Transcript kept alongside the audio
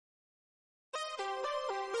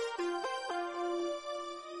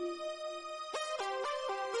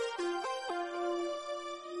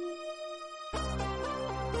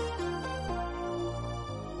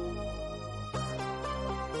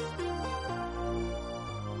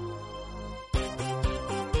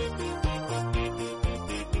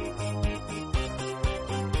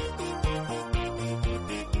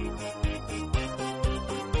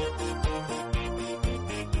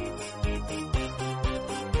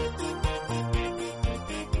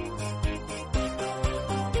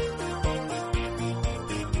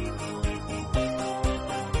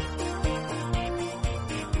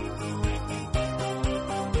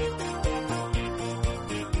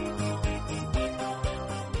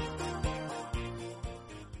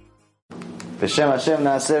B'Shem Hashem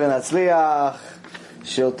Na'aseh v'Natzliach.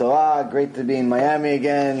 Shil Torah. Great to be in Miami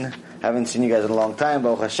again. Haven't seen you guys in a long time.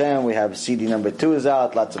 Baruch Hashem. We have CD number 2 is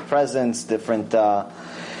out. Lots of presents, different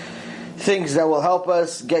things that will help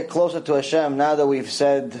us get closer to Hashem. Now that we've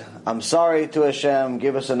said, I'm sorry to Hashem,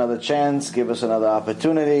 give us another chance, give us another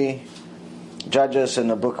opportunity. Judge us in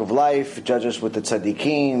the book of life. Judge us with the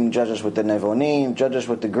tzaddikim. Judge us with the nevonim. Judge us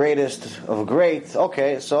with the greatest of great.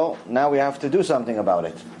 Okay, so now we have to do something about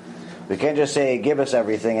it. We can't just say, give us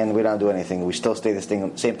everything, and we don't do anything. We still stay the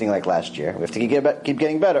same thing like last year. We have to keep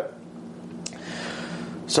getting better.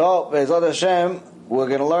 So, Be'ezrat Hashem, we're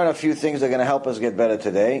going to learn a few things that are going to help us get better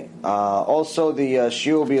today. Also, the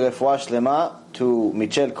shiur will be Refuah Shlema to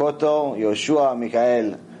Michel Cotto, Yoshua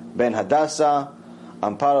Mikael Ben Hadassah,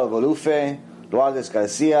 Amparo Volufe, Lourdes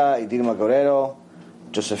Garcia, Idilma Guerrero,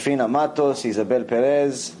 Josefina Matos, Isabel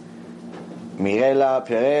Perez, Mirela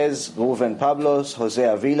Perez, Ruven Pablos, Jose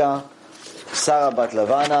Avila, Sara Bat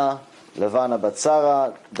Levana, Levana Bat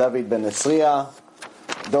Sara, David Ben Nesria,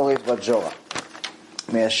 Doris Bat Jora.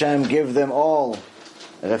 May Hashem give them all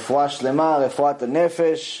Refuah Shlema, Refuat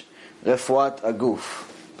Nefesh, Refuat Aguf.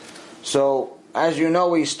 So, as you know,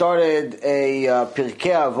 we started a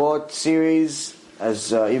Pirkei Avot series.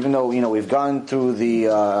 As even though we've gone through the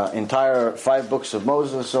entire 5 books of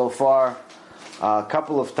Moses so far, a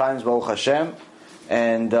couple of times, Baruch Hashem,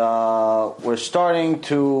 and we're starting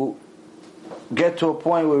to get to a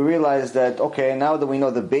point where we realize that, okay, now that we know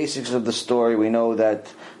the basics of the story, we know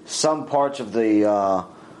that some parts of the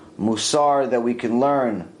MUSSAR that we can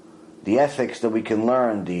learn, the ethics that we can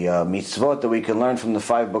learn, the mitzvot that we can learn from the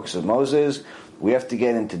 5 books of Moses, we have to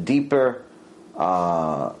get into deeper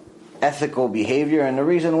ethical behavior. And the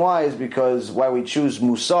reason why is because why we choose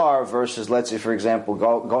MUSSAR versus, let's say, for example,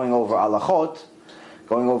 going over halachot,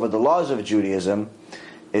 going over the laws of Judaism,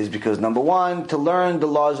 is because, number one, to learn the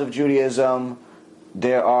laws of Judaism,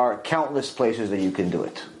 there are countless places that you can do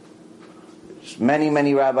it.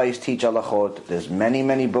 Many rabbis teach halachot. There's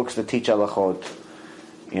many books that teach halachot.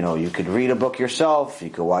 You could read a book yourself. You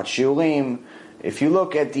could watch shiurim. If you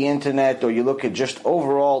look at the internet or you look at just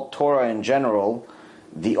overall Torah in general,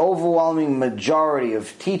 the overwhelming majority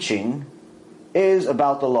of teaching is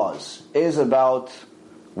about the laws, is about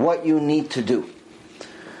what you need to do.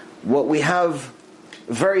 What we have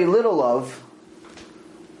very little of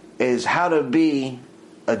is how to be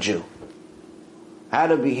a Jew, how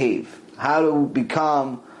to behave, how to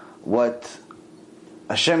become what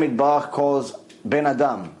Hashem Yitbarach calls Ben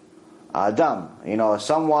Adam,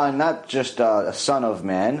 someone, not just a son of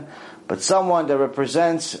man, but someone that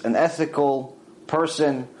represents an ethical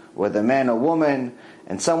person, whether man or woman,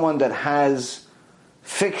 and someone that has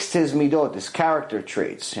fixed his midot, his character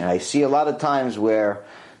traits. I see a lot of times where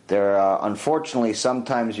there are, unfortunately,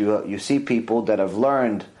 sometimes you see people that have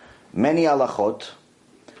learned many halachot,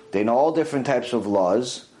 they know all different types of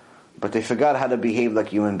laws, but they forgot how to behave like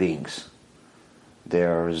human beings.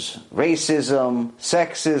 There's racism,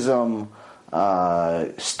 sexism,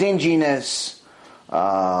 stinginess,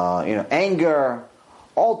 anger,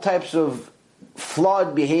 all types of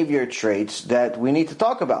flawed behavior traits that we need to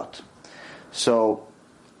talk about. So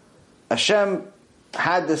Hashem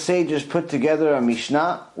had the sages put together a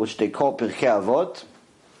Mishnah, which they call Pirkei Avot.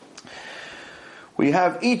 We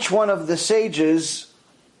have each one of the sages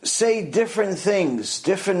say different things,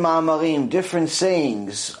 different ma'amarim, different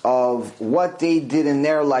sayings of what they did in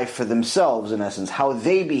their life for themselves, in essence, how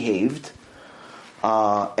they behaved,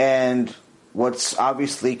 and what's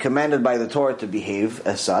obviously commanded by the Torah to behave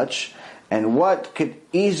as such, and what could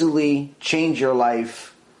easily change your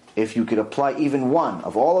life if you could apply even one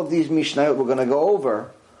of all of these Mishnayot we're going to go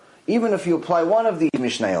over. Even if you apply one of these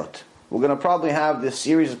Mishnayot, we're going to probably have, this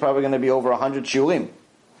series is probably going to be over 100 shiurim.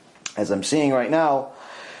 As I'm seeing right now,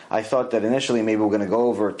 I thought that initially maybe we're going to go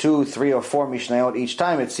over 2, 3, or 4 Mishnayot each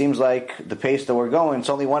time. It seems like the pace that we're going, it's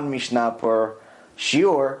only one Mishnah per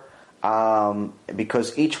shiur,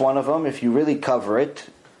 because each one of them, if you really cover it,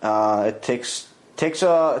 it takes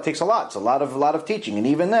a lot. It's a lot of teaching, and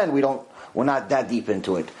even then we're not that deep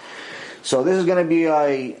into it. So this is going to be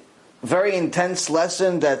a very intense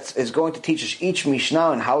lesson that is going to teach us each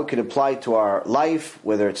Mishnah and how it could apply to our life,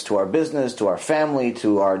 whether it's to our business, to our family,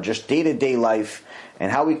 to our just day-to-day life,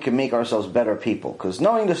 and how we can make ourselves better people. Because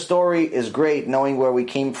knowing the story is great, knowing where we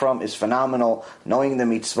came from is phenomenal, knowing the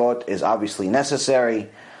mitzvot is obviously necessary.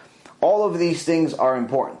 All of these things are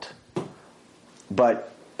important.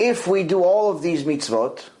 But if we do all of these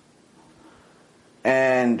mitzvot,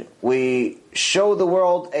 and we show the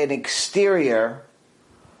world an exterior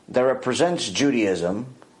that represents Judaism,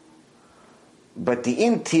 but the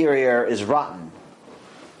interior is rotten,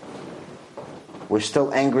 we're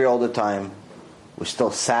still angry all the time, We're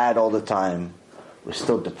still sad all the time. We're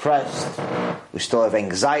still depressed. We still have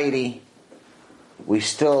anxiety. We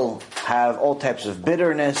still have all types of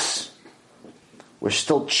bitterness. We're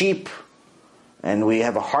still cheap. And we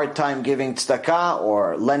have a hard time giving tzedakah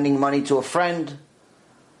or lending money to a friend.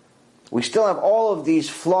 We still have all of these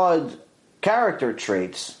flawed character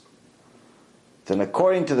traits. Then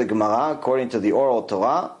according to the Gemara, according to the oral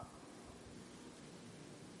Torah,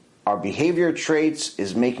 our behavior traits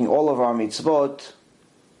is making all of our mitzvot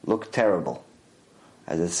look terrible.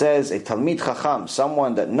 As it says, a Talmid Chacham,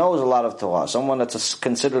 someone that knows a lot of Torah, someone that's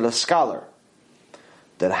considered a scholar,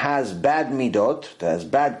 that has bad midot, that has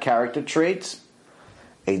bad character traits,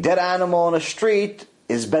 a dead animal on a street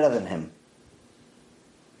is better than him.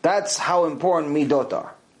 That's how important midot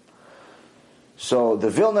are. So the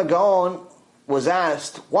Vilna Gaon was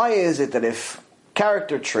asked, why is it that if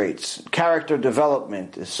character traits, character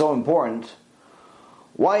development is so important,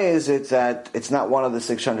 why is it that it's not one of the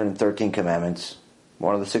 613 commandments,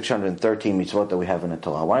 one of the 613 mitzvot that we have in the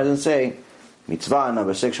Torah? Why doesn't it say, mitzvah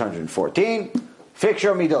number 614, fix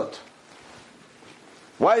your midot?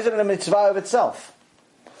 Why is it a mitzvah of itself?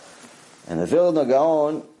 And the Vilna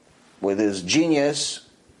Gaon, with his genius,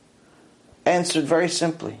 answered very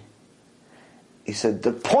simply. He said,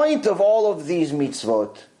 the point of all of these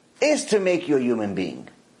mitzvot is to make you a human being.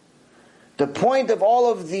 The point of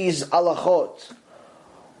all of these halachot,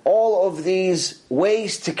 all of these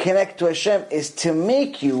ways to connect to Hashem, is to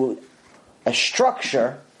make you a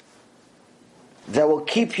structure that will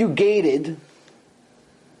keep you gated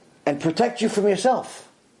and protect you from yourself.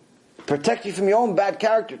 Protect you from your own bad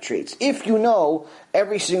character traits. If you know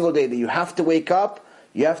every single day that you have to wake up,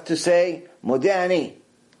 you have to say, Modeh Ani.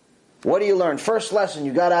 What do you learn? First lesson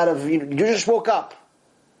you got out of, you just woke up.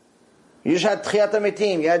 You just had Tchiyat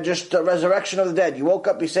HaMetim, you had just the resurrection of the dead. You woke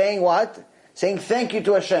up, you're saying what? Saying thank you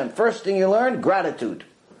to Hashem. First thing you learn, gratitude.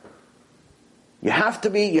 You have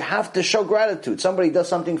to show gratitude. Somebody does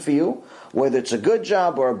something for you, whether it's a good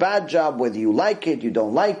job or a bad job, whether you like it, you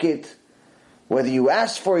don't like it, whether you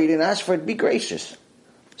asked for it, you didn't ask for it, be gracious.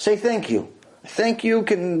 Say thank you. Thank you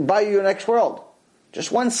can buy you your next world.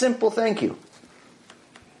 Just one simple thank you.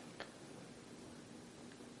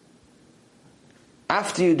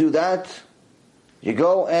 After you do that, you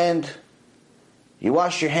go and you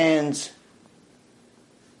wash your hands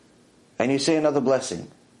and you say another blessing.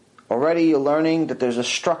 Already you're learning that there's a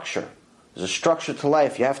structure. There's a structure to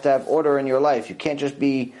life. You have to have order in your life. You can't just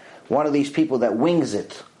be one of these people that wings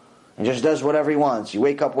it and just does whatever he wants. You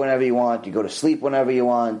wake up whenever you want. You go to sleep whenever you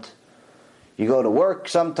want. You go to work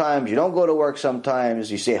sometimes. You don't go to work sometimes.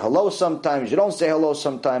 You say hello sometimes. You don't say hello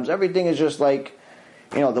sometimes. Everything is just like,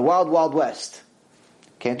 the wild, wild west.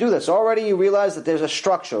 Can't do this. Already you realize that there's a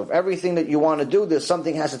structure of everything that you want to do. There's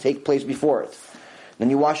something has to take place before it.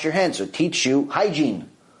 Then you wash your hands. So teach you hygiene.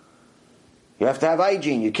 You have to have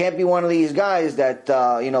hygiene. You can't be one of these guys that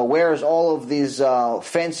wears all of these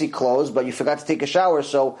fancy clothes, but you forgot to take a shower,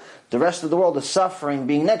 so the rest of the world is suffering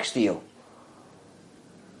being next to you.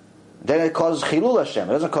 Then it causes chilul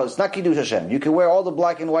Hashem. It's not kiddush Hashem. You can wear all the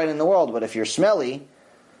black and white in the world, but if you're smelly,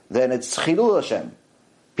 then it's chilul Hashem.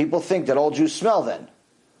 People think that all Jews smell then.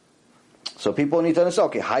 So people need to understand,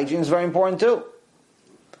 okay, hygiene is very important too.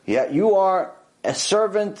 Yeah, you are a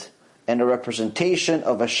servant and a representation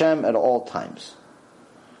of Hashem at all times.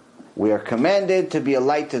 We are commanded to be a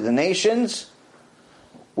light to the nations,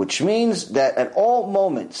 which means that at all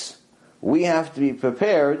moments we have to be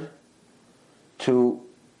prepared to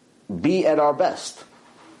be at our best.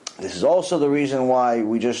 This is also the reason why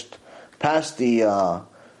we just passed the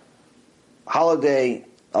holiday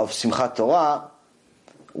of Simchat Torah,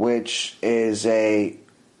 which is a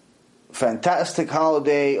fantastic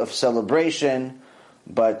holiday of celebration,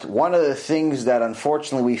 but one of the things that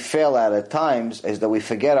unfortunately we fail at times is that we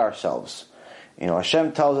forget ourselves.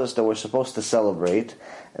 Hashem tells us that we're supposed to celebrate,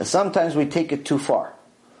 and sometimes we take it too far.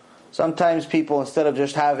 Sometimes people, instead of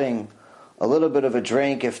just having a little bit of a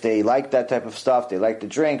drink, if they like that type of stuff, they like to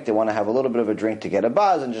drink, they want to have a little bit of a drink to get a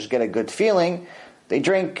buzz and just get a good feeling, they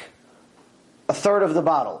drink a third of the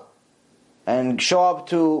bottle and show up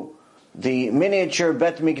to the miniature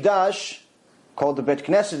Bet Mikdash, called the Bet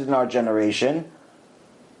Knesset in our generation,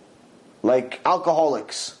 like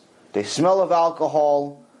alcoholics. They smell of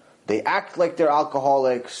alcohol, they act like they're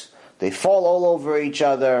alcoholics, they fall all over each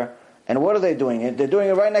other, and what are they doing? They're doing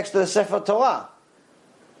it right next to the Sefer Torah.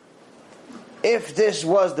 If this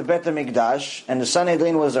was the Bet Mikdash and the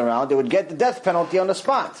Sanhedrin was around, they would get the death penalty on the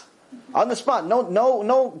spot. On the spot,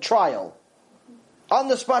 no trial. On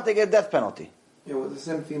the spot, they get a death penalty. Yeah, well, the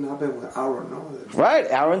same thing happened with Aaron, no? Right,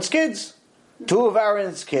 Aaron's kids. Two of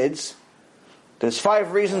Aaron's kids There's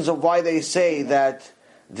 5 reasons of why they say that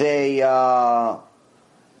they got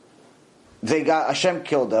Hashem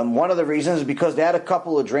killed them. One of the reasons is because they had a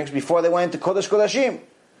couple of drinks before they went into Kodesh Kodashim.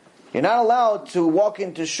 You're not allowed to walk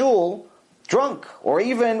into shul drunk or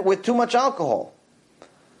even with too much alcohol.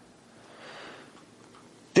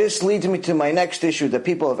 This leads me to my next issue that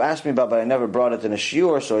people have asked me about, but I never brought it in a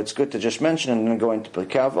shiur, so it's good to just mention and then go into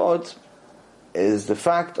Pirkei Avot, is the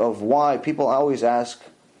fact of why people always ask,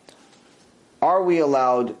 are we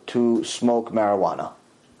allowed to smoke marijuana?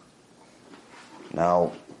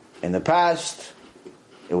 Now, in the past,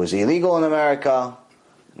 it was illegal in America.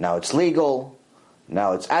 Now it's legal.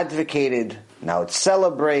 Now it's advocated. Now it's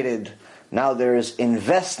celebrated. Now there's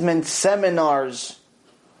investment seminars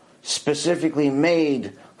specifically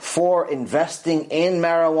made for investing in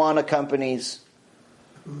marijuana companies.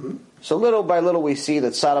 Mm-hmm. So little by little we see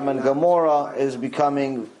that Sodom and Gomorrah is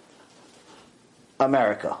becoming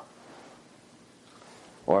America.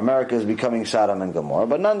 Or America is becoming Sodom and Gomorrah.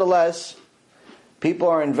 But nonetheless, people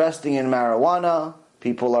are investing in marijuana.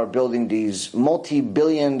 People are building these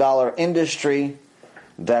multi-billion-dollar industry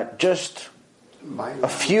that just a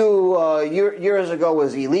few years ago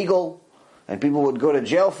was illegal, and people would go to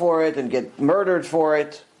jail for it and get murdered for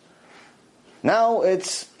it. Now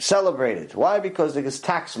it's celebrated. Why? Because it's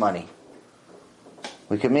tax money.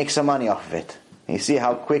 We can make some money off of it. And you see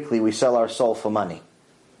how quickly we sell our soul for money.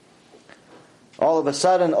 All of a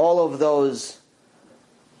sudden, all of those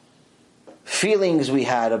feelings we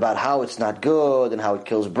had about how it's not good and how it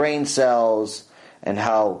kills brain cells and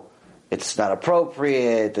how it's not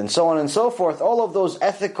appropriate and so on and so forth, all of those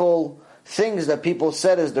ethical things that people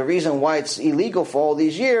said is the reason why it's illegal for all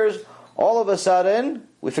these years, all of a sudden,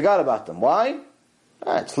 we forgot about them. Why?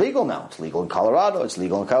 It's legal now. It's legal in Colorado. It's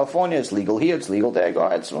legal in California. It's legal here. It's legal there. Go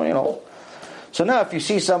ahead. So now if you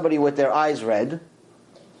see somebody with their eyes red,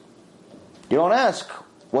 you don't ask,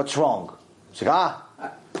 what's wrong? It's like,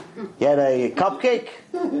 you had a cupcake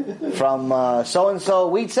from so-and-so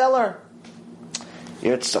wheat cellar?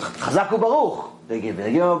 It's Chazaku Baruch. They give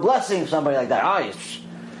you a blessing, somebody like that.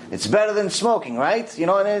 It's better than smoking, right?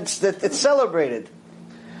 And it's celebrated.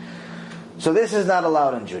 So this is not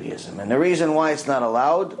allowed in Judaism. And the reason why it's not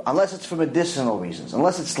allowed, unless it's for medicinal reasons,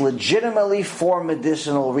 unless it's legitimately for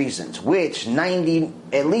medicinal reasons, which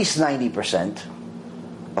at least 90%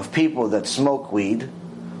 of people that smoke weed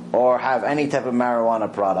or have any type of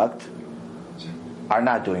marijuana product are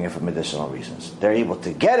not doing it for medicinal reasons. They're able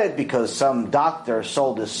to get it because some doctor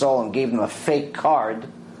sold his soul and gave them a fake card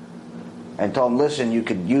and told them, listen, you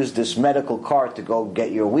could use this medical card to go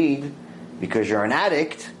get your weed because you're an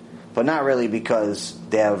addict, but not really because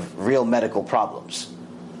they have real medical problems.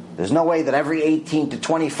 There's no way that every 18 to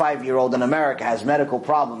 25-year-old in America has medical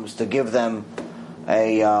problems to give them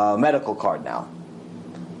a medical card now.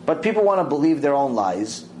 But people want to believe their own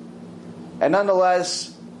lies. And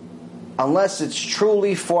nonetheless, unless it's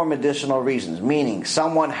truly for medicinal reasons, meaning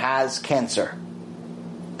someone has cancer,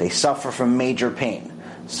 they suffer from major pain.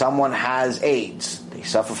 Someone has AIDS, they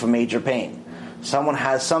suffer from major pain. Someone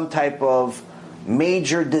has some type of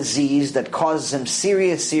major disease that causes him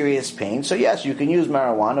serious pain. So yes, you can use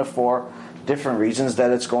marijuana for different reasons that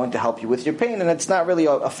it's going to help you with your pain, and it's not really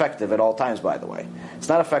effective at all times, by the way. It's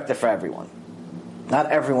not effective for everyone. Not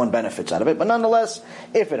everyone benefits out of it, but nonetheless,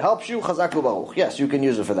 if it helps you, Chazaku Baruch. Yes, you can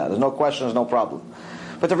use it for that. There's no question, there's no problem.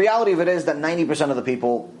 But the reality of it is that 90% of the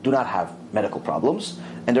people do not have medical problems,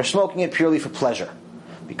 and they're smoking it purely for pleasure,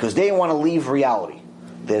 because they want to leave reality.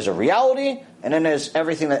 There's a reality, and then there's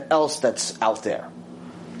everything else that's out there.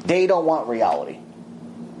 They don't want reality.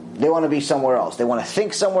 They want to be somewhere else. They want to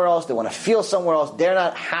think somewhere else. They want to feel somewhere else. They're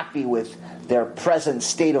not happy with their present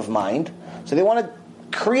state of mind, so they want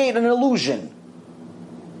to create an illusion.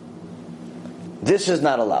 This is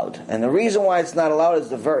not allowed. And the reason why it's not allowed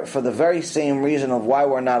is for the very same reason of why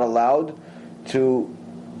we're not allowed to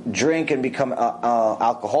drink and become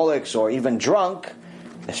alcoholics or even drunk,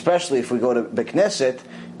 especially if we go to Bekneset,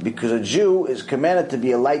 because a Jew is commanded to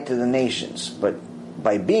be a light to the nations. But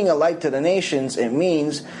by being a light to the nations, it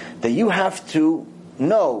means that you have to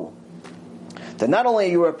know that not only are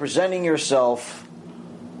you representing yourself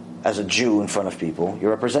as a Jew in front of people, you're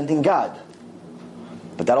representing God.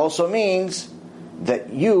 But that also means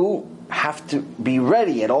that you have to be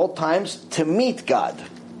ready at all times to meet God,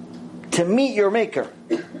 to meet your Maker.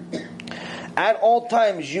 At all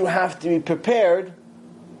times you have to be prepared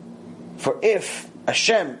for if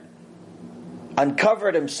Hashem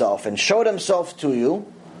uncovered Himself and showed Himself to you,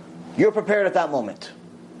 you're prepared at that moment.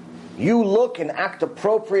 You look and act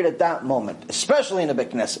appropriate at that moment, especially in a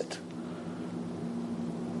Beit Knesset.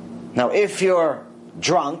 Now if you're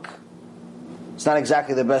drunk, it's not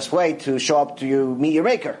exactly the best way to show up to meet your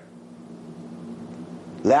maker.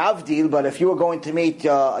 Le'avdil, but if you were going to meet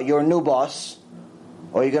your new boss,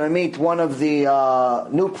 or you're going to meet one of the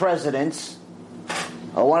new presidents,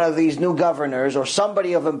 or one of these new governors, or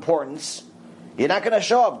somebody of importance, you're not going to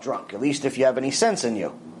show up drunk, at least if you have any sense in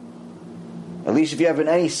you. At least if you have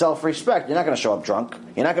any self-respect, you're not going to show up drunk.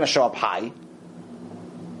 You're not going to show up high.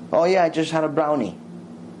 Oh yeah, I just had a brownie.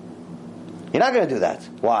 You're not going to do that.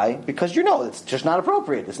 Why? Because you know it's just not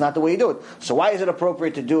appropriate. It's not the way you do it. So why is it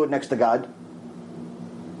appropriate to do it next to God?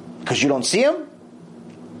 Because you don't see Him?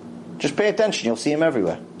 Just pay attention. You'll see Him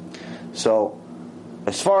everywhere. So,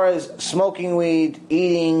 as far as smoking weed,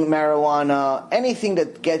 eating marijuana, anything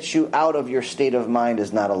that gets you out of your state of mind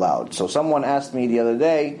is not allowed. So someone asked me the other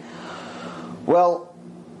day, well,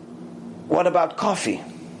 what about coffee?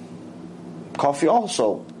 Coffee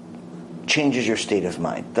also changes your state of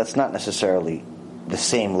mind. That's not necessarily the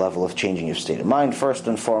same level of changing your state of mind. First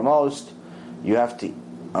and foremost, you have to,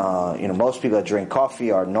 most people that drink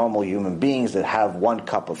coffee are normal human beings that have 1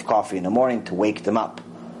 cup of coffee in the morning to wake them up.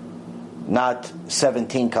 Not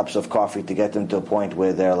 17 cups of coffee to get them to a point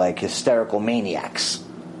where they're like hysterical maniacs.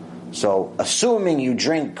 So, assuming you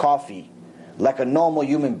drink coffee like a normal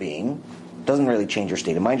human being doesn't really change your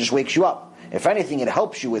state of mind, just wakes you up. If anything, it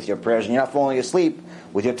helps you with your prayers and you're not falling asleep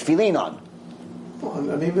with your tefillin on. Oh,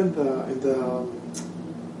 and even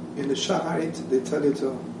in the Shahrit, they tell you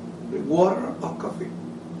to water or coffee.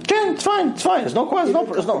 Yeah, it's fine. There's no problem.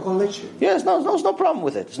 There's no problem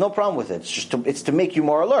with it. There's no problem with it. It's just it's to make you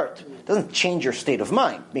more alert. It doesn't change your state of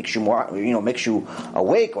mind. Makes you more, makes you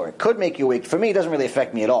awake, or it could make you awake. For me, it doesn't really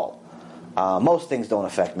affect me at all. Most things don't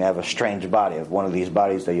affect me. I have a strange body. I have one of these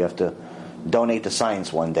bodies that you have to donate to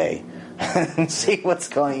science one day and see what's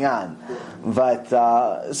going on.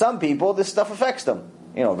 But some people, this stuff affects them.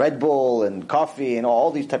 Red Bull and coffee and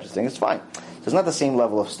all these types of things. It's fine. So it's not the same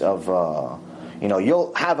level of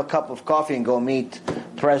you'll have a cup of coffee and go meet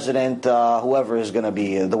President whoever is going to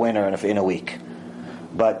be the winner in a week.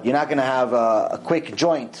 But you're not going to have a quick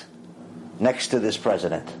joint next to this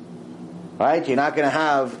president. Right? You're not going to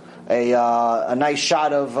have a nice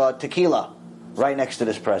shot of tequila right next to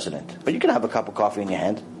this president. But you can have a cup of coffee in your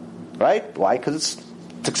hand. Right? Why? Because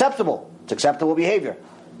it's acceptable. It's acceptable behavior.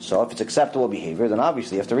 So if it's acceptable behavior, then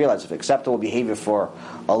obviously you have to realize if it's acceptable behavior for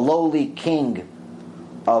a lowly king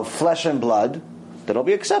of flesh and blood, then it'll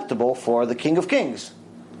be acceptable for the King of Kings.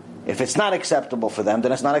 If it's not acceptable for them,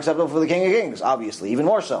 then it's not acceptable for the King of Kings, obviously, even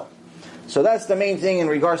more so. So that's the main thing in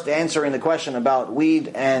regards to answering the question about weed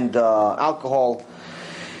and alcohol.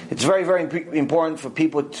 It's very, very important for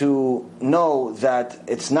people to know that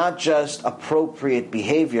it's not just appropriate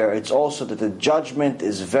behavior, it's also that the judgment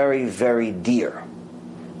is very, very dear.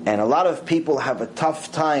 And a lot of people have a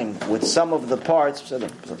tough time with some of the parts,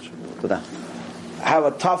 have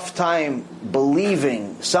a tough time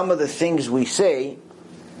believing some of the things we say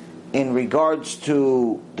in regards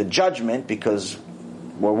to the judgment, because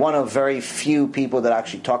we're one of very few people that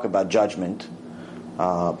actually talk about judgment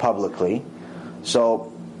publicly.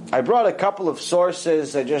 So I brought a couple of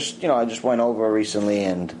sources. I just went over recently,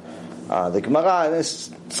 and the Gemara.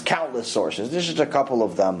 There's countless sources. This is a couple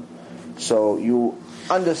of them, so you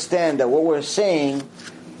understand that what we're saying,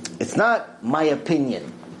 it's not my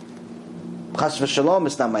opinion. Chas v'shalom,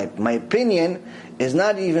 it's not my opinion. Is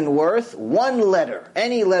not even worth one letter.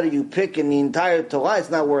 Any letter you pick in the entire Torah,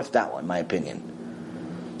 it's not worth that one. My opinion.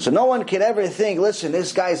 So no one can ever think, listen,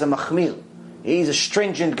 this guy's a machmir. He's a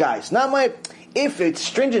stringent guy. It's not my. If it's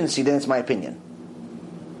stringency, then it's my opinion.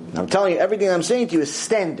 I'm telling you, everything I'm saying to you is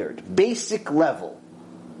standard, basic level.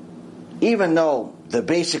 Even though the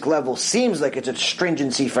basic level seems like it's a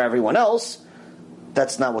stringency for everyone else,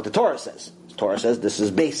 that's not what the Torah says. The Torah says this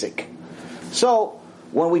is basic. So,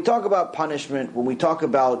 when we talk about punishment, when we talk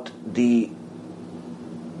about the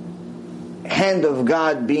hand of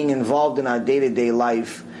God being involved in our day-to-day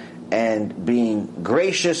life and being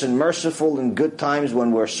gracious and merciful in good times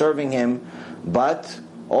when we're serving Him, but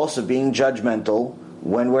also being judgmental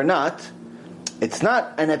when we're not, it's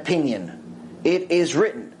not an opinion. It is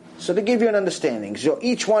written. So to give you an understanding, so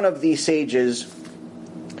each one of these sages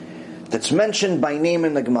that's mentioned by name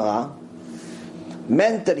in the Gemara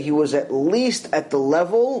meant that he was at least at the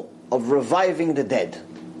level of reviving the dead.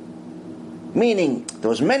 Meaning, there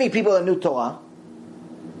was many people that knew Torah.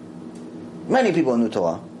 Many people knew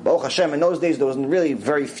Torah. Baruch Hashem, in those days there was really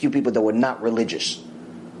very few people that were not religious.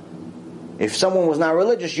 If someone was not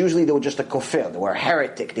religious, usually they were just a kofir, they were a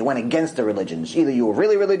heretic, they went against the religions. Either you were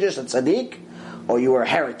really religious, a tzaddik, or you were a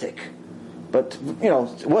heretic. But,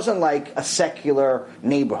 it wasn't like a secular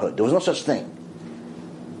neighborhood. There was no such thing.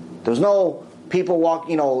 There was no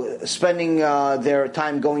people spending their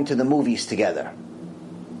time going to the movies together,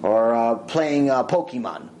 or playing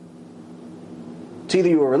Pokemon. It's either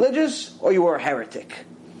you were religious or you were a heretic.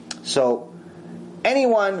 So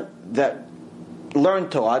anyone that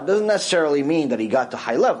learned Torah doesn't necessarily mean that he got to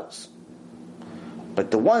high levels. But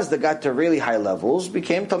the ones that got to really high levels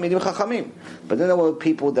became Talmidim Chachamim. But then there were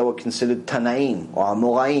people that were considered Tanaim or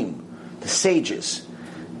Amoraim, the sages,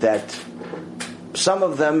 that some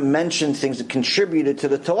of them mentioned things that contributed to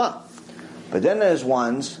the Torah. But then there's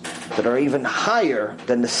ones that are even higher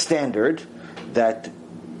than the standard, that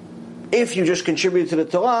if you just contributed to the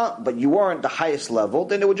Torah, but you weren't the highest level,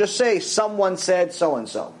 then they would just say, someone said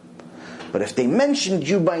so-and-so. But if they mentioned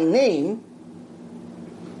you by name,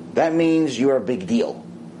 that means you're a big deal.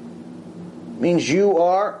 It means you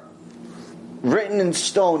are written in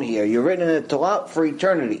stone here. You're written in the Torah for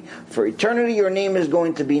eternity. For eternity, your name is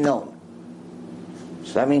going to be known.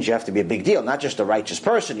 So that means you have to be a big deal, not just a righteous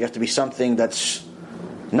person. You have to be something that's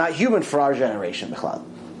not human for our generation.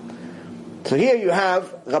 So here you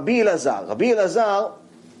have Rabbi Elazar. Rabbi Elazar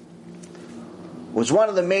was one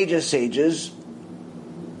of the major sages,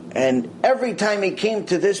 and every time he came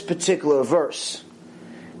to this particular verse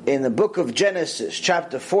in the book of Genesis,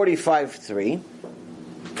 chapter 45:3,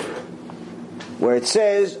 where it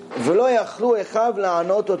says, "V'lo yachlu echav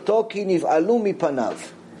la'anot oto ki niv'alu mipanav,"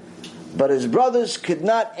 but his brothers could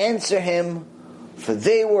not answer him, for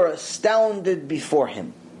they were astounded before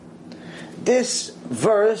him. This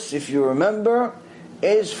verse, if you remember,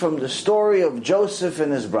 is from the story of Joseph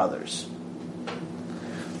and his brothers,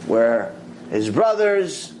 where his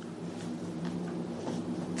brothers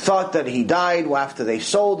thought that he died after they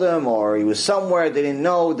sold him, or he was somewhere. They didn't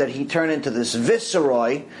know that he turned into this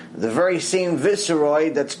viceroy, the very same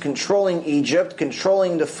viceroy that's controlling Egypt,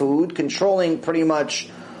 controlling the food, controlling pretty much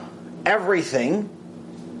everything,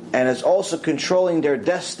 and is also controlling their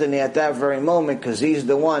destiny at that very moment, because he's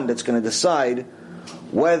the one that's going to decide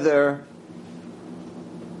whether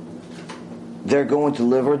they're going to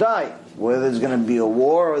live or die, whether there's going to be a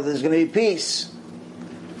war or there's going to be peace.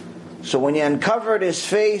 So when he uncovered his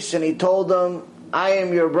face and he told them, "I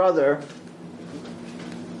am your brother,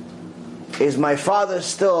 is my father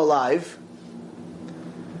still alive?"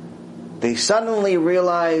 they suddenly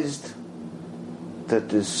realized that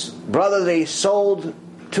this brother they sold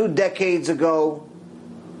 2 decades ago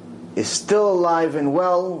is still alive and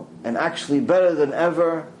well, and actually better than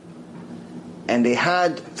ever. And they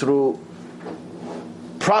had, through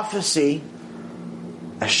prophecy,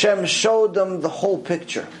 Hashem showed them the whole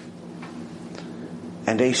picture.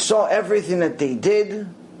 And they saw everything that they did,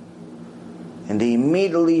 and they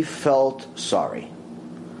immediately felt sorry.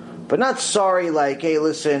 But not sorry like, "Hey,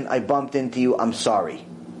 listen, I bumped into you, I'm sorry.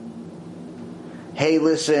 Hey,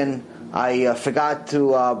 listen, I forgot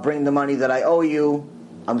to bring the money that I owe you,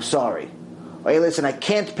 I'm sorry. Or, hey, listen, I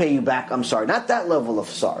can't pay you back, I'm sorry." Not that level of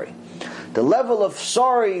sorry. The level of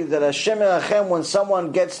sorry that Hashem Erachem, when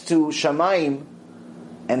someone gets to Shamayim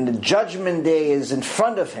and the judgment day is in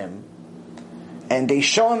front of him, and they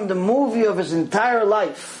show him the movie of his entire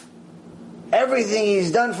life, everything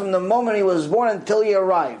he's done from the moment he was born until he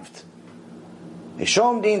arrived. They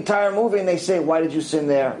show him the entire movie and they say, "Why did you sin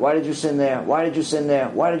there? Why did you sin there? Why did you sin there?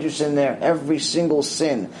 Why did you sin there?" Every single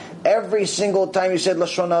sin. Every single time you said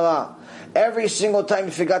Lashon Hara. Every single time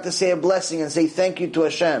you forgot to say a blessing and say thank you to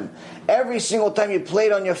Hashem. Every single time you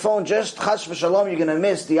played on your phone, just Chas v'Shalom, you're going to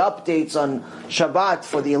miss the updates on Shabbat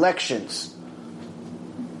for the elections.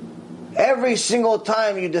 Every single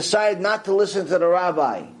time you decide not to listen to the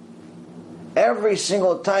rabbi. Every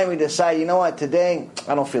single time you decide, you know what, today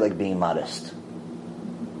I don't feel like being modest.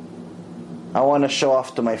 I want to show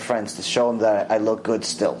off to my friends, to show them that I look good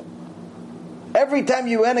still. Every time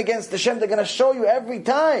you went against Hashem, they're going to show you every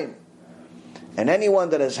time. And anyone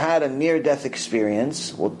that has had a near-death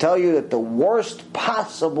experience will tell you that the worst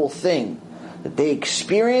possible thing that they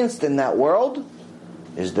experienced in that world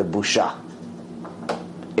is the busha,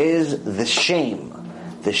 is the shame.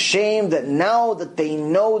 The shame that now that they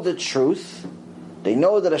know the truth, they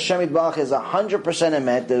know that Hashem Yitbarach is 100%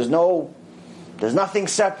 emet, there's nothing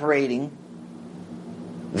separating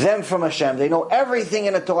them from Hashem. They know everything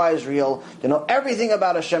in the Torah is real. They know everything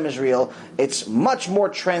about Hashem is real. It's much more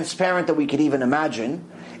transparent than we could even imagine.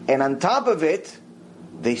 And on top of it,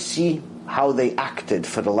 they see how they acted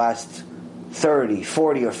for the last 30,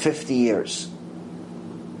 40, or 50 years.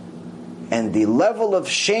 And the level of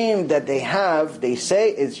shame that they have, they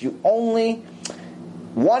say, is you only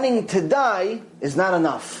wanting to die is not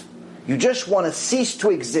enough. You just want to cease to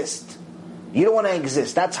exist. You don't want to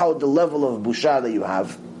exist. That's how the level of busha that you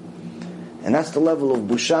have. And that's the level of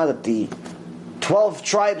busha that the 12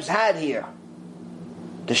 tribes had here.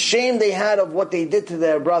 The shame they had of what they did to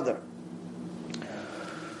their brother.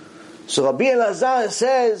 So Rabbi Elazar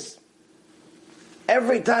says,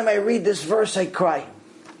 every time I read this verse, I cry.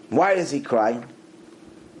 Why does he cry?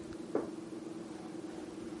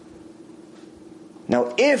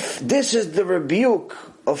 Now, if this is the rebuke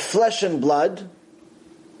of flesh and blood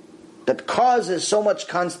that causes so much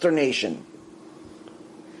consternation,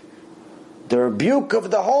 the rebuke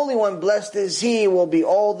of the Holy One, blessed is He, will be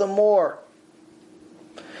all the more.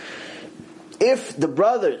 If the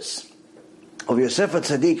brothers of Yosef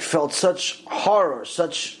HaTzadik felt such horror,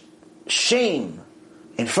 such shame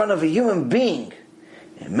in front of a human being,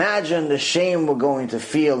 imagine the shame we're going to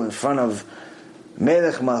feel in front of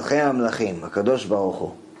Melech Malchei HaMelachim, HaKadosh Baruch Hu,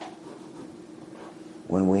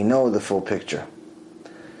 when we know the full picture.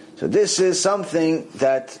 So this is something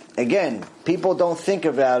that, again, people don't think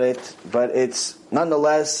about it, but it's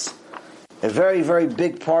nonetheless a very, very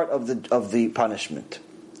big part of the punishment.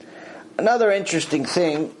 Another interesting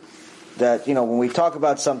thing that, when we talk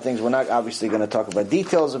about some things, we're not obviously going to talk about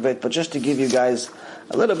details of it, but just to give you guys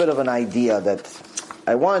a little bit of an idea, that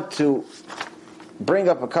I want to bring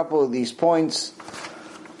up a couple of these points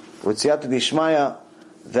with Siyata Dishmaya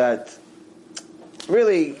that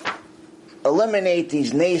really eliminate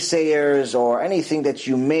these naysayers or anything that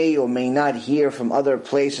you may or may not hear from other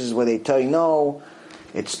places where they tell you, no,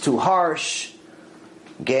 it's too harsh,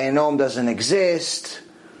 Gehenom doesn't exist,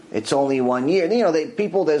 it's only 1 year. There's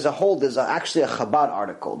actually a Chabad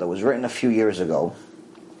article that was written a few years ago,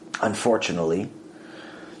 unfortunately,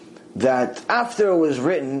 that after it was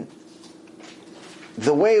written,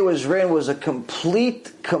 the way it was written was a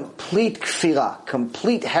complete kfirah,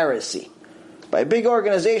 complete heresy, by a big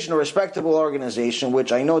organization, a respectable organization,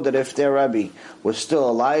 which I know that if their Rebbe was still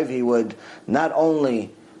alive, he would not only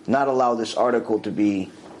not allow this article to be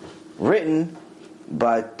written,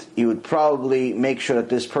 but he would probably make sure that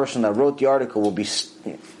this person that wrote the article will be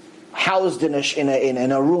housed in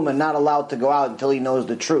a room and not allowed to go out until he knows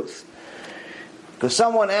the truth. Because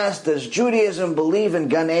someone asked, does Judaism believe in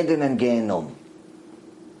Gan Eden and Gehenom?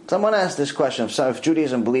 Someone asked this question, if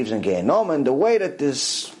Judaism believes in Gehenom, and the way that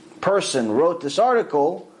this person wrote this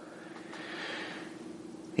article,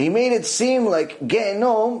 he made it seem like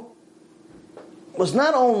Gehenom was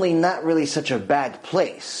not only not really such a bad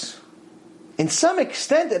place, in some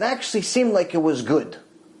extent it actually seemed like it was good.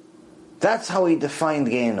 That's how he defined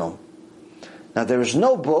Gehenom. Now there's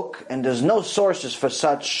no book and there's no sources for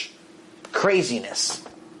such craziness.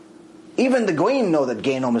 Even the Goyim know that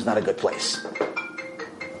Gehenom is not a good place.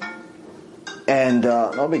 And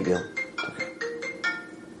no big deal. Okay.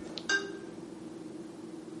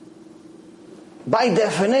 By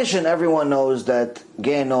definition, everyone knows that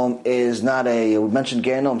Gehenom is not we mentioned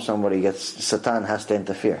Gehenom, Satan has to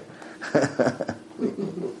interfere.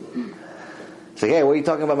 It's like, hey, what are you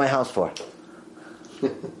talking about my house for?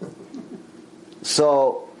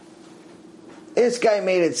 So, this guy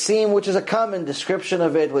made it seem, which is a common description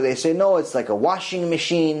of it, where they say, no, it's like a washing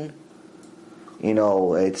machine.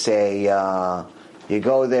 It's you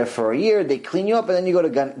go there for a year, they clean you up, and then you go to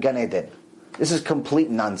Gan Eden. This is complete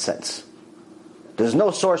nonsense. There's no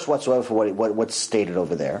source whatsoever for what's stated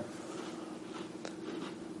over there.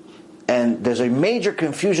 And there's a major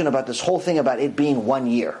confusion about this whole thing about it being 1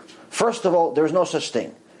 year. First of all, there's no such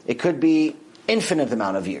thing. It could be infinite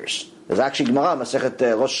amount of years. There's actually Gemara,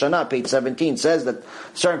 Masechet Rosh Hashanah, page 17, says that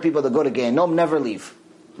certain people that go to Gehenom never leave.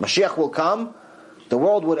 Mashiach will come, the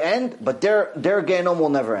world would end, but their Gehenom will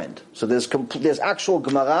never end. So there's actual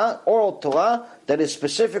Gemara, oral Torah, that is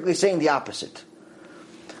specifically saying the opposite.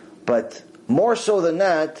 But more so than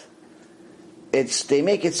that, they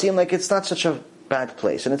make it seem like it's not such a bad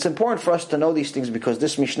place. And it's important for us to know these things, because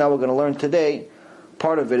this Mishnah we're going to learn today,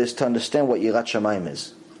 part of it is to understand what Yirat Shamayim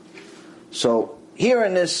is. So, here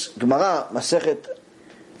in this Gemara, Masechet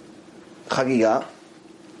Chagiga,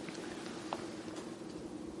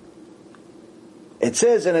 it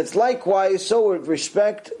says, and it's likewise so with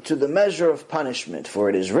respect to the measure of punishment, for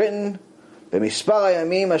it is written, B'mispar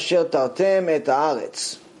hayamim asher tartem et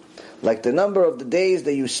haaretz, like the number of the days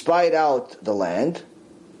that you spied out the land.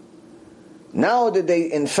 Now did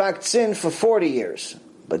they in fact sin for 40 years,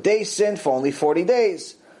 but they sinned for only 40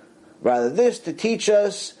 days. Rather this to teach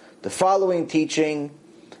us the following teaching: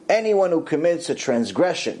 anyone who commits a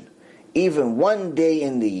transgression, even 1 day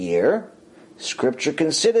in the year, Scripture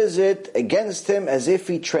considers it against him as if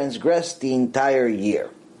he transgressed the entire year.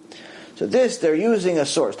 So they're using a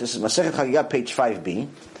source. This is Masechet Chagigah, page 5b.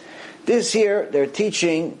 This here, they're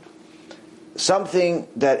teaching something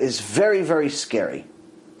that is very, very scary.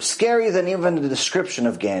 Scarier than even the description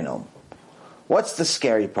of Gehenom. What's the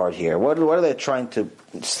scary part here? What are they trying to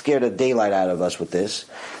scare the daylight out of us with this?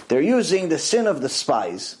 They're using the sin of the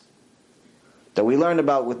spies that we learned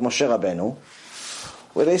about with Moshe Rabbeinu,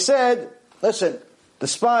 where they said, listen, the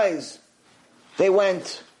spies, they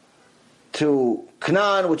went to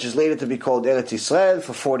Canaan, which is later to be called Eretz Yisrael,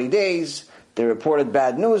 for 40 days. They reported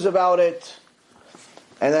bad news about it.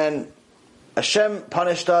 And then Hashem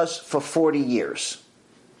punished us for 40 years.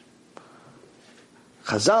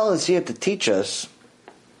 Chazal is here to teach us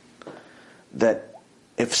that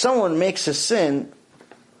if someone makes a sin,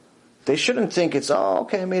 they shouldn't think it's,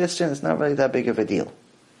 I made a sin, it's not really that big of a deal.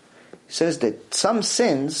 He says that some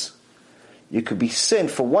sins, you could be sinned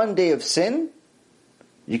for one day of sin,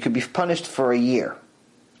 you could be punished for a year.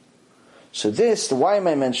 So why am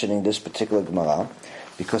I mentioning this particular Gemara?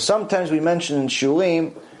 Because sometimes we mention in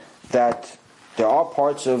Shurim that there are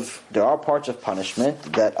parts of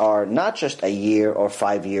punishment that are not just a year or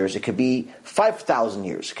 5 years. It could be 5,000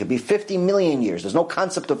 years. It could be 50 million years. There's no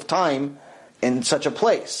concept of time in such a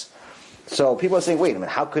place. So people are saying, wait a minute,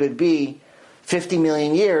 how could it be 50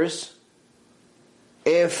 million years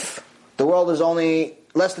if the world is only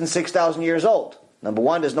less than 6,000 years old? Number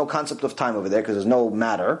one, there's no concept of time over there because there's no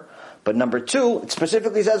matter. But number two, it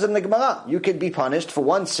specifically says in the Gemara, you could be punished for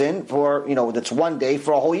one sin for, that's one day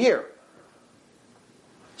for a whole year.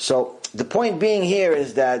 So the point being here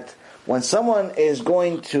is that when someone is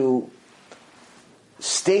going to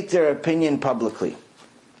state their opinion publicly,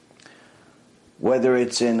 whether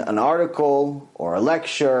it's in an article or a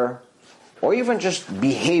lecture or even just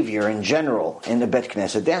behavior in general in the Bet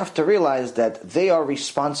Knesset, they have to realize that they are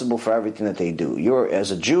responsible for everything that they do. As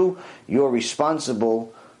a Jew, you're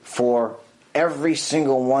responsible for every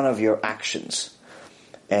single one of your actions.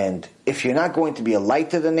 And if you're not going to be a light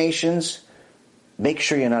to the nations, make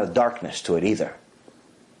sure you're not a darkness to it either.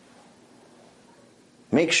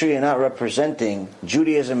 Make sure you're not representing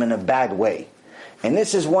Judaism in a bad way. And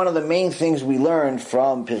this is one of the main things we learned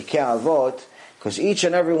from Pirkei Avot, because each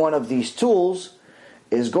and every one of these tools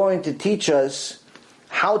is going to teach us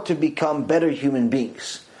how to become better human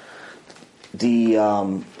beings. We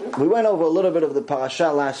went over a little bit of the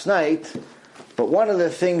parasha last night, but one of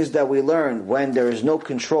the things that we learned when there is no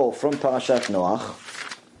control from Parashat Noach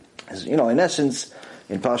is, in essence,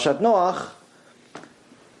 in Parashat Noach,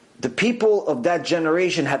 the people of that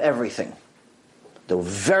generation had everything. They were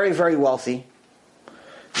very, very wealthy.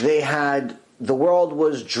 The world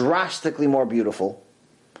was drastically more beautiful.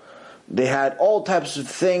 They had all types of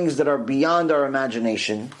things that are beyond our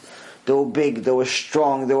imagination. They were big, they were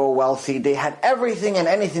strong, they were wealthy. They had everything and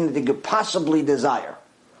anything that they could possibly desire.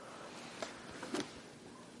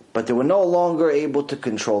 But they were no longer able to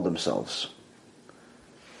control themselves.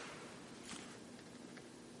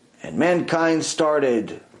 And mankind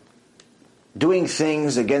started doing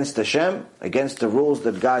things against Hashem, against the rules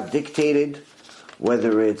that God dictated,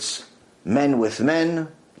 whether it's men with men,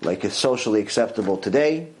 like it's socially acceptable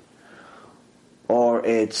today, or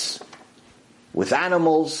it's with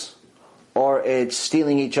animals, or it's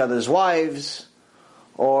stealing each other's wives,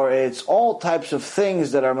 or it's all types of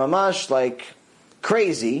things that are mamash like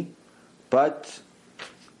crazy, but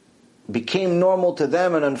became normal to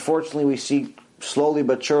them, and unfortunately we see slowly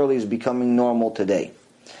but surely is becoming normal today.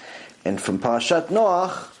 And from Parashat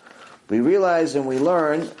Noach, we realize and we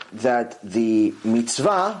learn that the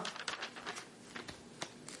mitzvah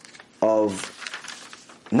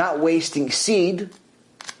of not wasting seed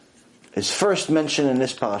is first mentioned in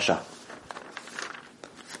this parasha.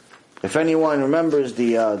 If anyone remembers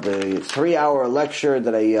the 3-hour lecture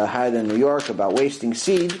that I had in New York about wasting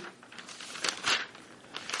seed,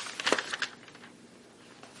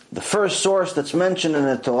 the first source that's mentioned in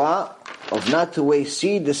the Torah of not to waste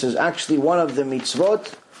seed, this is actually one of the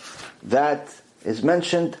mitzvot that is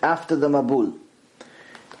mentioned after the Mabul.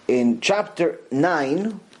 In chapter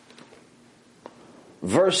 9,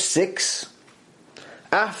 verse 6,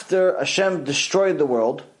 after Hashem destroyed the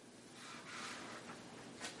world,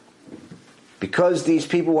 because these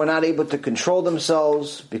people were not able to control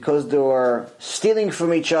themselves, because they were stealing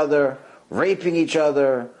from each other, raping each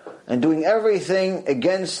other, and doing everything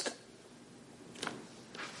against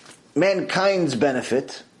mankind's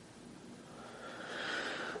benefit,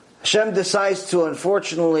 Hashem decides to,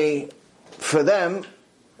 unfortunately for them,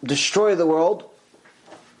 destroy the world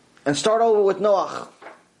and start over with Noach.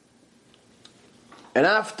 And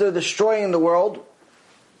after destroying the world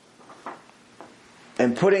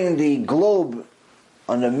and putting the globe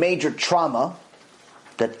under major trauma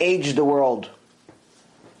that aged the world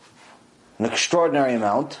an extraordinary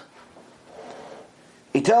amount,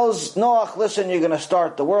 he tells Noach, listen, you're going to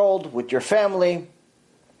start the world with your family.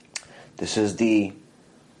 This is the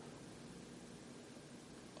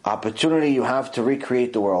opportunity you have to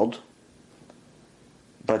recreate the world.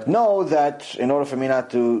 But know that in order for me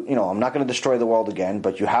not to, I'm not going to destroy the world again,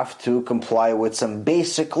 but you have to comply with some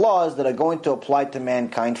basic laws that are going to apply to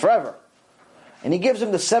mankind forever. And he gives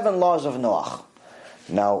him the 7 laws of Noach.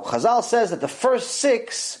 Now, Chazal says that the first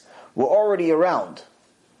 6 were already around.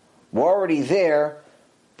 Were already there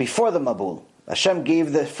before the Mabul. Hashem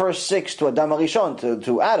gave the first 6 to Adam HaRishon,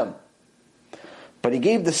 to Adam. But he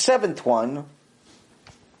gave the 7th one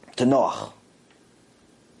to Noach.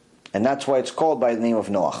 And that's why it's called by the name of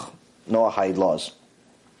Noach. Noahide laws.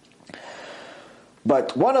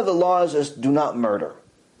 But one of the laws is do not murder.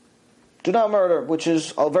 Do not murder, which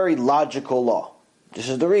is a very logical law. This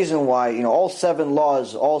is the reason why, all 7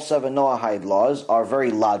 laws, all 7 Noahide laws are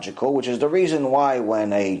very logical, which is the reason why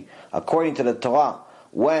according to the Torah,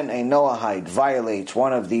 when a Noahide violates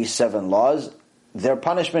one of these 7 laws, their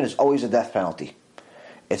punishment is always a death penalty.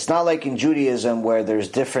 It's not like in Judaism where there's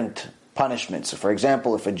different punishments. For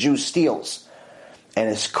example, if a Jew steals and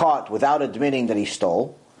is caught without admitting that he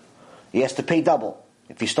stole, he has to pay double.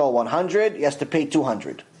 If he stole 100, he has to pay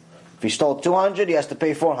 200. If he stole 200, he has to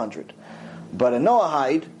pay 400. But a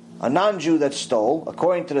Noahide, a non-Jew that stole,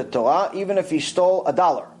 according to the Torah, even if he stole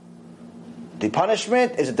 $1, the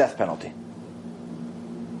punishment is a death penalty.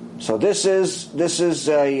 So this is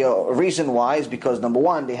a reason why, is because number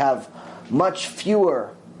one, they have much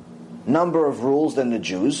fewer number of rules than the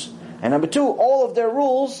Jews, and number two, all of their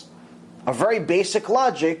rules are very basic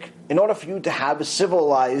logic in order for you to have a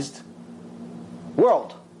civilized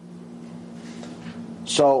world.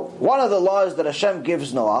 So one of the laws that Hashem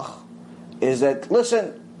gives Noach is that,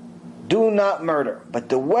 listen, do not murder. But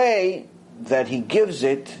the way that he gives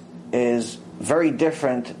it is very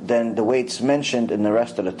different than the way it's mentioned in the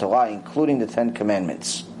rest of the Torah, including the 10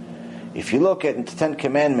 Commandments. If you look at the 10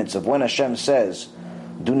 Commandments of when Hashem says,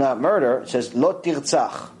 do not murder, it says, lo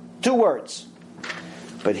tirtzach. 2 words.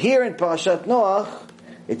 But here in Parashat Noach,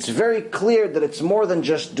 it's very clear that it's more than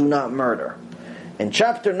just do not murder. In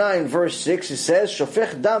chapter 9, verse 6, it says,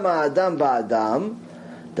 Shofech dam ha'adam ba'adam,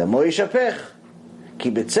 damo yishapech,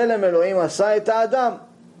 ki b'tzelem Elohim asa et ha'adam.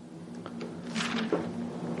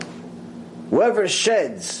 Whoever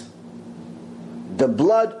sheds the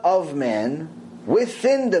blood of man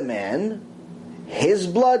within the man, his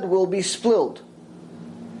blood will be spilled.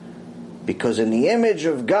 Because in the image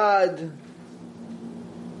of God,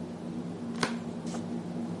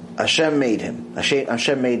 Hashem made him.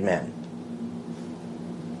 Hashem made man.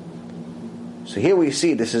 So here we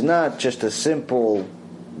see this is not just a simple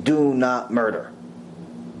do not murder.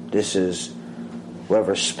 This is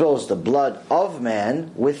whoever spills the blood of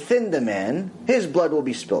man within the man, his blood will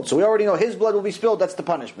be spilled. So we already know his blood will be spilled, that's the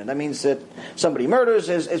punishment. That means that somebody murders,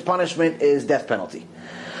 his punishment is death penalty.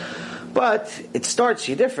 But it starts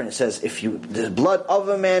here different. It says, the blood of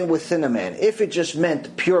a man within a man. If it just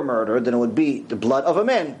meant pure murder, then it would be the blood of a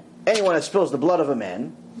man. Anyone that spills the blood of a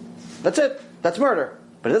man, that's it. That's murder.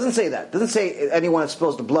 But it doesn't say that. It doesn't say anyone that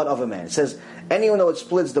spills the blood of a man. It says anyone that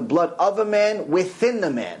splits the blood of a man within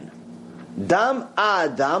the man. Dam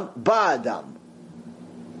adam ba'adam.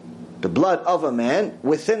 The blood of a man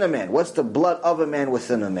within a man. What's the blood of a man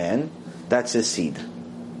within a man? That's his seed.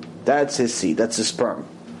 That's his seed. That's his sperm.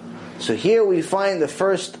 So here we find the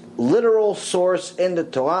first literal source in the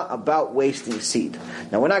Torah about wasting seed.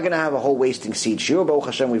 Now we're not going to have a whole wasting seed shiur. Baruch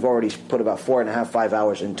Hashem, we've already put about 4.5, 5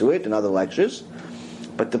 hours into it in other lectures.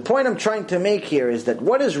 But the point I'm trying to make here is that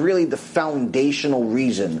what is really the foundational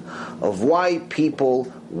reason of why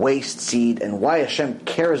people waste seed and why Hashem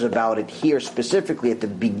cares about it here specifically at the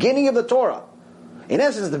beginning of the Torah? In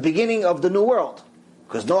essence, the beginning of the new world.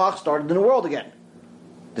 Because Noach started the new world again.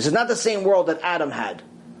 This is not the same world that Adam had.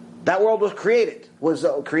 That world was created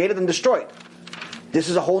and destroyed. This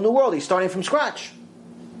is a whole new world. He's starting from scratch.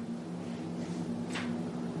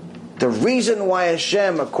 The reason why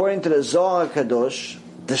Hashem, according to the Zohar HaKadosh,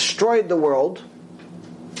 destroyed the world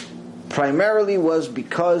primarily was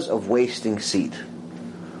because of wasting seed.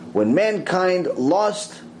 When mankind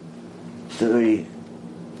lost the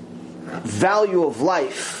value of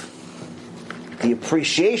life, the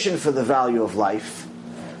appreciation for the value of life,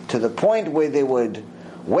 to the point where they would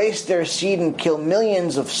waste their seed and kill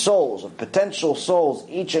millions of souls, of potential souls,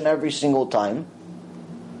 each and every single time,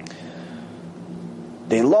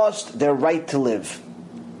 they lost their right to live.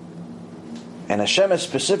 And Hashem is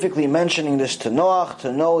specifically mentioning this to Noach,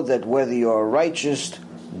 to know that whether you are a righteous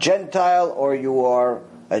Gentile or you are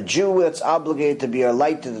a Jew that's obligated to be a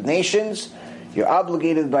light to the nations, you're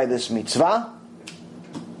obligated by this mitzvah,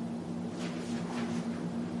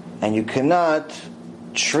 and you cannot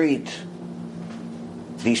treat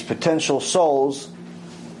these potential souls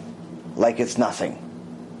like it's nothing.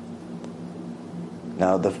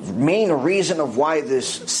 Now, the main reason of why this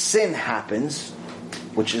sin happens,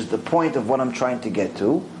 which is the point of what I'm trying to get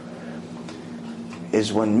to,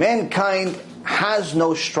 is when mankind has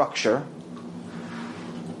no structure,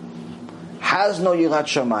 has no yirat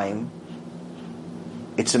shamayim,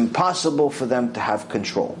 it's impossible for them to have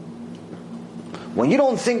control. When you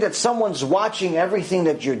don't think that someone's watching everything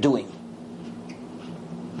that you're doing,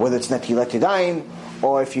 whether it's netilat yadayim,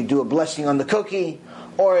 or if you do a blessing on the cookie,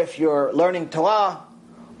 or if you're learning Torah,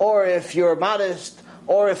 or if you're modest,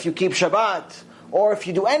 or if you keep Shabbat, or if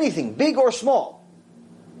you do anything, big or small.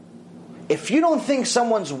 If you don't think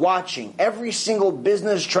someone's watching every single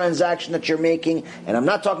business transaction that you're making, and I'm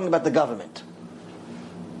not talking about the government,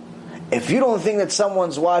 if you don't think that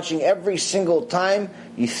someone's watching every single time,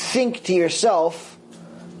 you think to yourself,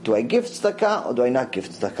 do I give tzedakah or do I not give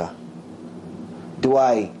tzedakah? Do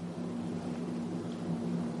I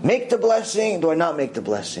make the blessing? Do I not make the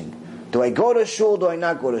blessing? Do I go to shul? Do I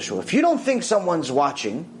not go to shul? If you don't think someone's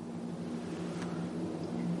watching,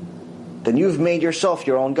 then you've made yourself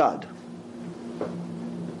your own God.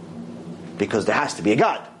 Because there has to be a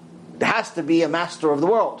God. There has to be a master of the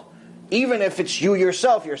world. Even if it's you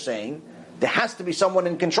yourself, you're saying, there has to be someone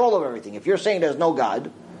in control of everything. If you're saying there's no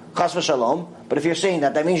God, chas v'shalom, but if you're saying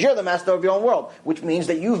that, that means you're the master of your own world, which means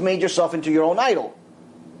that you've made yourself into your own idol.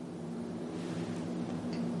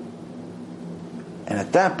 And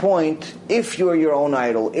at that point, if you're your own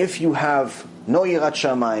idol, if you have no yirat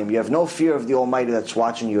shamayim, you have no fear of the Almighty that's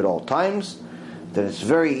watching you at all times, then it's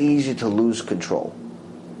very easy to lose control.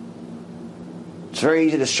 It's very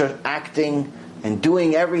easy to start acting and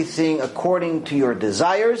doing everything according to your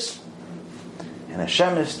desires. And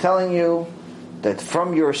Hashem is telling you that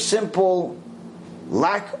from your simple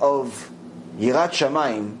lack of yirat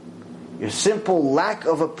shamayim, your simple lack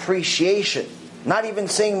of appreciation, not even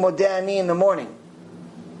saying modeh ani in the morning,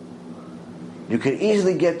 you could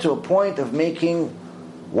easily get to a point of making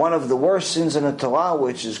one of the worst sins in the Torah,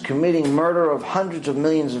 which is committing murder of hundreds of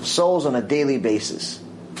millions of souls on a daily basis.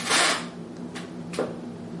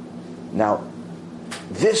 Now,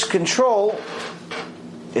 this control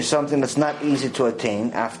is something that's not easy to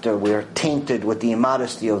attain after we're tainted with the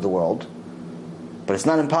immodesty of the world. But it's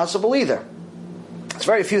not impossible either. It's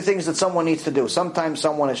very few things that someone needs to do. Sometimes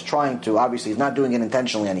someone is trying to, obviously he's not doing it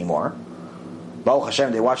intentionally anymore. Baruch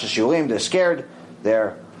Hashem, they watch the shiurim, they're scared,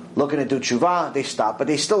 they're looking to do tshuva, they stop. But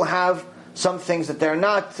they still have some things that they're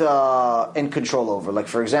not in control over. Like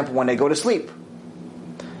for example, when they go to sleep.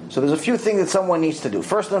 So there's a few things that someone needs to do.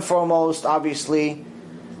 First and foremost, obviously,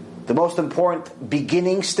 the most important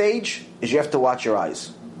beginning stage is you have to watch your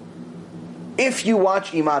eyes. If you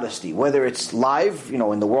watch immodesty, whether it's live,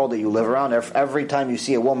 in the world that you live around, every time you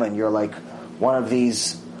see a woman, you're like one of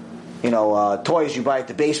these, toys you buy at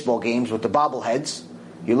the baseball games with the bobbleheads.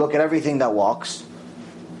 You look at everything that walks,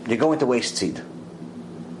 you're going to waste seed.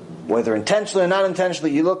 Whether intentionally or not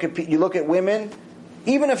intentionally, you look at women,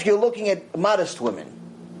 even if you're looking at modest women.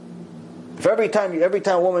 If every time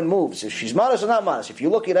a woman moves, if she's modest or not modest, if you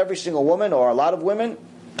look at every single woman or a lot of women,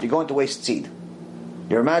 you're going to waste seed.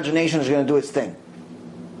 Your imagination is going to do its thing.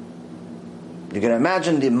 You're going to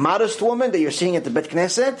imagine the modest woman that you're seeing at the Bet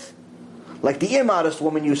Knesset like the immodest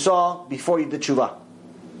woman you saw before you did tshuva.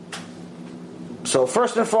 So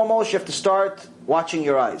first and foremost, you have to start watching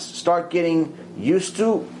your eyes. Start getting used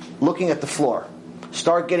to looking at the floor.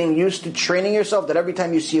 Start getting used to training yourself that every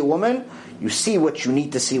time you see a woman, you see what you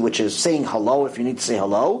need to see, which is saying hello if you need to say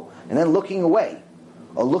hello, and then looking away,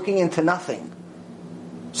 or looking into nothing.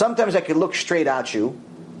 Sometimes I could look straight at you.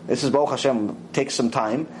 This is Baruch Hashem, takes some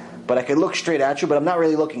time, but I could look straight at you, but I'm not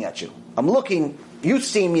really looking at you. I'm looking, you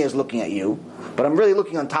see me as looking at you, but I'm really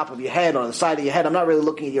looking on top of your head or the side of your head. I'm not really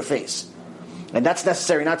looking at your face. And that's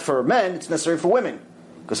necessary not for men, it's necessary for women,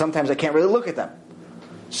 because sometimes I can't really look at them.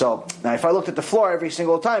 So, now if I looked at the floor every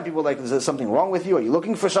single time, people are like, is there something wrong with you? Are you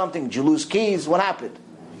looking for something? Did you lose keys? What happened?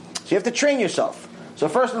 So you have to train yourself. So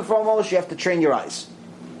first and foremost, you have to train your eyes.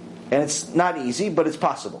 And it's not easy, but it's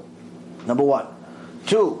possible. Number one.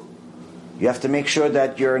 Two, you have to make sure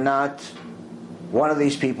that you're not one of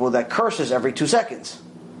these people that curses every 2 seconds.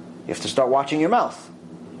 You have to start watching your mouth.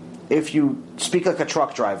 If you speak like a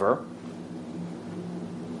truck driver,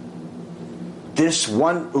 this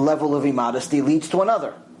one level of immodesty leads to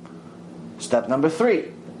another. Step number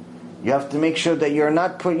 3, you have to make sure that you're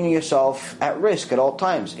not putting yourself at risk at all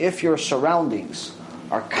times. If your surroundings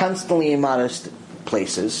are constantly immodest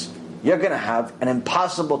places, you're going to have an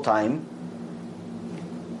impossible time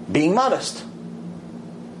being modest.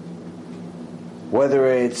 Whether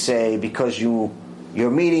it's because your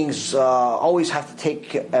meetings always have to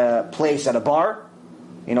take place at a bar.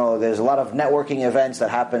 There's a lot of networking events that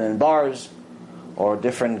happen in bars. or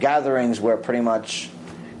different gatherings where pretty much,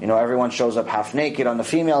 everyone shows up half naked on the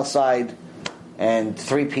female side and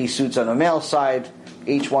 3-piece suits on the male side.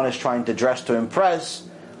 Each one is trying to dress to impress,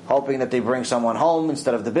 hoping that they bring someone home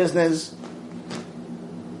instead of the business.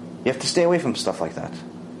 You have to stay away from stuff like that.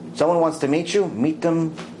 Someone wants to meet you, meet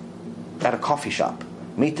them at a coffee shop.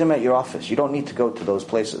 Meet them at your office. You don't need to go to those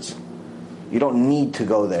places. You don't need to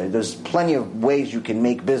go there. There's plenty of ways you can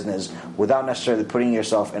make business without necessarily putting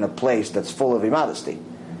yourself in a place that's full of immodesty.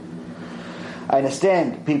 I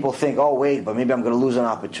understand people think, oh wait, but maybe I'm going to lose an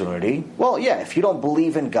opportunity. Well, yeah, if you don't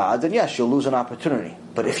believe in God, then yes, you'll lose an opportunity.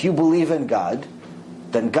 But if you believe in God,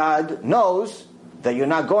 then God knows that you're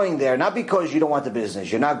not going there, not because you don't want the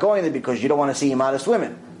business. You're not going there because you don't want to see immodest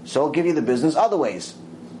women. So He'll give you the business other ways.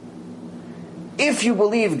 If you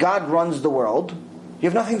believe God runs the world, you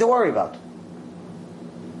have nothing to worry about.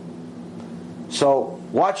 So,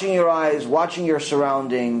 watching your eyes, watching your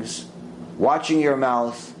surroundings, watching your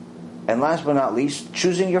mouth, and last but not least,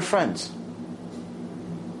 choosing your friends.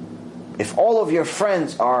 If all of your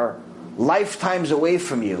friends are lifetimes away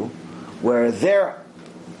from you, where their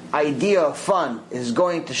idea of fun is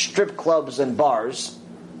going to strip clubs and bars,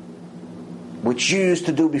 which you used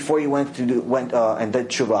to do before you went and did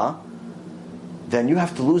tshuva, then you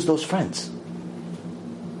have to lose those friends.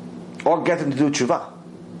 Or get them to do tshuva.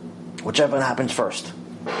 Whichever happens first.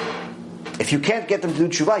 If you can't get them to do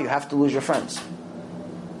tshuva, you have to lose your friends.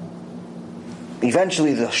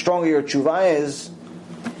 Eventually, the stronger your tshuva is,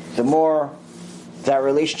 the more that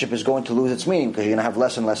relationship is going to lose its meaning, because you're going to have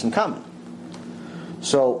less and less in common.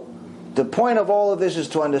 So, the point of all of this is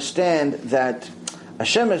to understand that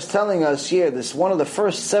Hashem is telling us here, this one of the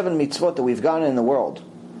first 7 mitzvot that we've gotten in the world.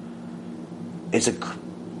 It's a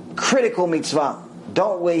critical mitzvah.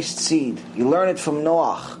 Don't waste seed. You learn it from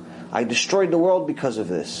Noach. I destroyed the world because of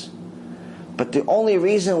this. But the only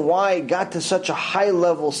reason why it got to such a high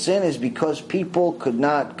level sin is because people could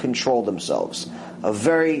not control themselves. A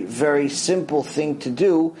very, very simple thing to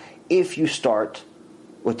do if you start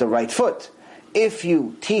with the right foot. If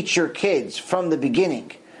you teach your kids from the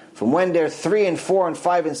beginning, from when they're 3 and 4 and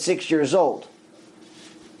 5 and 6 years old,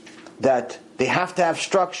 that they have to have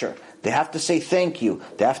structure, they have to say thank you,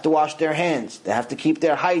 they have to wash their hands, they have to keep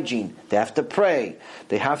their hygiene, they have to pray,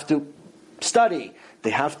 they have to study, they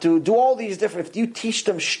have to do all these different... If you teach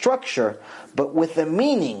them structure, but with a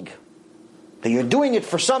meaning, that you're doing it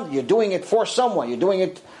for something, you're doing it for someone, you're doing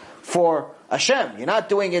it for Hashem, you're not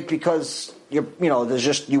doing it because you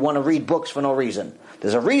want to read books for no reason.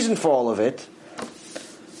 There's a reason for all of it.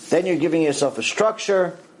 Then you're giving yourself a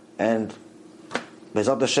structure, and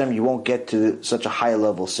Bezat Hashem, you won't get to such a high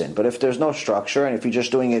level sin. But if there's no structure, and if you're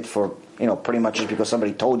just doing it for, pretty much just because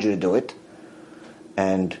somebody told you to do it,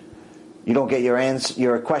 and you don't get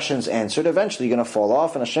your questions answered, eventually you're going to fall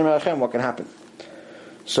off, and Hashem Elohim, what can happen?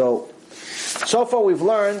 So far we've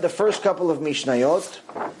learned the first couple of Mishnayot,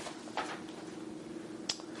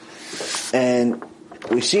 and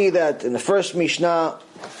we see that in the first Mishnah,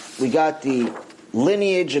 we got the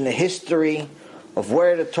lineage and the history of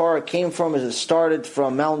where the Torah came from, as it started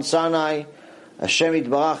from Mount Sinai. Hashem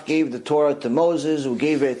Yitbarach gave the Torah to Moses, who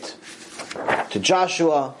gave it to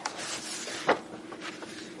Joshua,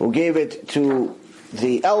 who gave it to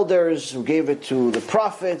the elders, who gave it to the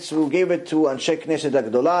prophets, who gave it to Anshe Knesset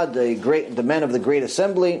Agdolah, the men of the Great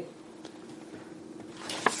Assembly.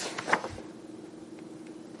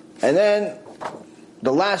 And then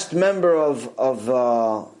the last member of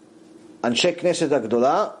Anshe Knesset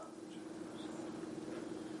Agdolah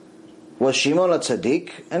was Shimon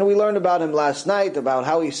HaTzadik, and we learned about him last night, about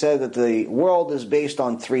how he said that the world is based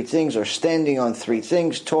on 3 things, or standing on 3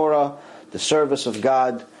 things: Torah, the service of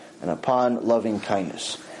God, and upon loving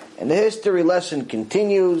kindness. And the history lesson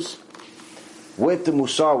continues with the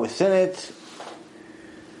MUSSAR within it.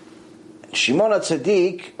 Shimon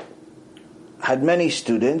HaTzadik had many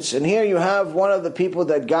students, and here you have one of the people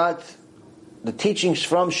that got the teachings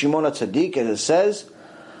from Shimon HaTzadik, as it says,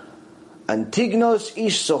 Antignos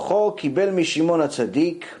ish socho kibel mishimon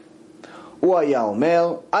HaTzadik, הוא היה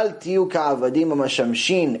אומר, אל תהיו כעבדים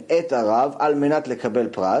המשמשים את הרב על מנת לקבל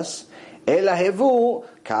פרס, אלא הבו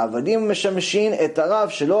כעבדים המשמשים את הרב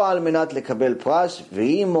שלא על מנת לקבל פרס,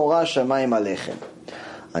 והיא מורה שמיים עליכם.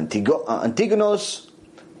 Antignos,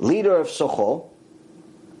 leader of Socho,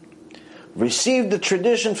 received the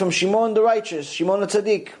tradition from Shimon the righteous, Shimon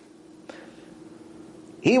HaTzadik.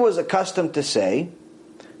 He was accustomed to say,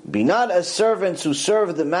 be not as servants who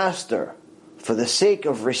serve the master for the sake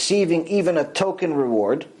of receiving even a token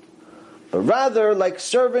reward, but rather like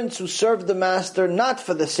servants who serve the master not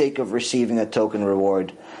for the sake of receiving a token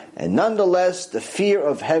reward, and nonetheless the fear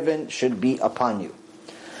of heaven should be upon you.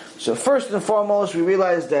 So first and foremost, we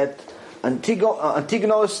realize that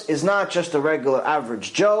Antigonos is not just a regular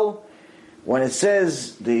average Joe. When it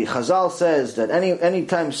says, the Chazal says that any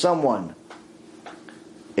time someone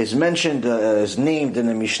is mentioned, is named in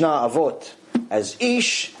the Mishnah Avot as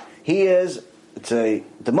Ish, he is the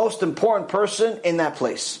most important person in that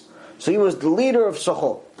place. So he was the leader of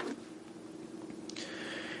Socho.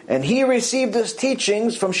 And he received his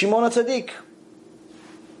teachings from Shimon HaTzadik,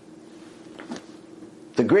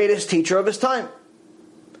 the greatest teacher of his time.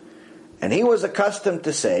 And he was accustomed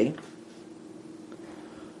to say,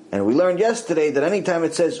 and we learned yesterday that anytime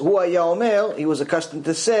it says Hu haya omer, he was accustomed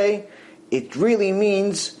to say, it really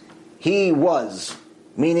means he was,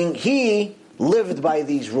 meaning he lived by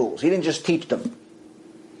these rules. He didn't just teach them.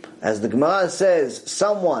 As the Gemara says,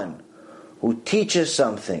 someone who teaches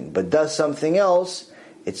something but does something else,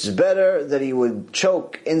 it's better that he would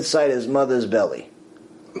choke inside his mother's belly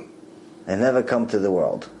and never come to the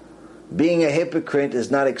world. Being a hypocrite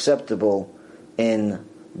is not acceptable in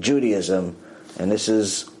Judaism, and this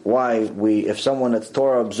is why if someone that's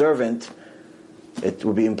Torah observant, it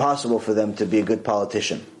would be impossible for them to be a good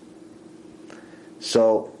politician.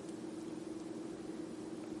 So,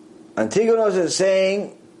 Antigonos is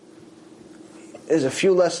saying, there's a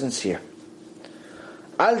few lessons here.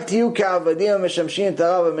 Al tiyu ka'avadim meshamshin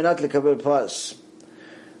tara v'menat lekabel pras.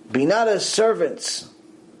 Be not as servants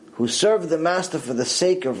who serve the master for the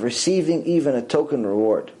sake of receiving even a token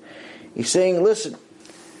reward. He's saying, listen,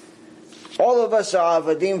 all of us are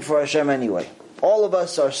avadim for Hashem anyway. All of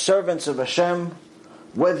us are servants of Hashem,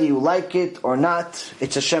 whether you like it or not.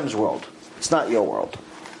 It's Hashem's world. It's not your world.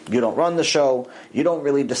 You don't run the show. You don't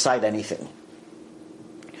really decide anything.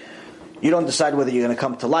 You don't decide whether you're going to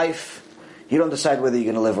come to life. You don't decide whether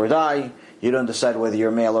you're going to live or die. You don't decide whether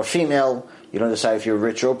you're male or female. You don't decide if you're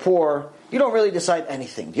rich or poor. You don't really decide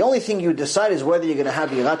anything. The only thing you decide is whether you're going to have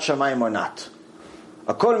Yirat Shamayim or not.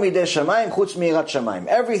 According to Shamayim, chutz mi Yirat Shamayim.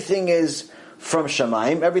 Everything is from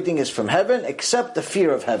Shamayim. Everything is from heaven except the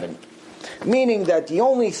fear of heaven. Meaning that the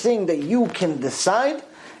only thing that you can decide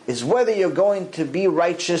is whether you're going to be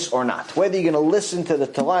righteous or not. Whether you're going to listen to the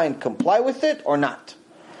Torah and comply with it or not.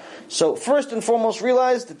 So first and foremost,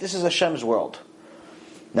 realize that this is Hashem's world.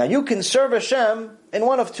 Now you can serve Hashem in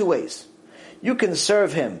one of two ways. You can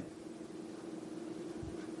serve Him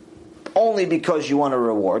only because you want a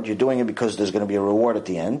reward. You're doing it because there's going to be a reward at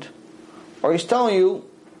the end. Or He's telling you,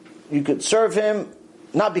 you could serve Him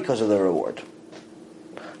not because of the reward.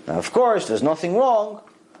 Now of course, there's nothing wrong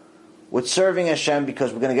with serving Hashem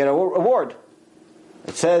because we're going to get a reward.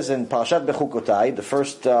 It says in Parashat Bechukotai, the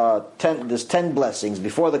first 10, there's 10 blessings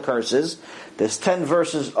before the curses. There's 10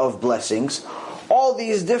 verses of blessings. All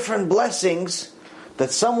these different blessings that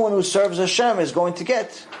someone who serves Hashem is going to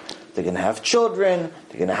get. They're going to have children.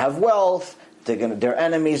 They're going to have wealth. Their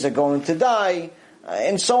enemies are going to die,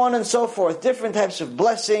 and so on and so forth. Different types of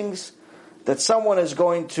blessings that someone is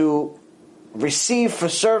going to receive for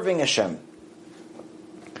serving Hashem.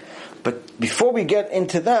 But before we get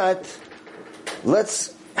into that,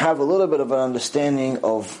 let's have a little bit of an understanding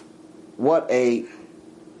of what a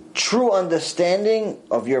true understanding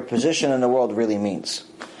of your position in the world really means.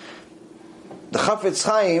 The Chafetz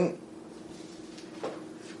Chaim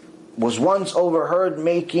was once overheard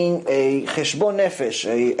making a cheshbon nefesh,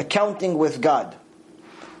 a accounting with God.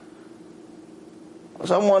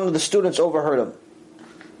 One of the students overheard him.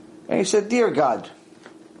 And he said, "Dear God,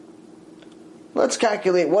 let's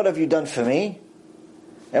calculate what have you done for me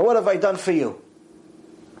and what have I done for you.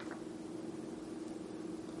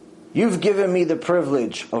 You've given me the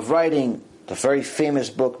privilege of writing the very famous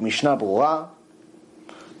book Mishnah Berurah,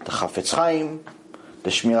 the Chafetz Chaim, the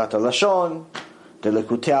Shmirat HaLashon, the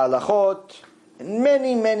Likutei Halachot, and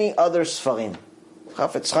many, many other Sfarim.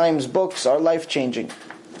 Chafetz Chaim's books are life-changing.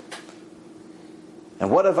 And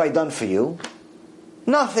what have I done for you?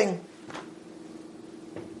 Nothing.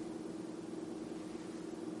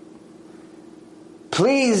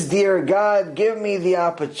 Please, dear God, give me the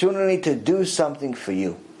opportunity to do something for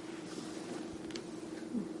you."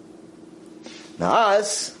 Now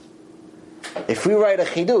us, if we write a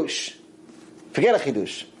chidush, forget a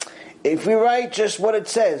chidush. If we write just what it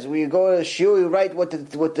says, we go to shiur, we write what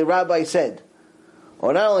the rabbi said.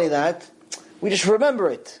 Or not only that, we just remember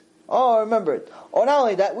it. Oh, remember it. Or not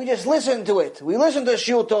only that, we just listen to it. We listen to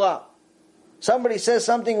shiur Torah. Somebody says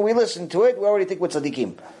something, we listen to it, we already think we're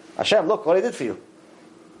tzaddikim. Hashem, look what I did for you.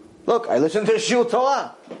 Look, I listened to shiur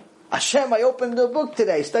Torah. Hashem, I opened the book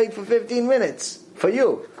today, studied for 15 minutes. For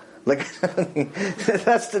you. Like,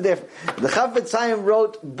 that's the difference. The Chafetz Chaim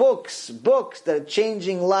wrote books that are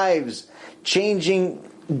changing lives, changing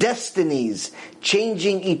destinies,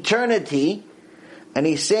 changing eternity, And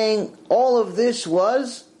he's saying all of this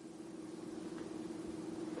was,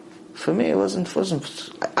 for me, it wasn't,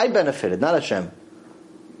 I benefited, not Hashem.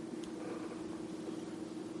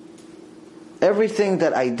 Everything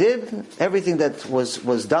that I did, everything that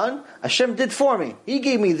was done, Hashem did for me. He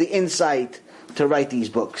gave me the insight to write these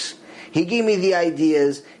books. He gave me the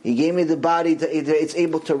ideas. He gave me the body that it's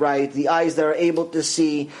able to write, the eyes that are able to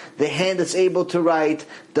see, the hand that's able to write,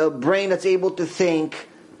 the brain that's able to think,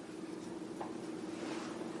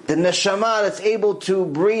 the neshama that's able to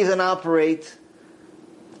breathe and operate.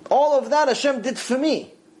 All of that Hashem did for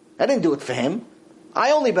me. I didn't do it for Him.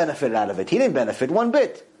 I only benefited out of it. He didn't benefit one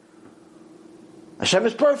bit. Hashem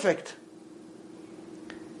is perfect.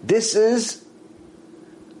 This is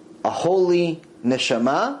a holy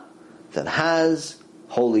neshama that has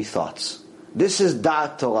holy thoughts. This is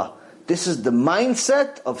da'at Torah. This is the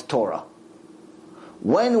mindset of Torah.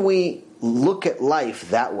 When we look at life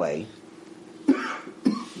that way,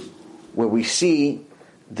 where we see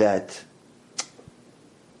that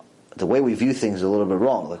the way we view things is a little bit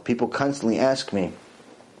wrong. Like people constantly ask me,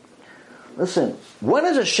 listen, when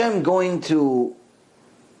is Hashem going to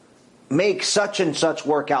make such and such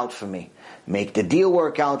work out for me? Make the deal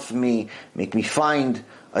work out for me, make me find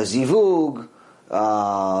a zivug,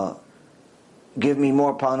 give me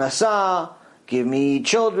more parnasah, give me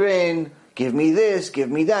children, give me this, give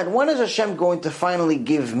me that. When is Hashem going to finally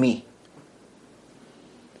give me?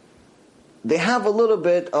 They have a little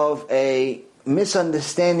bit of a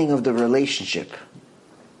misunderstanding of the relationship.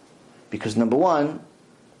 Because number one,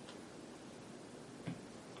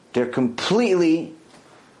 they're completely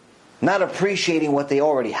not appreciating what they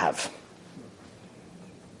already have.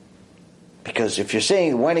 Because if you're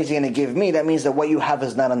saying, when is He going to give me, that means that what you have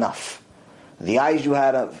is not enough. The eyes you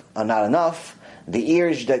have are not enough. The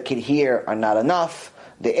ears that can hear are not enough.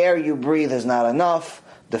 The air you breathe is not enough.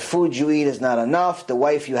 The food you eat is not enough. The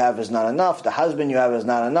wife you have is not enough. The husband you have is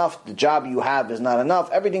not enough. The job you have is not enough.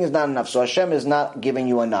 Everything is not enough. So Hashem is not giving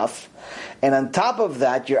you enough. And on top of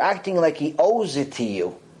that, you're acting like He owes it to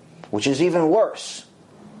you, which is even worse.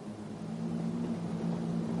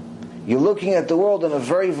 You're looking at the world in a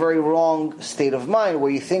very, very wrong state of mind where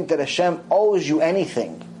you think that Hashem owes you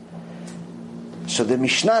anything. So the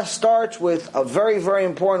Mishnah starts with a very, very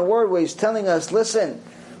important word where he's telling us, listen,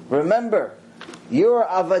 remember, you're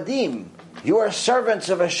avadim, you are servants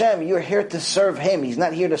of Hashem, you're here to serve Him, He's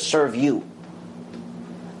not here to serve you.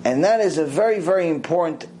 And that is a very, very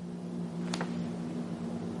important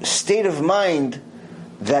state of mind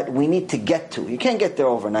that we need to get to. You can't get there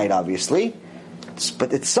overnight, obviously.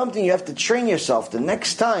 But it's something you have to train yourself. The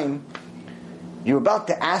next time you're about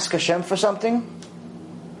to ask Hashem for something,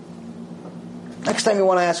 next time you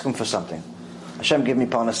want to ask Him for something, Hashem, give me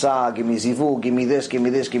parnasah, give me zivu, give me this, give me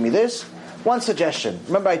this, give me this. One suggestion.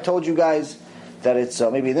 Remember I told you guys that it's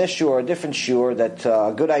maybe in this shiur or a different shiur that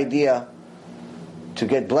a good idea to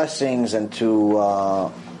get blessings and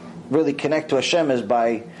to really connect to Hashem is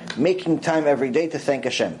by making time every day to thank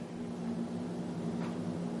Hashem.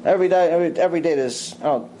 Every day there's,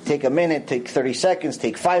 take a minute, take 30 seconds,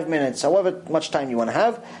 take 5 minutes, however much time you want to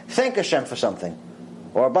have, thank Hashem for something.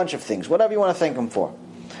 Or a bunch of things, whatever you want to thank Him for.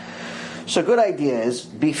 So a good idea is,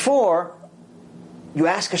 before you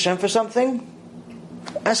ask Hashem for something,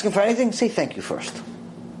 ask Him for anything, say thank you first.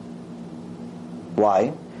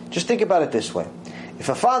 Why? Just think about it this way. If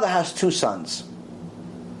a father has two sons,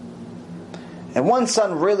 and one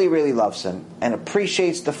son really, really loves him, and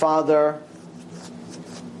appreciates the father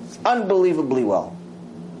unbelievably well.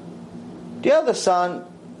 The other son,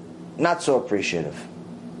 not so appreciative.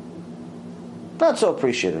 Not so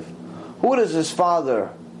appreciative. Who does his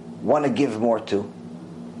father want to give more to?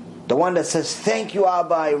 The one that says, thank you,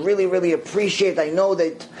 Abba, I really, really appreciate. I know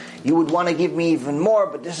that you would want to give me even more,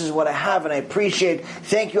 but this is what I have and I appreciate.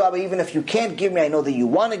 Thank you, Abba, even if you can't give me, I know that you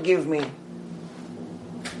want to give me.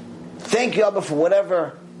 Thank you, Abba, for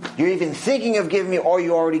whatever you're even thinking of giving me, or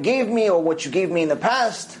you already gave me, or what you gave me in the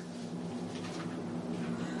past.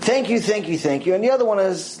 Thank you, thank you, thank you. And the other one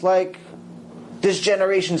is like this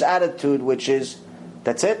generation's attitude, which is,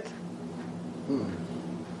 that's it?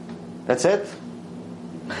 That's it?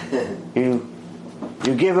 You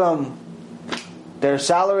give them their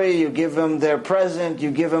salary, you give them their present, you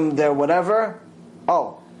give them their whatever.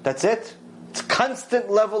 Oh, that's it? It's a constant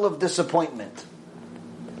level of disappointment.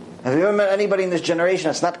 Have you ever met anybody in this generation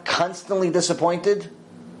that's not constantly disappointed?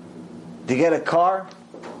 Do you get a car?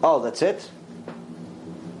 Oh, that's it?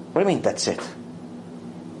 What do you mean, that's it?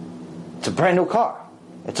 It's a brand new car.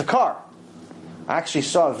 It's a car. I actually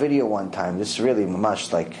saw a video one time. This is really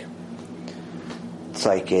much like, it's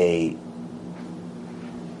like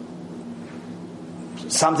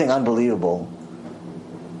something unbelievable.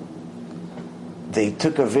 they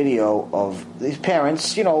took a video of these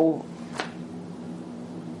parents,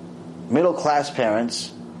 middle-class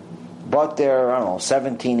parents, bought their,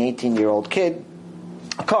 17, 18-year-old kid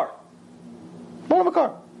a car. Bought him a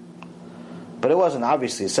car. But it wasn't,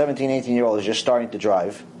 obviously, a 17, 18-year-old is just starting to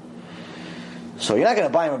drive. So you're not going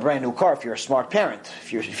to buy him a brand new car if you're a smart parent.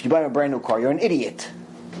 If you buy him a brand new car, you're an idiot.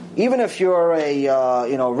 Even if you're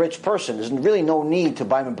a rich person, there's really no need to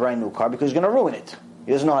buy him a brand new car because he's going to ruin it.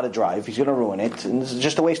 He doesn't know how to drive. He's going to ruin it, and this is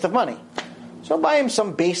just a waste of money. So buy him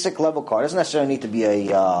some basic level car. It doesn't necessarily need to be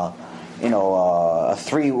a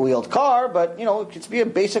three-wheeled car, but it could be a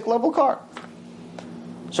basic level car.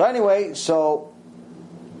 So anyway,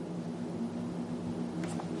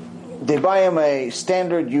 they buy him a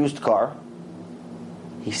standard used car.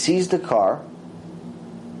 He sees the car,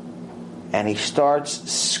 and he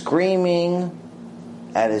starts screaming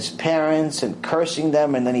at his parents and cursing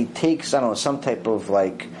them, and then he takes, some type of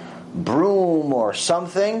broom or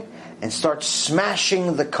something and starts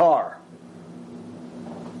smashing the car.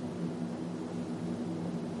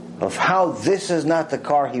 Of how this is not the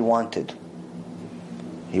car he wanted.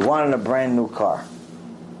 He wanted a brand new car.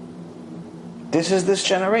 This is this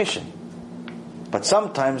generation. But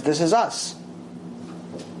sometimes this is us.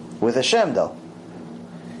 With Hashem though.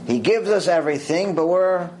 He gives us everything, but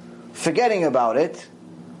we're forgetting about it.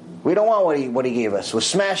 We don't want what he gave us. We're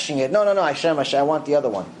smashing it. No, Hashem, I want the other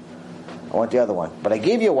one. But I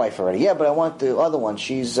gave you a wife already. Yeah, but I want the other one.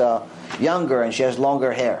 She's younger and she has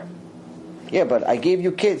longer hair. Yeah, but I gave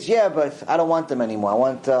you kids. Yeah, but I don't want them anymore. I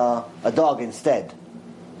want a dog instead.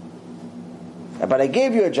 But I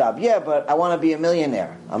gave you a job. Yeah, but I want to be a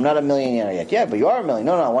millionaire. I'm not a millionaire yet. Yeah, but you are a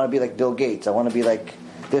millionaire. No, I want to be like Bill Gates. I want to be like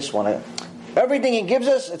this one. Everything he gives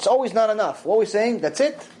us, it's always not enough. What are we saying? That's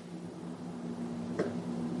it?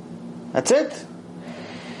 That's it?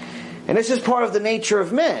 And this is part of the nature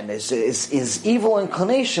of man. His evil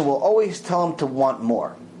inclination will always tell him to want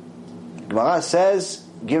more. Gemara says,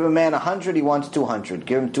 give a man 100, he wants 200.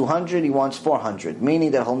 Give him 200, he wants 400.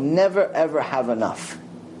 Meaning that he'll never ever have enough.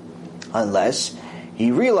 Unless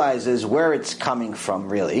he realizes where it's coming from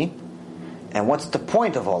really, and what's the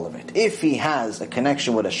point of all of it. If he has a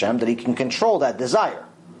connection with Hashem, that he can control that desire.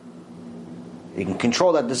 He can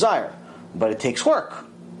control that desire. But it takes work.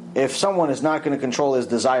 If someone is not going to control his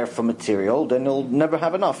desire for material, then he'll never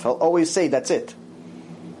have enough. He'll always say, that's it.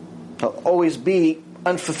 He'll always be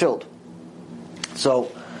unfulfilled.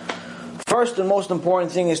 So, first and most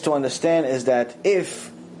important thing is to understand is that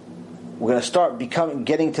if we're going to start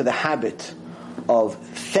getting to the habit of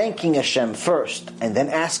thanking Hashem first and then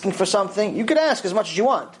asking for something, you can ask as much as you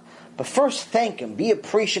want. But first thank Him. Be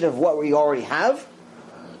appreciative of what we already have.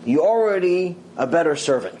 You're already a better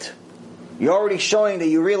servant. You're already showing that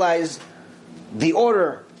you realize the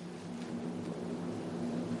order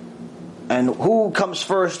and who comes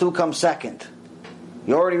first, who comes second.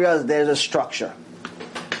 You already realize there's a structure.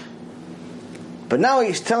 But now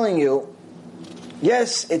He's telling you,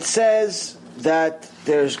 yes, it says that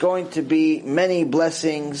there's going to be many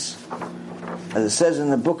blessings, as it says in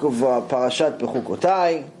the book of Parashat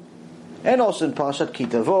Bechukotai, and also in Parashat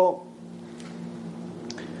Kitavo.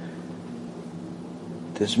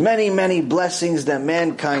 There's many, many blessings that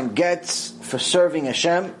mankind gets for serving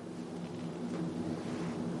Hashem.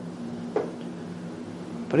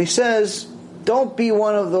 But He says, don't be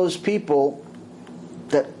one of those people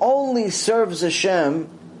that only serves Hashem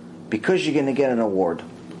because you're going to get an award.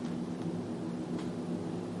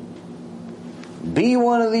 Be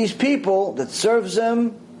one of these people that serves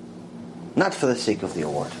Him not for the sake of the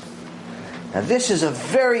award. Now this is a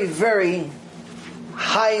very, very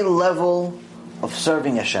high level of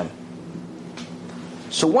serving Hashem.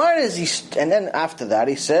 So why does He... And then after that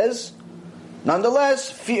He says,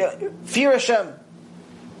 nonetheless, fear Hashem,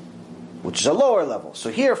 which is a lower level. So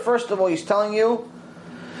here, first of all, He's telling you,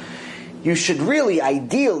 you should really,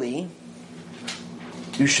 ideally,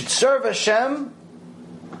 you should serve Hashem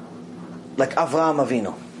like Avraham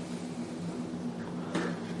Avinu,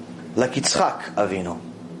 like Yitzchak Avinu,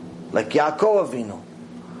 like Yaakov Avinu,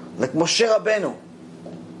 like Moshe Rabbeinu,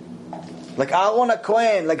 like Aaron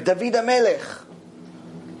HaKohen, like David HaMelech,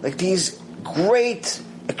 like these great,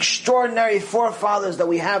 extraordinary forefathers that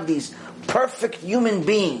we have, these perfect human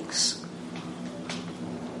beings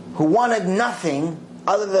who wanted nothing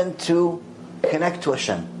other than to connect to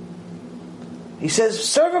Hashem. He says,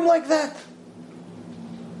 serve Him like that.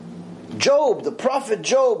 Job, the prophet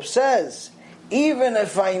Job says, even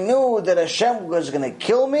if I knew that Hashem was going to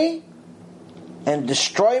kill me and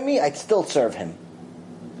destroy me, I'd still serve Him.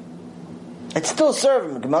 I'd still serve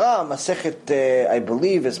Him. Gemara, Masechet, I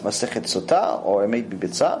believe it's Masechet Sotah, or it may be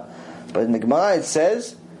Bitzah, but in the Gemara it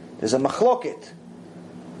says, there's a machloket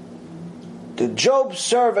Did Job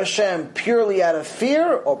serve Hashem purely out of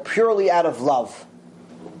fear or purely out of love?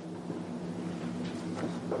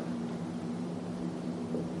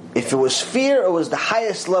 If it was fear, it was the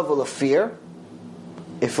highest level of fear.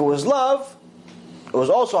 If it was love, it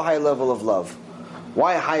was also a high level of love.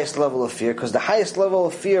 Why a highest level of fear? Because the highest level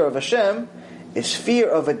of fear of Hashem is fear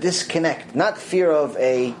of a disconnect, not fear of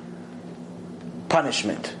a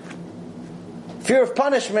punishment. Fear of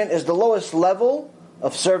punishment is the lowest level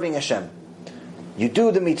of serving Hashem. You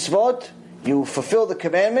do the mitzvot, you fulfill the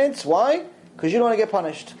commandments. Why? Because you don't want to get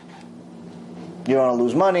punished. You don't want to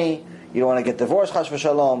lose money. You don't want to get divorced, chas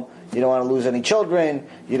v'shalom. You don't want to lose any children.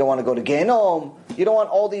 You don't want to go to Gehenom. You don't want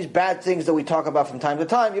all these bad things that we talk about from time to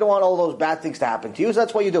time. You don't want all those bad things to happen to you, so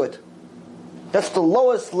that's why you do it. That's the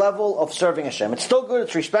lowest level of serving Hashem. It's still good,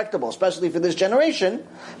 it's respectable, especially for this generation,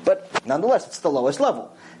 but nonetheless, it's the lowest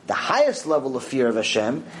level. The highest level of fear of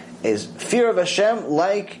Hashem is fear of Hashem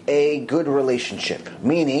like a good relationship.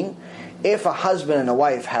 Meaning, if a husband and a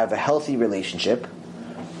wife have a healthy relationship,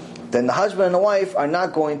 then the husband and the wife are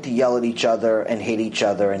not going to yell at each other and hate each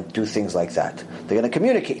other and do things like that. They're going to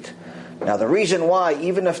communicate. Now the reason why,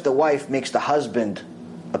 even if the wife makes the husband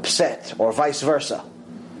upset, or vice versa,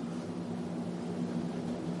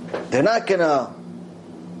 they're not going to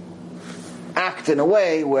act in a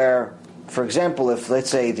way where, for example, if let's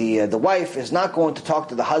say the wife is not going to talk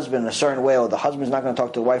to the husband in a certain way, or the husband is not going to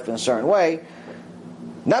talk to the wife in a certain way,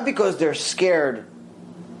 not because they're scared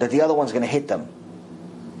that the other one's going to hit them.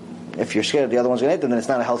 If you're scared that the other one's going to hit them, then it's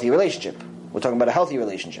not a healthy relationship. We're talking about a healthy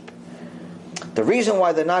relationship. The reason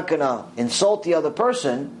why they're not going to insult the other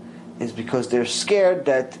person is because they're scared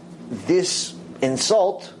that this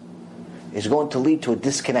insult is going to lead to a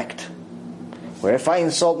disconnect. Where if I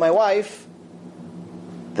insult my wife,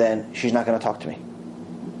 then she's not going to talk to me.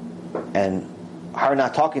 And her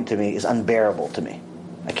not talking to me is unbearable to me.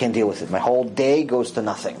 I can't deal with it. My whole day goes to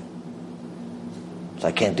nothing. So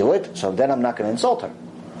I can't do it, so then I'm not going to insult her.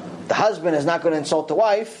 The husband is not going to insult the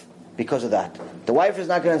wife because of that. The wife is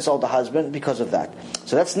not going to insult the husband because of that.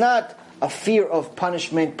 So that's not a fear of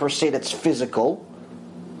punishment per se that's physical,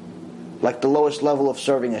 like the lowest level of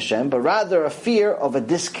serving Hashem, but rather a fear of a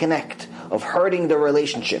disconnect, of hurting the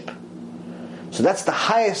relationship. So that's the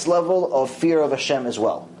highest level of fear of Hashem as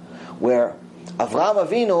well, where Avraham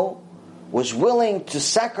Avinu was willing to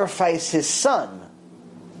sacrifice his son,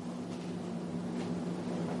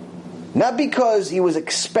 not because he was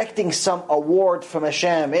expecting some award from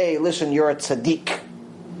Hashem. Hey, listen, you're a tzaddik.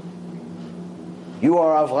 You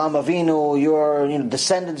are Avraham Avinu. Your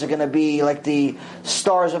descendants are going to be like the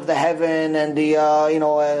stars of the heaven, and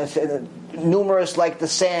the numerous like the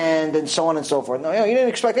sand, and so on and so forth. No, he didn't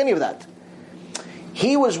expect any of that.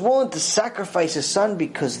 He was willing to sacrifice his son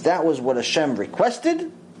because that was what Hashem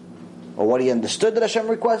requested, or what he understood that Hashem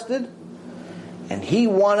requested, and he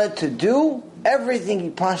wanted to do everything he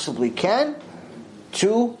possibly can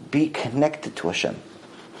to be connected to Hashem.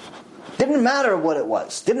 Didn't matter what it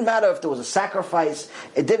was. Didn't matter if there was a sacrifice.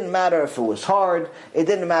 It didn't matter if it was hard. It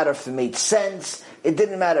didn't matter if it made sense. It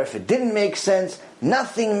didn't matter if it didn't make sense.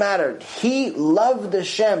 Nothing mattered. He loved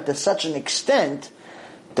Hashem to such an extent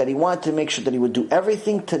that he wanted to make sure that he would do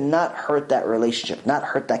everything to not hurt that relationship, not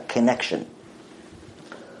hurt that connection.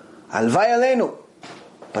 Alvay aleinu.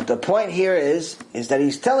 But the point here is that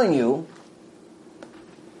he's telling you,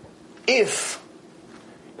 if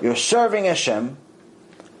you're serving Hashem,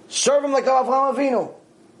 serve Him like Avraham Avinu,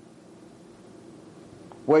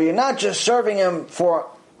 where you're not just serving Him for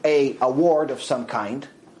a award of some kind.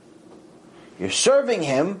 You're serving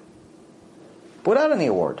Him without any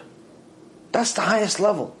award. That's the highest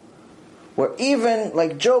level. Where even,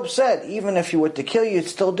 like Job said, even if he were to kill you, you'd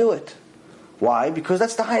still do it. Why? Because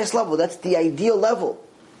that's the highest level. That's the ideal level.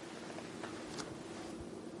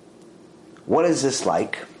 What is this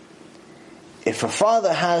like? If a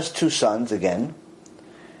father has two sons, again,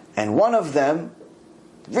 and one of them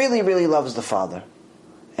really, really loves the father,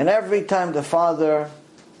 and every time the father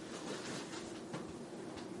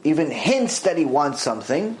even hints that he wants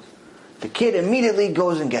something, the kid immediately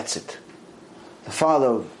goes and gets it. The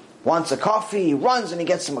father wants a coffee, he runs and he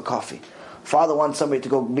gets him a coffee. Father wants somebody to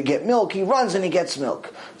go get milk, he runs and he gets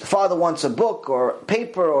milk. The father wants a book or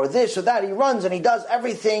paper or this or that, he runs and he does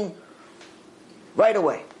everything right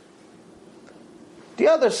away. The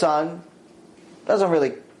other son doesn't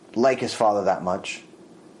really like his father that much,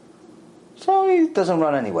 so he doesn't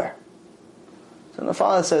run anywhere. So the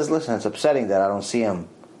father says, listen, it's upsetting that I don't see him.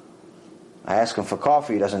 I ask him for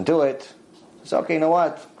coffee, he doesn't do it. He says, okay, you know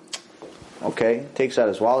what? Okay, takes out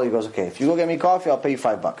his wallet, he goes, okay, if you go get me coffee, I'll pay you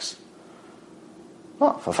 $5.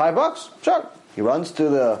 Oh, for $5? Sure. He runs to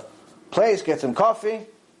the place, gets him coffee.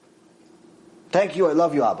 Thank you, I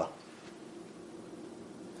love you, Abba.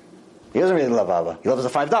 He doesn't really love Abba. He loves the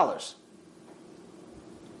 $5.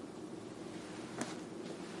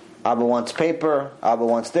 Abba wants paper, Abba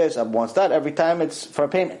wants this, Abba wants that. Every time it's for a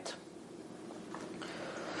payment.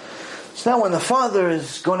 So now when the father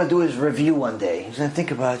is going to do his review one day, he's going to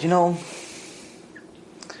think about, who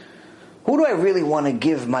do I really want to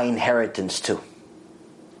give my inheritance to?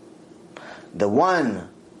 The one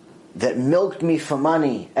that milked me for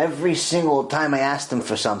money every single time I asked him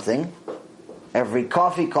for something. Every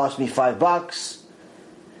coffee cost me $5.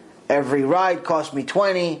 Every ride cost me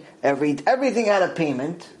 $20. Everything had a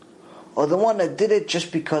payment. Or the one that did it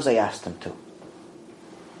just because I asked him to.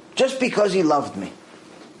 Just because he loved me.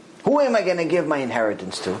 Who am I going to give my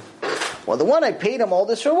inheritance to? Well, the one I paid him all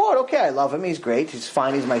this reward. Okay, I love him. He's great. He's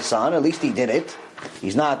fine. He's my son. At least he did it.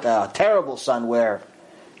 He's not a terrible son where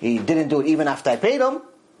he didn't do it even after I paid him.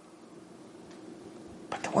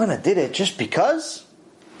 But the one that did it just because,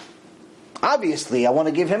 obviously, I want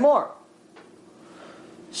to give him more.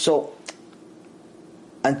 So,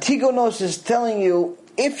 Antigonos is telling you,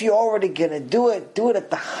 if you're already going to do it at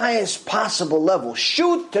the highest possible level.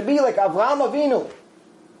 Shoot to be like Avraham Avinu.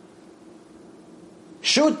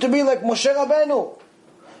 Shoot to be like Moshe Rabbeinu.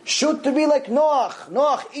 Shoot to be like Noach.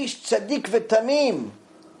 Noach, ish tzaddik v'tamim.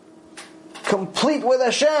 Complete with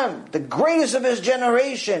Hashem. The greatest of his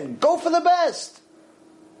generation. Go for the best.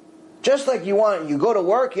 Just like you go to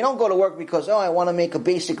work. You don't go to work because, I want to make a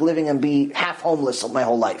basic living and be half homeless my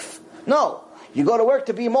whole life. No. You go to work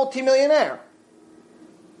to be a multimillionaire.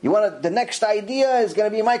 The next idea is going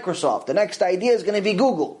to be Microsoft. The next idea is going to be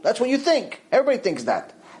Google. That's what you think. Everybody thinks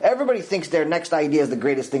that. Everybody thinks their next idea is the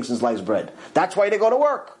greatest thing since sliced bread. That's why they go to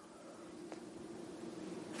work.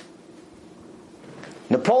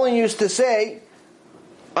 Napoleon used to say,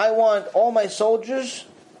 I want all my soldiers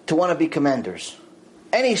to want to be commanders.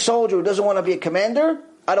 Any soldier who doesn't want to be a commander,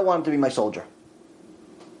 I don't want him to be my soldier.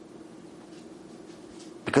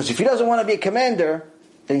 Because if he doesn't want to be a commander,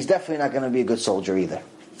 then he's definitely not going to be a good soldier either.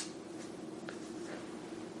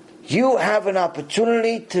 You have an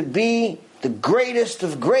opportunity to be the greatest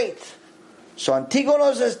of great. So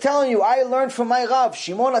Antigonos is telling you, I learned from my Rav,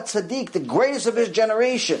 Shimon HaTzadik, the greatest of his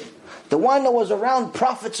generation. The one that was around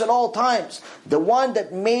prophets at all times. The one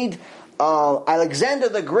that made Alexander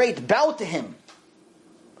the Great bow to him.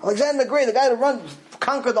 Alexander the Great, the guy that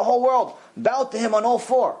conquered the whole world, bowed to him on all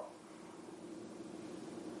four.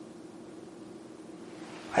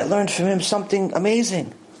 I learned from him something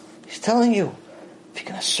amazing. He's telling you, if you're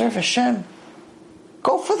going to serve Hashem,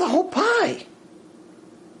 go for the whole pie.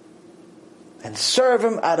 And serve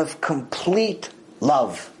Him out of complete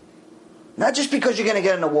love. Not just because you're going to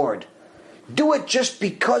get an award. Do it just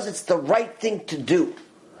because it's the right thing to do.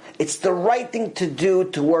 It's the right thing to do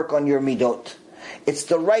to work on your midot. It's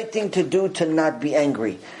the right thing to do to not be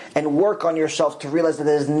angry. And work on yourself to realize that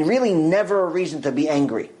there's really never a reason to be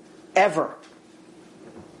angry. Ever.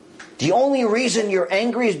 The only reason you're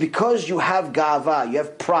angry is because you have ga'ava, you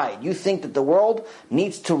have pride. You think that the world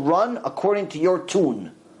needs to run according to your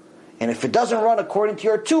tune. And if it doesn't run according to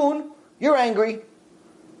your tune, you're angry.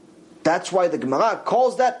 That's why the Gemara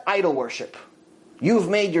calls that idol worship. You've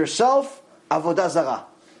made yourself avodah zarah.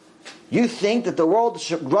 You think that the world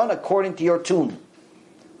should run according to your tune.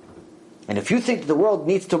 And if you think that the world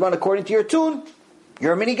needs to run according to your tune,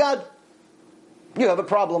 you're a mini god. You have a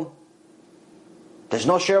problem. There's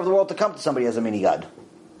no share of the world to come to somebody as a mini god.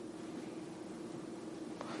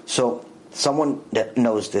 So, someone that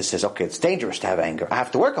knows this says, okay, it's dangerous to have anger. I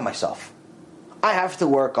have to work on myself. I have to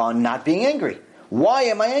work on not being angry. Why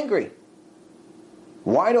am I angry?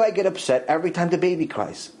 Why do I get upset every time the baby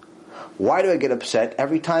cries? Why do I get upset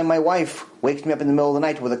every time my wife wakes me up in the middle of the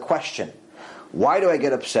night with a question? Why do I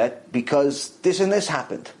get upset? Because this and this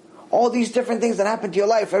happened. All these different things that happen to your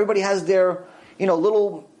life, everybody has their,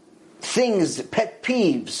 little things, pet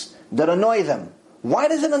peeves that annoy them. Why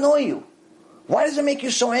does it annoy you? Why does it make you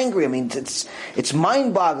so angry? I mean, it's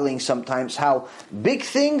mind-boggling sometimes how big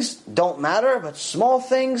things don't matter, but small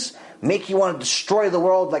things make you want to destroy the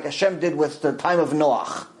world like Hashem did with the time of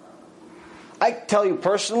Noach. I tell you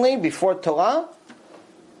personally, before Torah,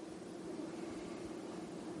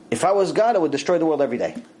 if I was God, I would destroy the world every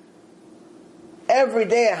day. Every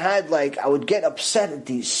day I would get upset at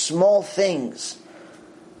these small things.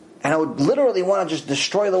 And I would literally want to just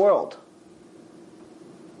destroy the world.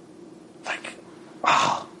 Like,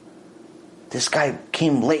 wow, this guy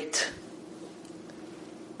came late.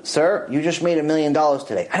 Sir, you just made $1 million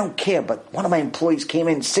today. I don't care, but one of my employees came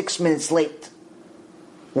in 6 minutes late.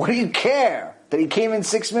 What do you care that he came in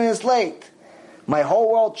 6 minutes late? My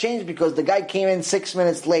whole world changed because the guy came in 6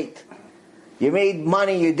 minutes late. You made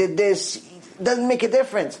money, you did this. It doesn't make a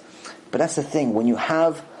difference. But that's the thing. When you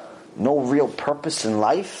have no real purpose in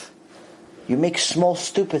life, you make small,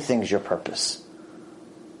 stupid things your purpose.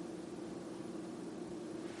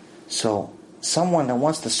 So, someone that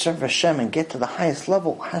wants to serve Hashem and get to the highest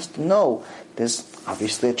level has to know there's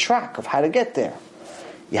obviously a track of how to get there.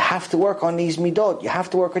 You have to work on these midot. You have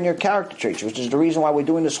to work on your character traits, which is the reason why we're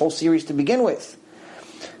doing this whole series to begin with.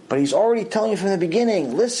 But he's already telling you from the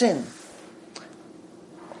beginning, listen,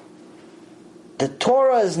 the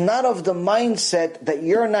Torah is not of the mindset that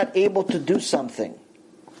you're not able to do something.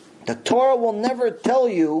 The Torah will never tell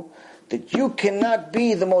you that you cannot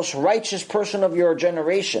be the most righteous person of your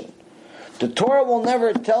generation. The Torah will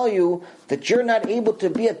never tell you that you're not able to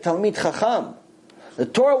be a Talmid Chacham. The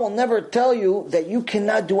Torah will never tell you that you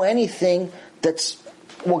cannot do anything that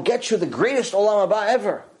will get you the greatest Olam Haba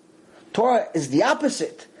ever. Torah is the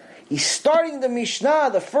opposite. He's starting the Mishnah,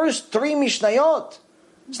 the first 3 Mishnayot.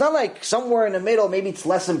 It's not like somewhere in the middle, maybe it's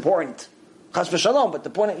less important. Chas v'shalom, but the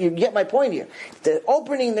point, you get my point here. They're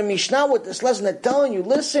opening the Mishnah with this lesson, they're telling you,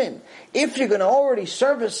 listen, if you're going to already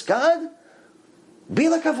service God, be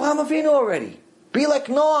like Avraham Avinu already. Be like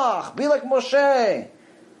Noach. Be like Moshe.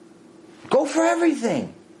 Go for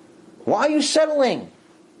everything. Why are you settling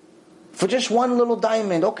for just one little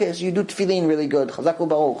diamond? Okay, so you do tefillin really good. Chazak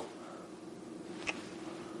u'baruch.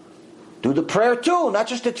 Do the prayer too, not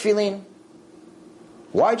just the tefillin.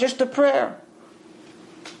 Why just the prayer?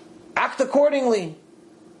 Act accordingly.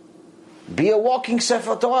 Be a walking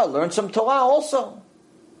Sefer Torah. Learn some Torah also.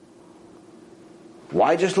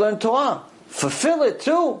 Why just learn Torah? Fulfill it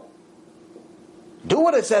too. Do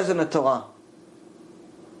what it says in the Torah.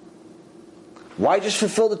 Why just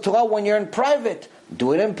fulfill the Torah when you're in private?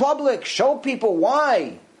 Do it in public. Show people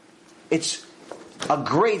why it's a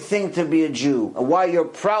great thing to be a Jew. Why you're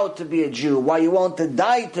proud to be a Jew. Why you want to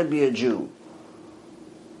die to be a Jew.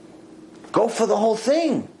 Go for the whole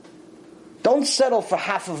thing. Don't settle for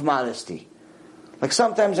half of modesty. Like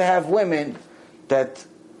sometimes I have women that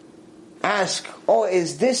ask, oh,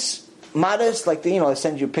 is this modest? Like, they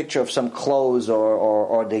send you a picture of some clothes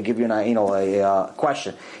or they give you a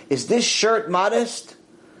question. Is this shirt modest?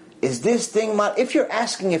 Is this thing modest? If you're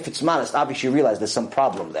asking if it's modest, obviously you realize there's some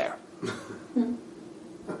problem there.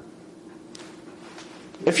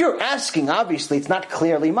 If you're asking, obviously it's not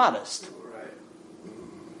clearly modest.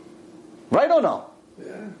 Right or no?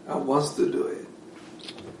 Yeah, I want to do it.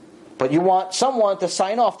 But you want someone to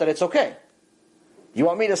sign off that it's okay. You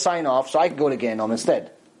want me to sign off so I can go to Gehenom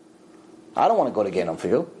instead. I don't want to go to Gehenom for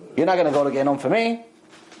you. You're not going to go to Gehenom for me.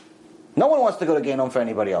 No one wants to go to Gehenom for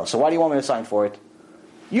anybody else. So why do you want me to sign for it?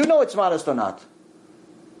 You know it's modest or not.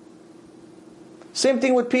 Same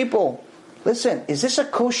thing with people. Listen, is this a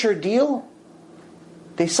kosher deal?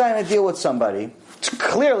 They sign a deal with somebody. It's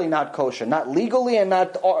clearly not kosher. Not legally and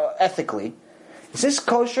not ethically. Is this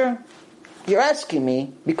kosher? You're asking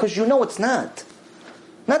me because you know it's not.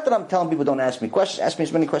 Not that I'm telling people don't ask me questions. Ask me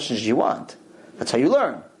as many questions as you want. That's how you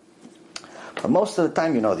learn. But most of the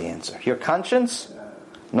time you know the answer. Your conscience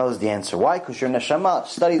knows the answer. Why? Because your neshama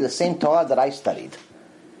studied the same Torah that I studied.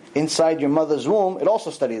 Inside your mother's womb, it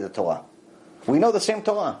also studied the Torah. We know the same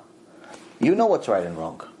Torah. You know what's right and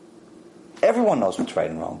wrong. Everyone knows what's right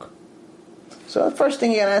and wrong. So the first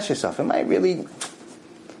thing you gotta ask yourself, am I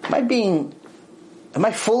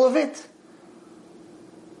full of it?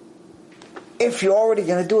 If you're already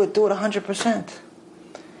gonna do it 100%.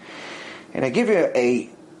 And I give you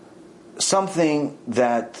something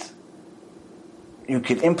that you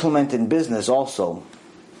could implement in business also.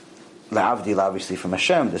 La'avdil, obviously from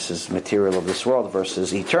Hashem, this is material of this world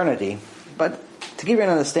versus eternity. But to give you an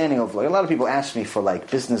understanding of, a lot of people ask me for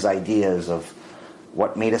business ideas of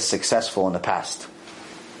what made us successful in the past.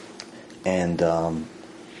 And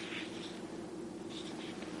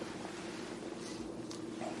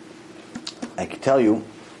I can tell you,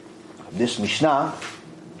 this Mishnah,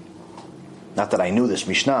 not that I knew this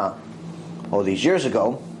Mishnah all these years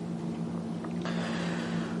ago,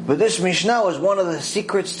 but this Mishnah was one of the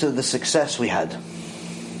secrets to the success we had.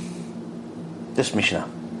 This Mishnah.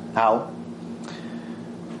 How?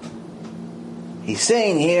 He's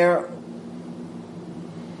saying here,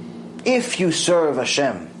 if you serve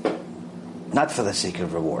Hashem, not for the sake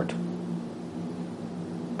of reward,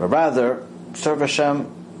 but rather serve Hashem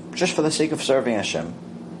just for the sake of serving Hashem,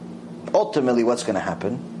 ultimately what's going to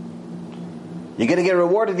happen? You're going to get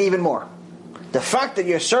rewarded even more. The fact that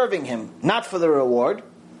you're serving Him not for the reward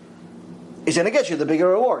is going to get you the bigger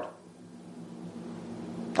reward.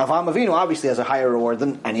 Avraham Avinu obviously has a higher reward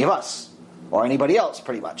than any of us, or anybody else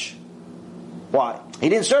pretty much. Why? He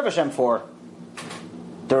didn't serve Hashem for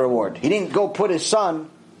the reward. He didn't go put his son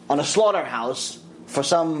on a slaughterhouse for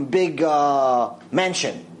some big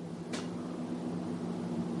mansion.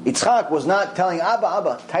 Yitzchak was not telling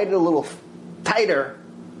Abba, tighten it a little tighter,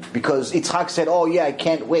 because Yitzchak said, oh yeah, I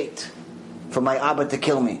can't wait for my Abba to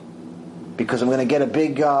kill me, because I'm going to get a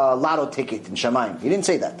big lotto ticket in Shamayim. He didn't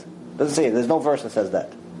say that. Doesn't say it. There's no verse that says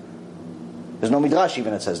that. There's no midrash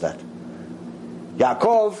even that says that.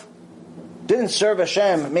 Yaakov didn't serve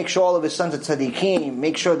Hashem, make sure all of his sons are tzaddikim,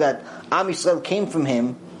 make sure that Am Yisrael came from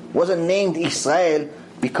him, wasn't named Israel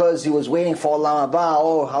because he was waiting for Olam Haba.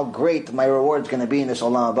 Oh, how great my reward is going to be in this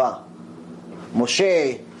Olam Haba.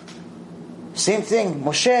 Moshe, same thing.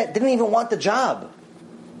 Moshe didn't even want the job.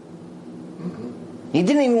 He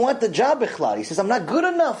didn't even want the job, Bichlal. He says, I'm not good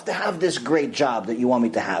enough to have this great job that you want me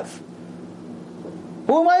to have.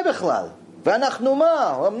 Who am I, Bichlal? V'anachnu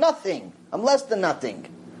ma? I'm nothing. I'm less than nothing.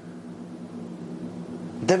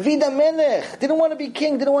 David HaMelech didn't want to be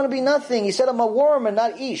king, didn't want to be nothing. He said, I'm a worm and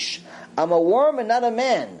not ish. I'm a worm and not a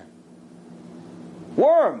man.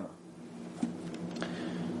 Worm.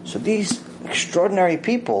 So these extraordinary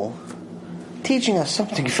people teaching us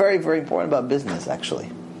something very, very important about business, actually.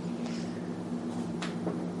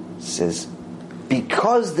 It says,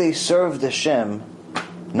 because they served Hashem,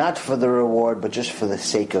 not for the reward, but just for the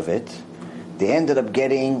sake of it, they ended up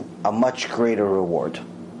getting a much greater reward.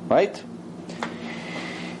 Right?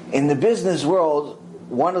 In the business world,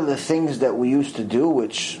 one of the things that we used to do,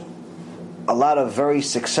 which a lot of very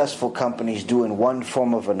successful companies do in one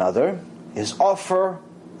form or another, is offer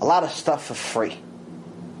a lot of stuff for free.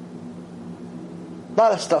 A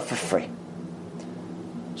lot of stuff for free.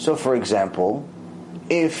 So, for example,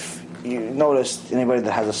 if you notice, anybody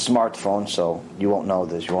that has a smartphone, so you won't know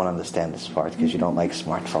this, you won't understand this part because you don't like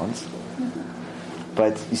smartphones.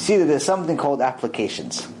 But you see that there's something called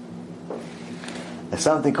applications. There's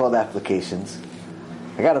something called applications.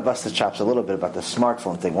 I got to bust the chops a little bit about the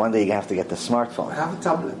smartphone thing. One day you have to get the smartphone. I have a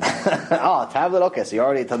tablet. Oh, tablet? Okay, so you're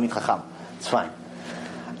already a Talmid Chacham. It's fine.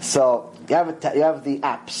 So, you have the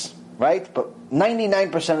apps, right? But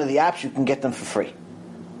 99% of the apps, you can get them for free.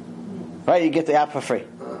 Right? You get the app for free.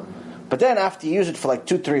 But then after you use it for like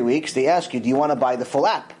 2-3 weeks, they ask you, do you want to buy the full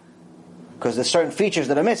app? Because there's certain features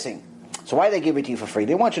that are missing. So why they give it to you for free?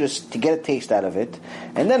 They want you to get a taste out of it.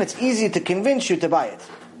 And then it's easy to convince you to buy it.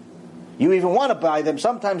 You even want to buy them.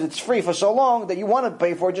 Sometimes it's free for so long that you want to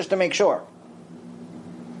pay for it just to make sure.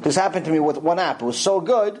 This happened to me with one app. It was so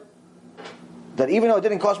good that even though it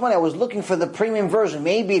didn't cost money, I was looking for the premium version.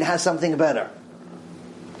 Maybe it has something better.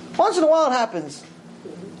 Once in a while it happens.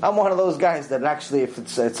 I'm one of those guys that actually, if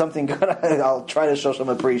it's something good, I'll try to show some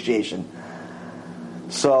appreciation.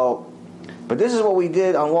 So, but this is what we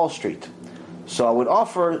did on Wall Street. So I would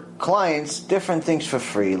offer clients different things for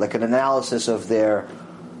free, like an analysis of their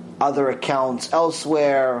other accounts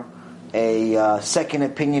elsewhere, a second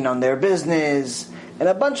opinion on their business, and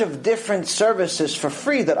a bunch of different services for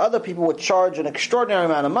free that other people would charge an extraordinary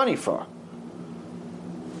amount of money for.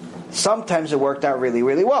 Sometimes it worked out really,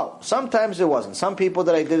 really well. Sometimes it wasn't. Some people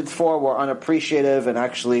that I did it for were unappreciative and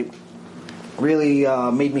actually really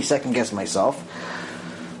made me second guess myself.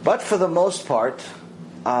 But for the most part,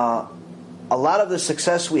 a lot of the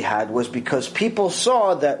success we had was because people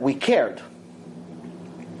saw that we cared.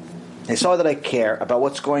 They saw that I care about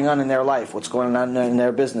what's going on in their life, what's going on in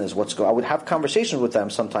their business. I would have conversations with them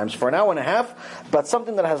sometimes for an hour and a half about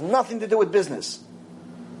something that has nothing to do with business.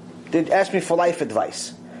 They'd ask me for life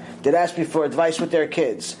advice. They'd ask me for advice with their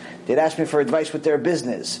kids. They'd ask me for advice with their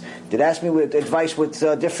business. They'd ask me with advice with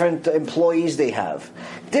different employees they have.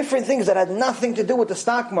 Different things that had nothing to do with the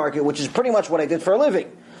stock market, which is pretty much what I did for a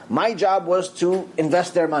living. My job was to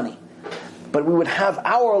invest their money. But we would have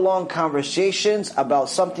hour-long conversations about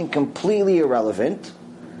something completely irrelevant.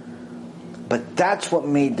 But that's what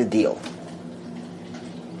made the deal.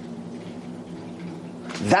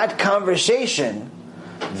 That conversation,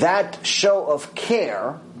 that show of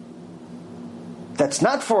care, that's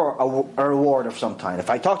not for a reward of some kind. If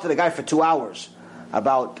I talk to the guy for 2 hours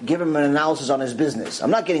about giving him an analysis on his business,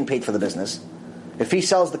 I'm not getting paid for the business. If he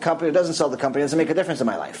sells the company or doesn't sell the company, it doesn't make a difference in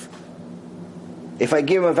my life. If I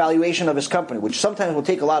give him a valuation of his company, which sometimes will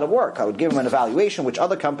take a lot of work, I would give him an evaluation which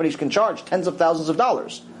other companies can charge tens of thousands of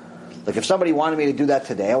dollars. Like if somebody wanted me to do that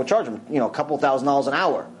today, I would charge them, a couple $1,000s an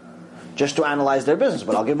hour just to analyze their business,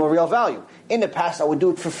 but I'll give them a real value. In the past, I would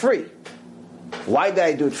do it for free. Why did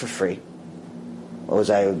I do it for free? Was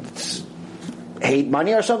I hate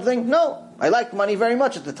money or something? No, I liked money very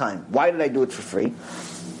much at the time. Why did I do it for free?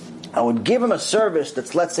 I would give him a service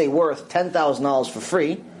that's, let's say, worth $10,000 for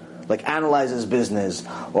free, like analyze his business,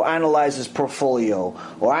 or analyze his portfolio,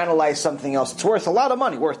 or analyze something else. It's worth a lot of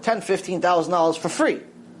money, worth $10,000, $15,000 for free,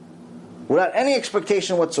 without any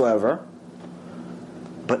expectation whatsoever.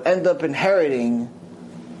 but end up inheriting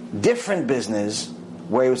different business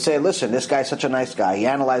where he would say, listen, this guy's such a nice guy, he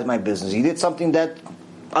analyzed my business, he did something that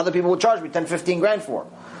other people would charge me 10, 15 grand for.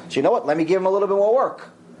 So you know what, let me give him a little bit more work.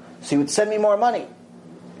 So he would send me more money.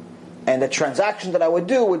 And the transaction that I would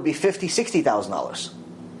do would be $50,000, $60,000.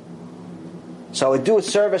 So I would do a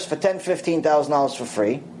service for $10,000, $15,000 for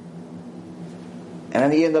free. And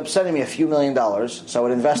then he ended up sending me a few $1,000,000. So I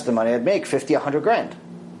would invest the money, I'd make 50, 100 grand.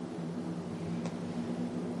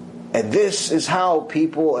 And this is how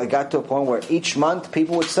it got to a point where each month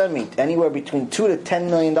people would send me anywhere between $2 to $10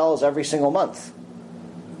 million every single month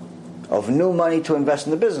of new money to invest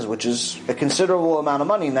in the business, which is a considerable amount of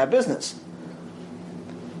money in that business.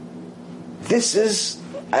 This is,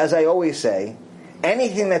 as I always say,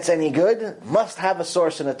 anything that's any good must have a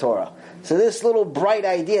source in the Torah. So this little bright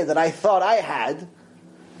idea that I thought I had,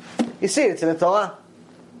 you see it's in the Torah.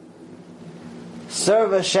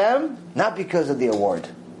 Serve Hashem, not because of the award,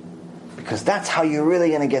 because that's how you're really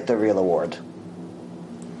going to get the real award.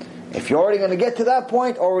 If you're already going to get to that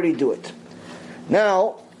point, already do it.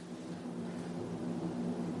 Now,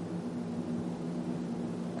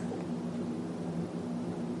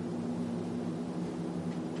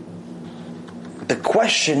 the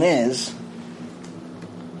question is,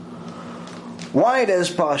 why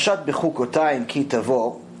does Parashat Bechukotai in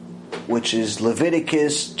Kitavo, which is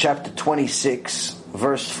Leviticus chapter 26,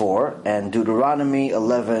 verse 4, and Deuteronomy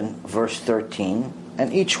 11, verse 13,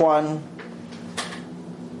 and each one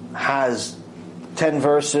has 10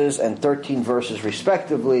 verses and 13 verses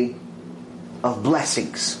respectively of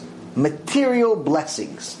blessings, material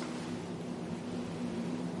blessings.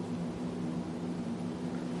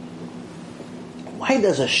 Why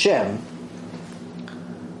does Hashem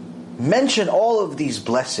mention all of these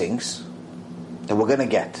blessings that we're going to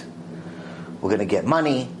get? We're going to get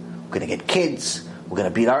money, we're going to get kids, we're going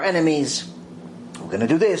to beat our enemies, we're going to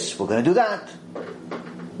do this, we're going to do that.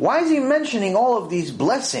 Why is he mentioning all of these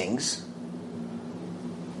blessings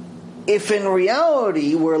if in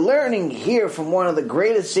reality we're learning here from one of the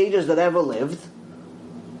greatest sages that ever lived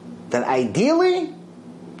that ideally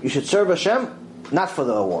you should serve Hashem not for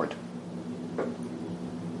the award?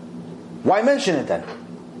 Why mention it then?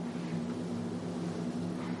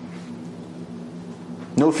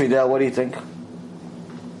 No, Fidel, what do you think?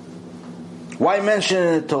 Why mention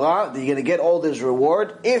in the Torah that you're going to get all this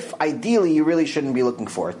reward if ideally you really shouldn't be looking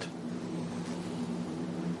for it?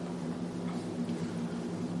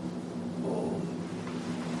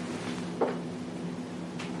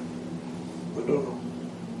 I don't know.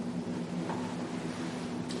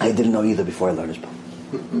 I didn't know either before I learned this book.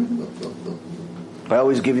 But I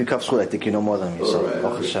always give you kaf zchut. I think you know more than me. So, right.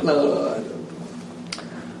 No, I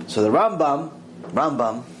don't. So the Rambam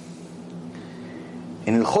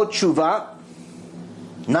in Ilchot Tshuva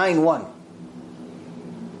 9:1,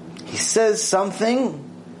 he says something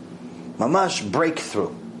mamash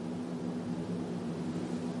breakthrough.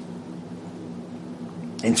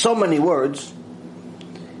 In so many words,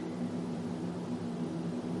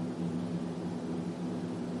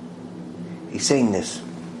 he's saying this: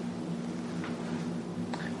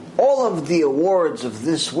 all of the awards of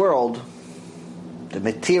this world, the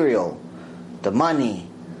material, the money,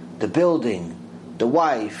 the building, the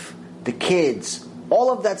wife, the kids,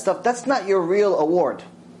 all of that stuff, that's not your real award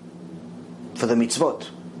for the mitzvot.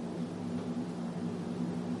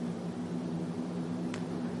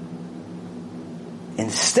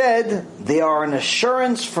 Instead, they are an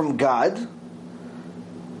assurance from God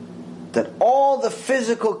that all the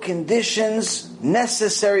physical conditions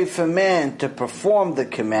necessary for man to perform the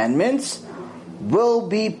commandments will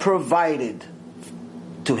be provided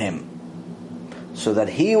to him, so that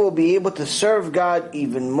he will be able to serve God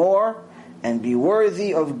even more and be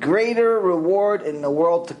worthy of greater reward in the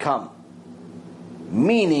world to come.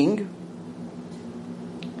 Meaning,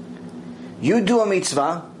 you do a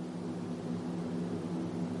mitzvah,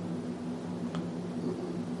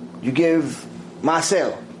 you give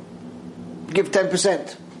maaser, you give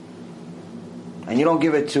 10%. And you don't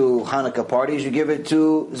give it to Hanukkah parties, you give it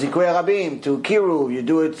to Zikui Rabim, to Kiruv, you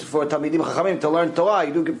do it for Talmidim Chachamim to learn Torah,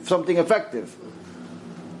 you do something effective.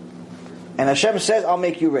 And Hashem says, I'll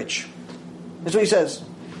make you rich. That's what he says.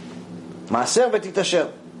 Maaser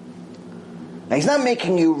v'titasher. Now he's not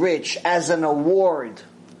making you rich as an award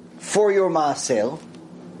for your maaser.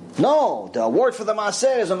 No, the award for the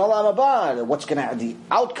maaser is an olam haba. The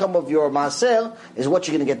outcome of your maaser is what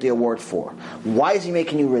you're going to get the award for. Why is he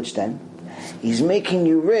making you rich then? He's making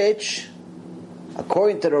you rich,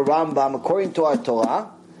 according to the Rambam, according to our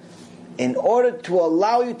Torah, in order to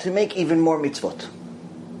allow you to make even more mitzvot.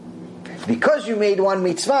 Because you made one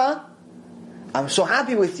mitzvah, I'm so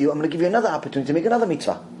happy with you, I'm going to give you another opportunity to make another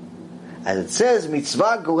mitzvah. As it says,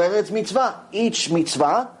 mitzvah goreret mitzvah. Each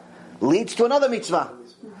mitzvah leads to another mitzvah.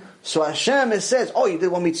 So Hashem says, oh, you did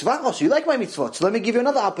one mitzvah? Oh, so you like my mitzvah. So let me give you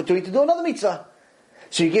another opportunity to do another mitzvah.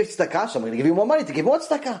 So you give tzedakah, so I'm going to give you more money to give more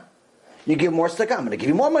tzedakah. You give more tzedakah, I'm going to give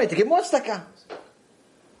you more money to give more tzedakah.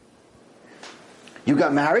 You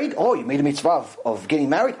got married? Oh, you made a mitzvah of getting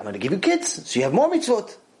married? I'm going to give you kids. So you have more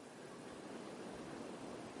mitzvot.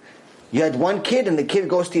 You had one kid and the kid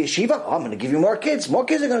goes to yeshiva? Oh, I'm going to give you more kids. More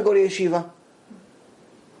kids are going to go to yeshiva.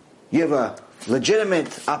 You have a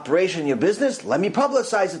legitimate operation in your business? Let me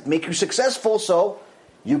publicize it, make you successful so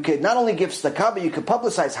you could not only give tzedakah, but you could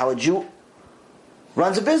publicize how a Jew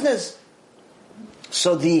runs a business.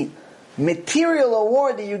 So the material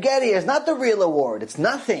award that you get here is not the real award. It's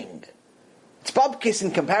nothing. It's babkis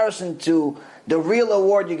in comparison to the real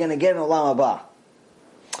award you're going to get in Olam Haba.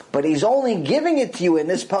 But he's only giving it to you in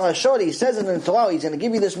this parashah. He says it in the Torah. He's going to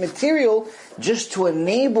give you this material just to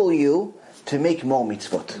enable you to make more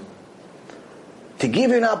mitzvot. To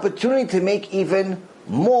give you an opportunity to make even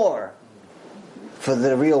more for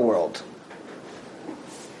the real world.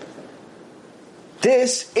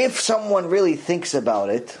 This, if someone really thinks about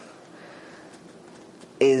it,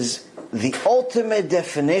 is the ultimate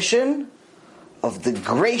definition of the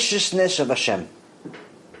graciousness of Hashem.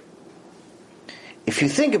 If you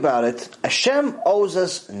think about it, Hashem owes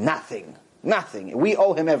us nothing. Nothing. We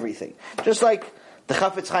owe Him everything. Just like the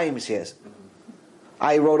Chafetz Chaim says.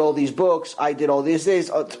 I wrote all these books, I did all these things,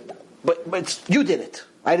 but you did it.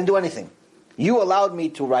 I didn't do anything. You allowed me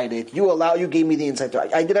to write it. You gave me the insight.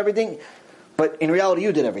 I did everything, but in reality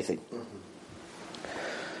you did everything.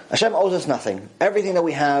 Hashem owes us nothing. Everything that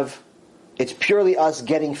we have, it's purely us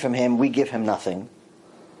getting from Him. We give Him nothing.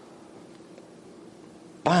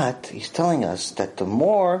 But He's telling us that the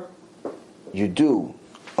more you do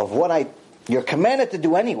of what you're commanded to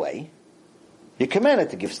do anyway, you're commanded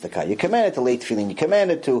to give tzedakah, you're commanded to lay tefillin, you're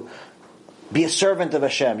commanded to be a servant of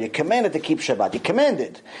Hashem, you're commanded to keep Shabbat, you're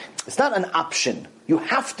commanded. It's not an option. You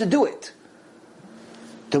have to do it.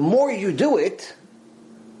 The more you do it,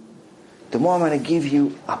 the more I'm going to give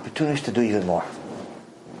you opportunities to do even more.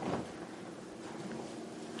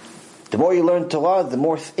 The more you learn Torah, the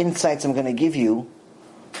more insights I'm going to give you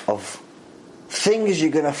of things you're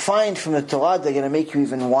going to find from the Torah that are going to make you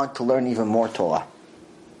even want to learn even more Torah.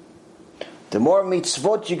 The more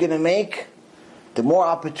mitzvot you're going to make, the more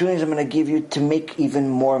opportunities I'm going to give you to make even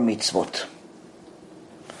more mitzvot.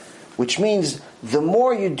 Which means the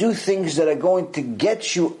more you do things that are going to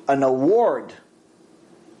get you an award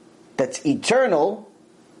that's eternal,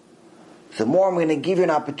 the more I'm going to give you an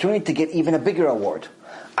opportunity to get even a bigger award.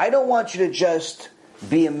 I don't want you to just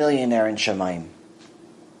be a millionaire in Shamayim.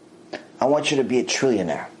 I want you to be a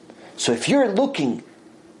trillionaire. So if you're looking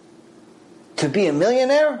to be a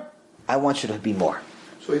millionaire, I want you to be more.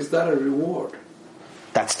 So is that a reward?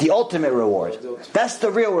 That's the ultimate reward. That's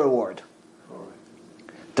the real reward. All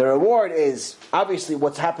right. The reward is obviously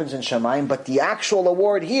what happens in Shamayim, but the actual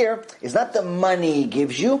award here is not the money He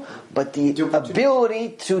gives you, but the ability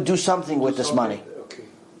to do something with this money. Okay.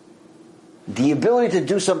 The ability to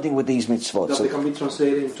do something with these mitzvot. That can be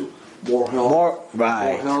translated into more health,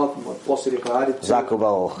 right. More health, more positive attitude,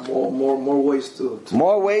 more ways to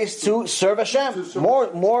more ways to serve Hashem,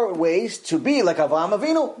 more ways to be like Avraham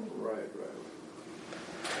Avinu. Right.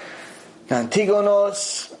 Now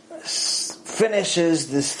Antigonos finishes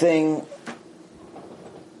this thing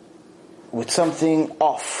with something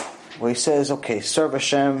off, where he says, okay, serve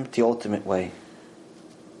Hashem the ultimate way.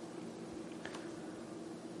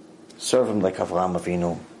 Serve Him like Avraham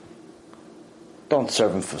Avinu. Don't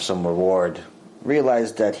serve Him for some reward.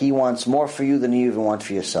 Realize that He wants more for you than you even want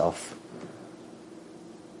for yourself.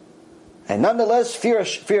 And nonetheless, fear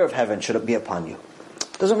of heaven should be upon you.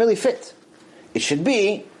 It doesn't really fit. It should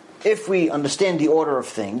be, if we understand the order of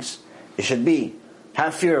things, it should be,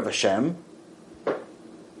 have fear of Hashem.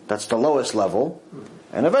 That's the lowest level.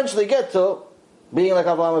 And eventually get to being like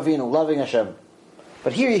Avraham Avinu, loving Hashem.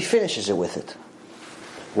 But here he finishes it with it.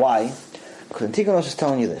 Why? Because Antigonos is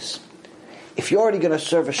telling you this. If you're already going to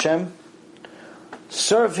serve Hashem,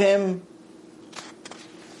 serve Him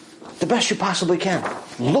the best you possibly can.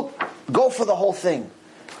 Go for the whole thing.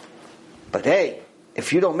 But hey,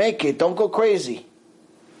 if you don't make it, don't go crazy.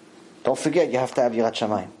 Don't forget, you have to have Yirat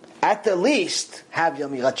Shamayim. At the least, have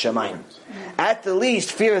Yirat Shamayim. At the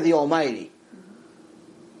least, fear the Almighty.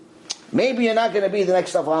 Maybe you're not going to be the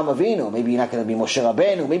next Avraham Avinu. Maybe you're not going to be Moshe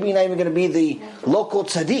Rabbeinu. Maybe you're not even going to be the local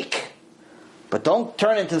tzaddik. But don't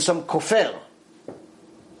turn into some kofir.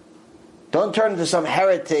 Don't turn into some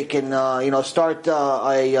heretic and start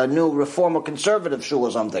a new reform or conservative shul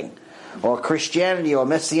or something. or Christianity or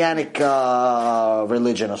Messianic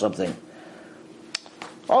religion or something.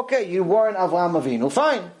 Okay, you weren't Avraham Avinu,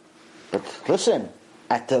 fine. But listen,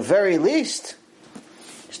 at the very least,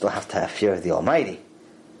 you still have to have fear of the Almighty.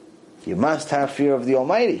 You must have fear of the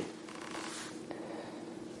Almighty.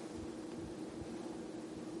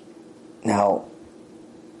 Now,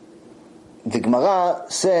 the Gemara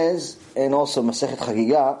says, and also Masechet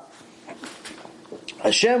Chagiga,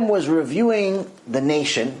 Hashem was reviewing the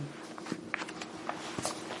nation,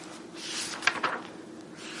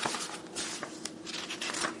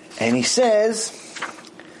 and He says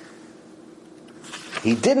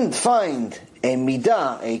He didn't find a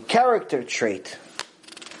midah, a character trait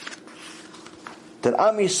that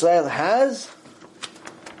Am Yisrael has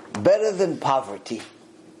better than poverty.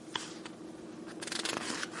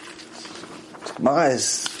 Gemara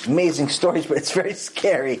has amazing stories, but it's very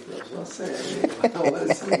scary.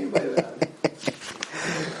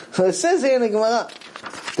 So it says here in the Gemara,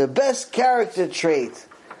 the best character trait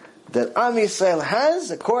that Am Yisrael has,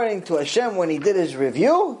 according to Hashem when He did His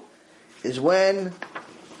review, is when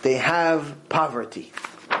they have poverty.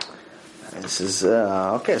 And this is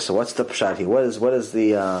okay. So what's the pshat here? What does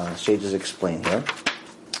the sages explain here?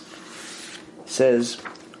 It says,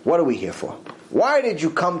 what are we here for? Why did you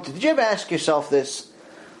come to? Did you ever ask yourself this?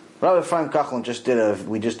 Rabbi Frank Kachlin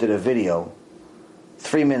we just did a video,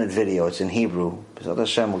 3-minute video. It's in Hebrew. B'ezrat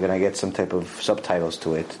Hashem, we're going to get some type of subtitles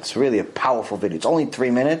to it. It's really a powerful video. It's only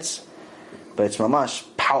 3 minutes, but it's mamash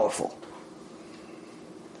powerful.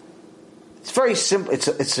 It's very simple. It's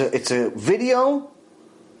a video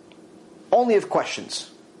only of questions,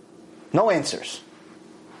 no answers.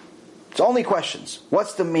 It's only questions.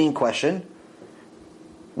 What's the main question?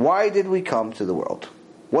 Why did we come to the world?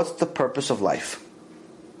 What's the purpose of life?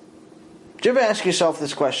 Did you ever ask yourself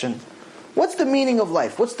this question? What's the meaning of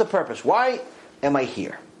life? What's the purpose? Why am I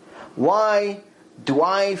here? Why do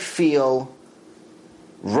I feel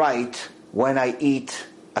right when I eat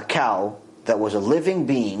a cow that was a living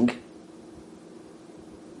being?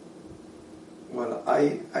 Well,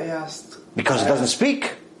 I asked... Because it doesn't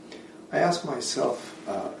speak? I asked myself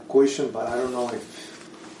a question, but I don't know if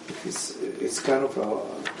it's kind of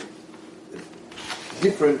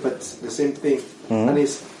different, but the same thing. Mm-hmm. And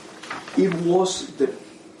it was the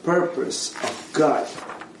purpose of God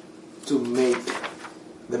to make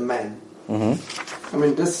the man. Mm-hmm. I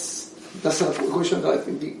mean, that's a question that I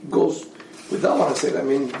think it goes with that one I said. I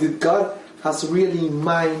mean, did God has really in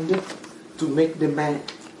mind to make the man,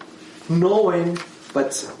 knowing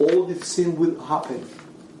but all this thing will happen?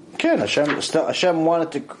 Okay, Hashem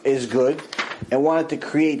is good and wanted to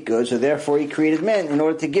create good, so therefore He created man in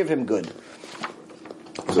order to give him good.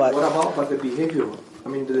 So what about the behavior? I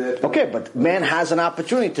mean, okay, but man has an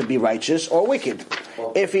opportunity to be righteous or wicked.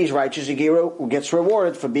 Oh. If he's righteous, he gets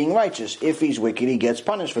rewarded for being righteous. If he's wicked, he gets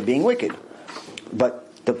punished for being wicked.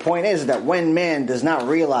 But the point is that when man does not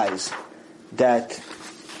realize that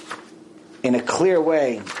in a clear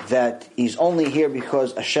way that he's only here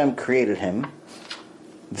because Hashem created him,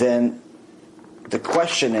 then the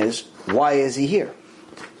question is, why is he here?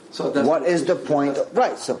 So what is the point?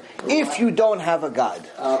 Right, so if you don't have a God,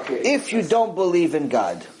 if you don't believe in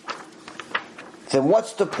God, then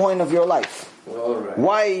what's the point of your life? Right.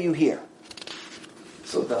 Why are you here?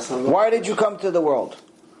 So why did you come to the world?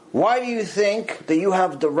 Why do you think that you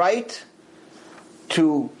have the right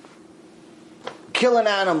to kill an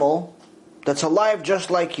animal that's alive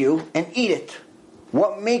just like you and eat it?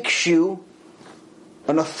 What makes you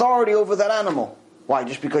an authority over that animal? Why?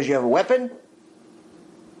 Just because you have a weapon?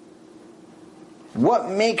 What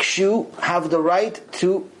makes you have the right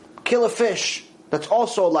to kill a fish that's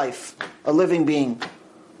also alive, a living being?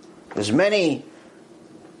 There's many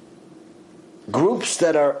groups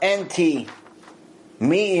that are anti-meat,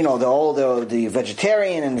 the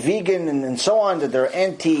vegetarian and vegan and so on, that they're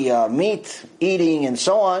anti-meat eating and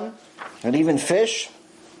so on, and even fish.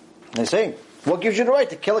 They say, what gives you the right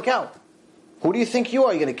to kill a cow? Who do you think you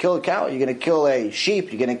are? You're going to kill a cow? You're going to kill a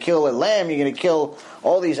sheep? You're going to kill a lamb? You're going to kill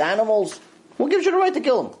all these animals? What gives you the right to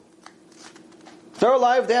kill them? They're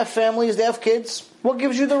alive, they have families, they have kids. What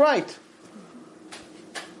gives you the right?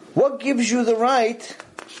 What gives you the right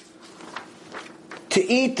to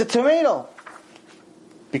eat the tomato?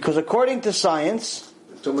 Because according to science,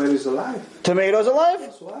 tomato is alive. Tomato's alive.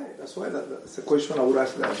 That's why. That's the question I would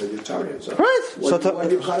ask the vegetarians. Right. Why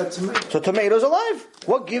do you call it tomato? So tomato's alive.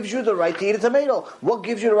 What gives you the right to eat a tomato? What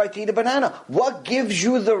gives you the right to eat a banana? What gives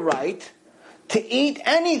you the right to eat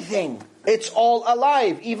anything? It's all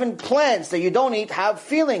alive. Even plants that you don't eat have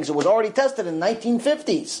feelings. It was already tested in the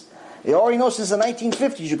 1950s. They already know since the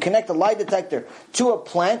 1950s, you connect a lie detector to a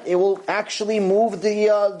plant, it will actually move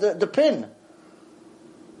the pin.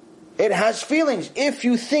 It has feelings. If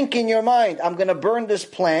you think in your mind, I'm going to burn this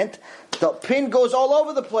plant, the pin goes all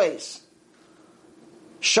over the place,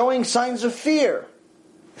 showing signs of fear.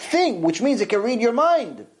 Which means it can read your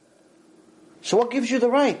mind. So what gives you the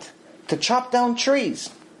right to chop down trees?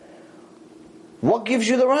 What gives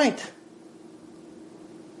you the right?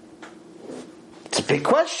 It's a big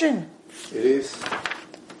question. It is.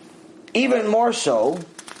 Even more so,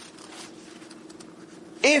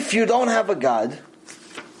 if you don't have a God,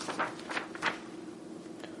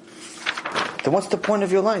 then what's the point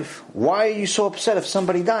of your life? Why are you so upset if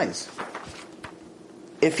somebody dies?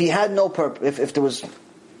 If he had no purpose, if there was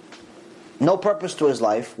no purpose to his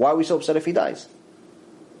life, why are we so upset if he dies?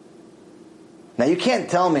 Now you can't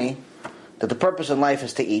tell me that the purpose in life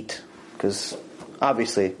is to eat, because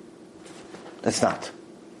obviously it's not.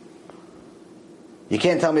 You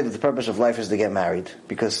can't tell me that the purpose of life is to get married,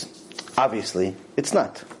 because obviously it's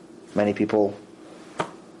not. Many people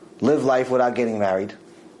live life without getting married.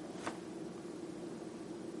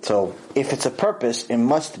 So if it's a purpose, it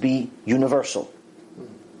must be universal.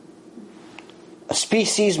 A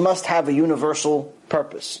species must have a universal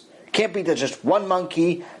purpose. It can't be that just one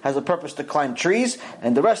monkey has a purpose to climb trees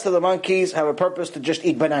and the rest of the monkeys have a purpose to just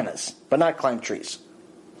eat bananas, but not climb trees.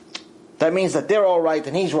 That means that they're all right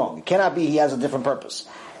and he's wrong. It cannot be he has a different purpose.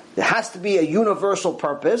 There has to be a universal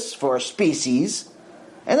purpose for a species,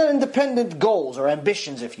 and then independent goals or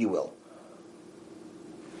ambitions, if you will.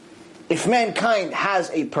 If mankind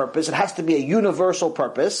has a purpose, it has to be a universal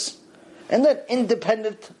purpose, and then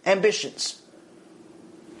independent ambitions.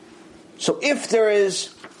 So if there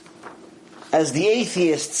is, as the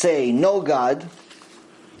atheists say, no God,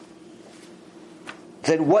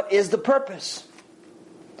 then what is the purpose?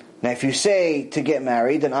 Now if you say to get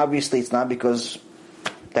married, then obviously it's not, because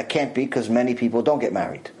that can't be, because many people don't get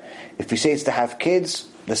married. If you say it's to have kids,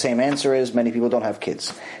 the same answer is many people don't have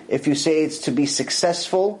kids. If you say it's to be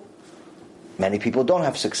successful, many people don't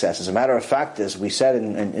have success. As a matter of fact, as we said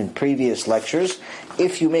in previous lectures,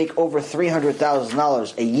 if you make over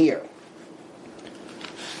 $300,000 a year,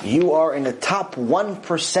 you are in the top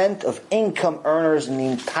 1% of income earners in the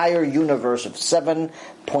entire universe of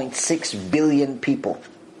 7.6 billion people.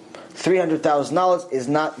 $300,000 is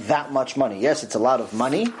not that much money. Yes, it's a lot of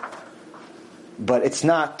money, but it's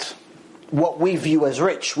not what we view as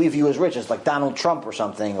rich. We view as rich as like Donald Trump or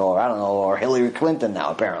something, or I don't know, or Hillary Clinton now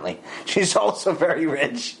apparently. She's also very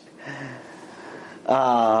rich.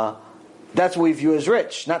 That's what we view as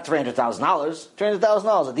rich, not $300,000.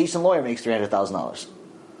 $300,000, a decent lawyer makes $300,000.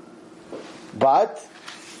 But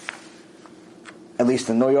at least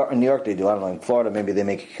in New York they do. I don't know. In Florida, maybe they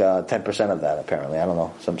make 10% of that. Apparently, I don't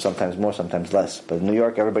know. Sometimes more, sometimes less. But in New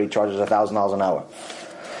York, everybody charges $1,000 an hour.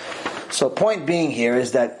 So, point being here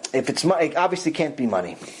is that if it's money, it obviously can't be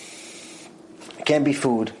money. It can't be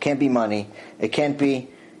food. Can't be money. It can't be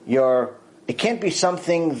It can't be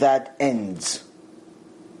something that ends.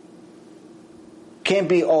 Can't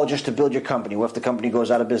be just to build your company. What if the company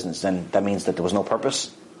goes out of business? Then that means that there was no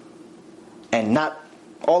purpose. And not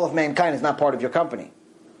all of mankind is not part of your company.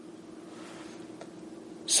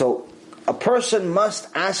 So a person must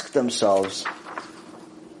ask themselves,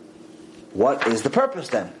 what is the purpose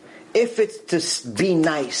then? If it's to be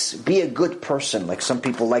nice, be a good person, like some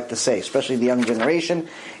people like to say, especially the young generation,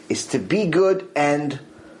 is to be good and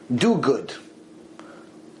do good.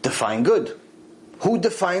 Define good. Who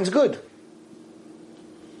defines good?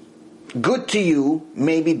 Good to you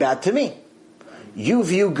may be bad to me. You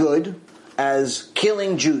view good as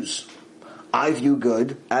killing Jews. I view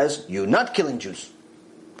good as you not killing Jews.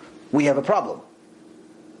 We have a problem.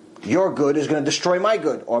 Your good is going to destroy my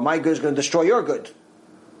good, or my good is going to destroy your good.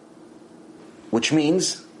 Which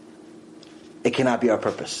means it cannot be our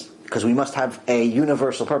purpose, because we must have a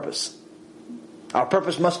universal purpose. Our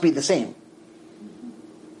purpose must be the same.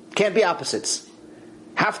 Can't be opposites.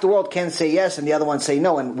 Half the world can say yes and the other one say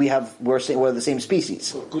no, and we're the same species.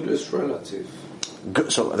 So good is relative.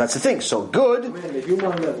 Good, so that's the thing. So good. The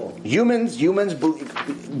human level. Humans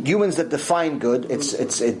that define good,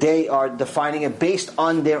 they are defining it based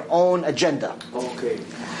on their own agenda. Okay.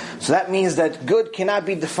 So that means that good cannot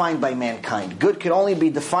be defined by mankind. Good can only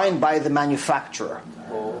be defined by the manufacturer,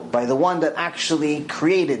 by the one that actually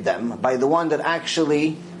created them, by the one that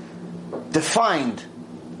actually defined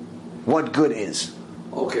what good is.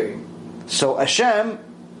 Okay. So Hashem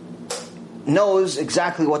knows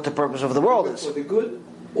exactly what the purpose of the world is. For the good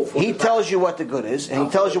or for He the tells bad? you what the good is, and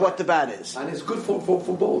He tells you what the bad is. And it's good for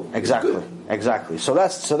both. Exactly. So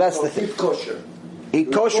that's the thing. Keep kosher.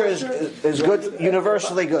 Eat kosher is good,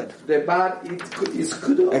 universally good. The bad is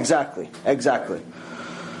good. Exactly.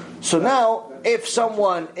 So now, if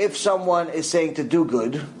someone is saying to do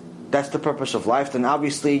good, that's the purpose of life, then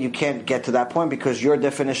obviously you can't get to that point because your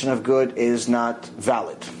definition of good is not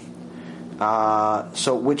valid.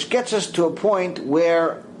 So which gets us to a point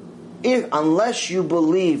where unless you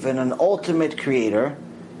believe in an ultimate creator,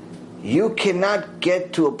 you cannot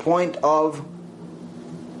get to a point of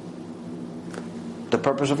the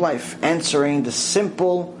purpose of life, answering the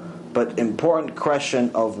simple but important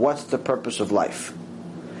question of what's the purpose of life.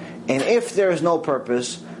 And if there is no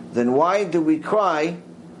purpose, then why do we cry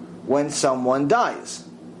when someone dies?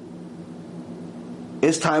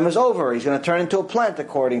 His time is over. He's going to turn into a plant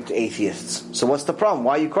according to atheists. So what's the problem?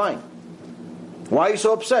 Why are you crying? Why are you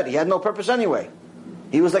so upset? He had no purpose anyway.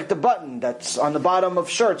 He was like the button that's on the bottom of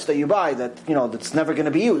shirts that you buy that's never going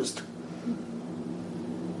to be used.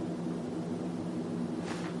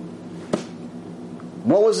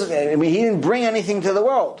 What was it? I mean, he didn't bring anything to the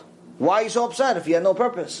world. Why are you so upset if he had no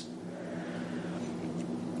purpose?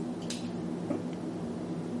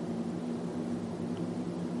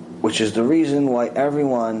 Which is the reason why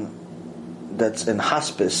everyone that's in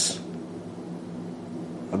hospice,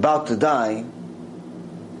 about to die,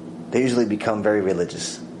 they usually become very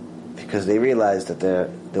religious because they realize that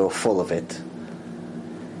they were full of it,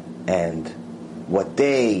 and what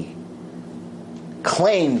they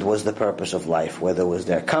claimed was the purpose of life, whether it was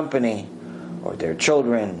their company or their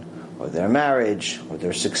children or their marriage or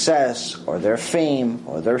their success or their fame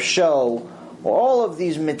or their show, or all of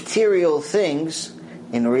these material things,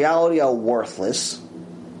 in reality are worthless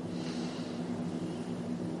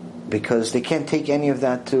because they can't take any of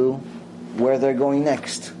that to where they're going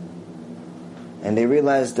next. And they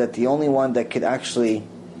realize that the only one that could actually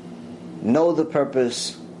know the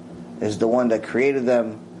purpose is the one that created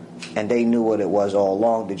them, and they knew what it was all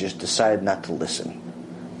along. They just decided not to listen.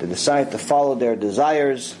 They decided to follow their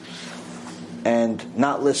desires and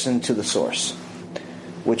not listen to the source,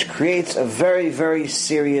 which creates a very, very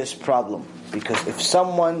serious problem. Because if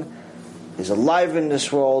someone is alive in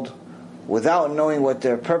this world without knowing what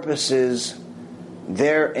their purpose is,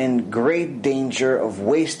 they're in great danger of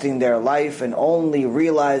wasting their life and only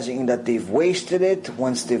realizing that they've wasted it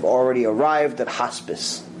once they've already arrived at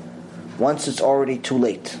hospice, once it's already too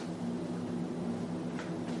late.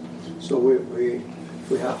 So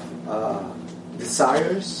we have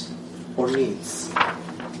desires or needs.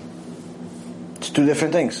 It's two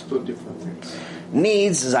different things. Two different things.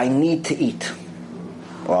 Needs is I need to eat,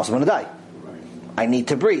 or else I'm going to die. Right. I need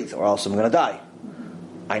to breathe, or else I'm going to die.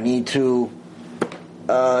 I need to,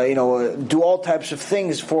 do all types of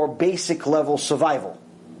things for basic level survival.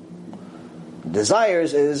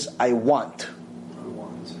 Desires is I want.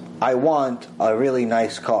 I want a really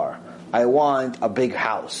nice car. I want a big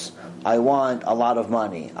house. I want a lot of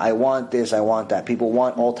money. I want this, I want that. People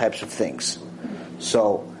want all types of things.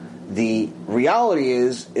 So the reality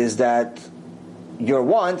is that your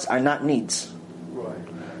wants are not needs.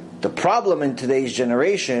 Right. The problem in today's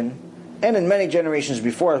generation, and in many generations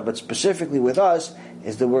before us, but specifically with us,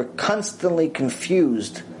 is that we're constantly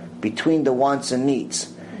confused between the wants and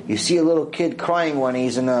needs. You see a little kid crying when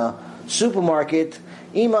he's in a supermarket,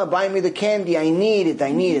 Ima, buy me the candy, I need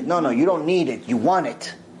it. No, you don't need it, you want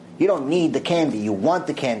it. You don't need the candy, you want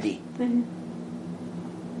the candy. Mm-hmm.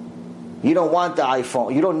 You don't want the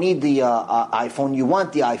iPhone, you don't need the iPhone, you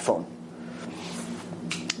want the iPhone.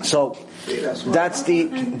 So that's the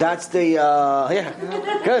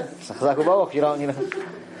good.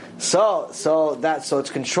 So it's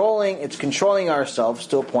controlling ourselves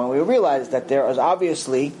to a point where we realize that there is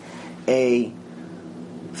obviously a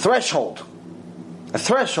threshold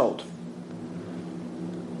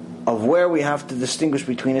of where we have to distinguish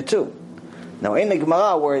between the two. Now in the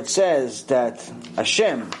Gemara, where it says that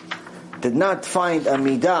Hashem did not find a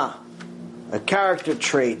midah, a character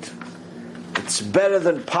trait, it's better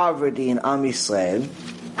than poverty in Am Yisrael,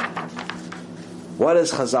 what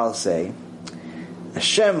does Chazal say?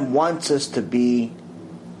 Hashem wants us to be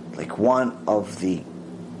like one of the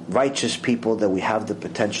righteous people that we have the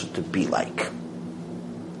potential to be like.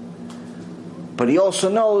 But He also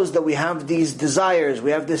knows that we have these desires,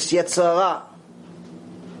 we have this Yetzer Hara,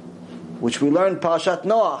 which we learned Parashat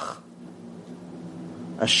Noach.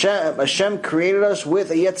 Hashem created us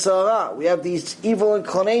with a Yetzer Hara. We have these evil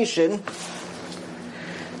inclination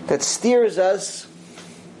that steers us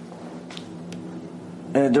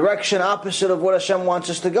in a direction opposite of what Hashem wants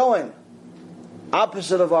us to go in,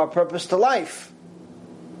 opposite of our purpose to life.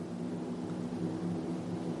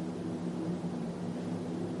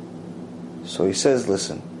 So He says,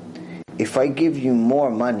 listen, if I give you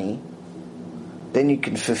more money, then you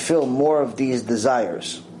can fulfill more of these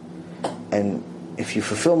desires. And if you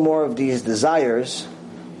fulfill more of these desires,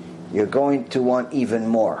 you're going to want even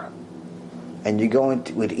more. And you're going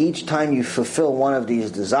to, with each time you fulfill one of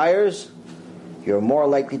these desires, you're more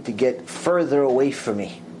likely to get further away from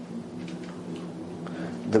me.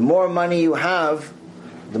 The more money you have,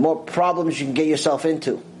 the more problems you can get yourself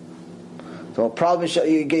into. The more problems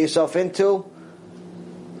you get yourself into,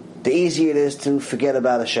 the easier it is to forget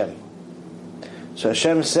about Hashem. So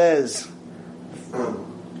Hashem says,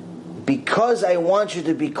 because I want you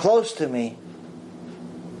to be close to me,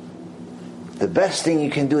 the best thing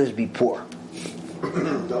you can do is be poor.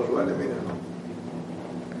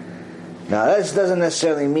 Now this doesn't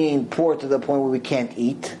necessarily mean poor to the point where we can't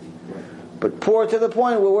eat, but poor to the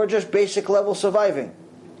point where we're just basic level surviving.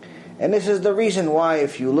 And this is the reason why,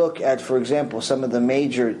 if you look at, for example, some of the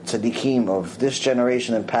major tzaddikim of this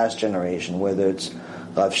generation and past generation, whether it's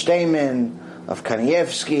Rav Steinman, Rav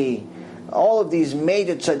Kanievsky, all of these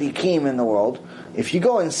major tzaddikim in the world, if you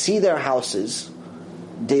go and see their houses,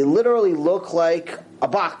 they literally look like a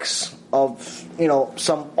box of,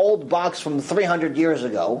 some old box from 300 years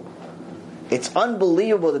ago. It's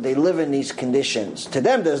unbelievable that they live in these conditions. To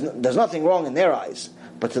them, there's nothing wrong in their eyes.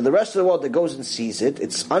 But to the rest of the world that goes and sees it,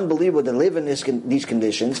 it's unbelievable to live in these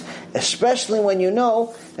conditions, especially when you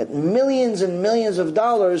know that millions and millions of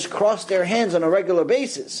dollars cross their hands on a regular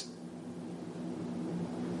basis.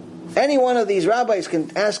 Any one of these rabbis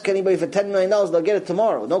can ask anybody for $10 million, they'll get it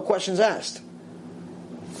tomorrow. No questions asked.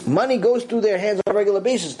 Money goes through their hands on a regular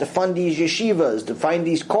basis to fund these yeshivas, to fund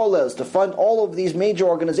these kollels, to fund all of these major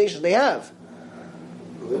organizations they have.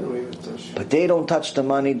 But they don't touch the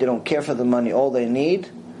money, they don't care for the money. All they need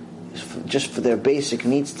is just for their basic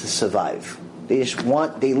needs to survive. They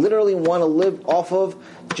literally want to live off of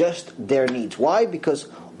just their needs. Why? Because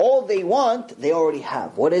all they want, they already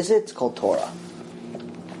have. What is it? It's called Torah.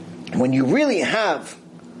 When you really have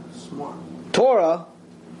Torah,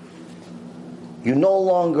 you no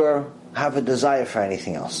longer have a desire for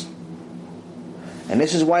anything else. And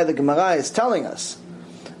this is why the Gemara is telling us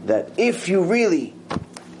that if you really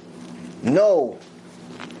know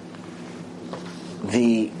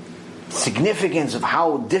the significance of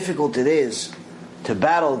how difficult it is to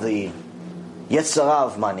battle the Yetzer Hara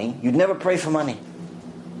of money, you'd never pray for money.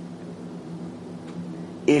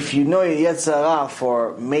 If you know your Yetzer Hara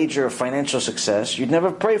for major financial success, you'd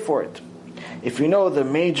never pray for it. If you know the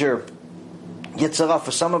major Yetzer Hara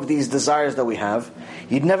for some of these desires that we have,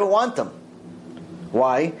 you'd never want them.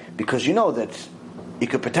 Why? Because you know that you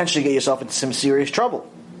could potentially get yourself into some serious trouble.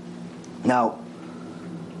 Now,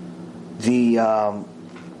 the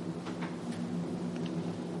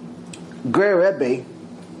Grey Rebbe,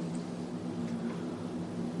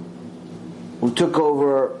 who took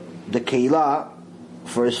over the Keilah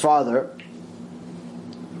for his father,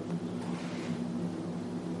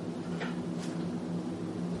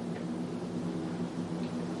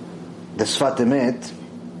 the Sfat Emet,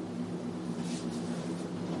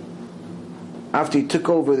 after he took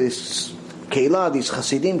over this Keilah, these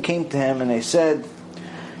Hasidim came to him and they said,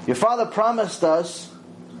 your father promised us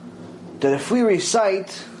that if we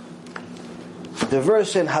recite the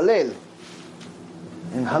verse in Hallel,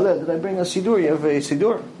 did I bring a Sidur? You have a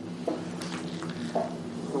Sidur?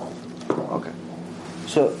 Okay.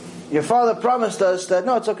 So, your father promised us that,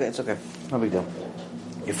 no, it's okay, no big deal.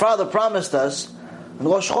 Your father promised us, in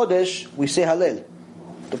Rosh Chodesh, we say Hallel,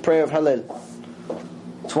 the prayer of Hallel.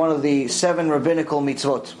 It's one of the 7 rabbinical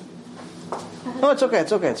mitzvot. No, it's okay,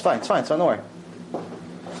 it's fine, don't worry.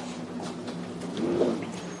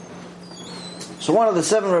 So one of the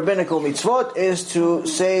 7 rabbinical mitzvot is to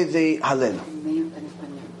say the Hallel.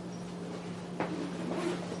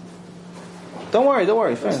 Don't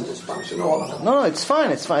worry, fine. No, it's fine.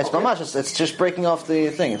 It's mamash. It's just breaking off the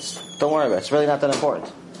thing. Don't worry about it. It's really not that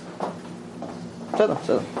important.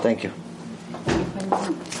 Thank you.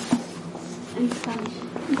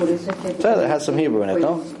 It has some Hebrew in it,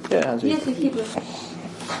 no? Yeah, it has Hebrew. Yes, Hebrew.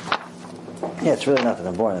 Yeah, it's really not that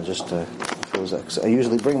important. I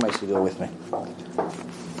usually bring my Siddur with me.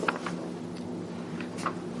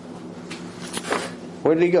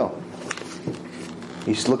 Where did he go?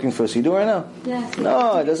 He's looking for a Siddur right now? Yes.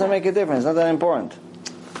 No, it doesn't make a difference. It's not that important.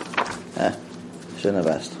 Shouldn't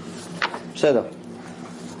have asked. Settle.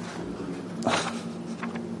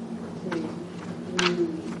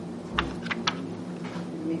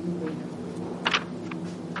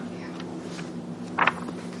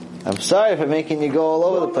 I'm sorry for making you go all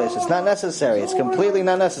over the place. It's not necessary. It's completely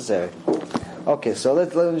not necessary. Okay, so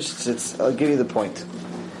I'll give you the point.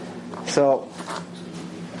 So,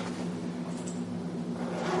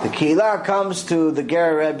 the Keilah comes to the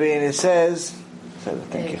Ger Rebbe and it says,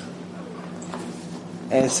 Thank you.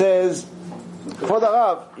 And it says, for the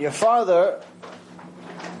Rav, your father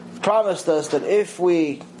promised us that if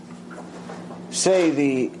we say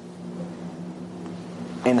in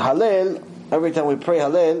Hallel, every time we pray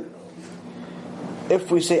Hallel,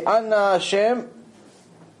 if we say Anna Hashem,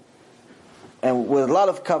 and with a lot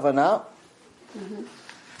of kavanah,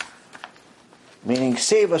 meaning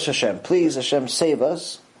save us Hashem, please Hashem save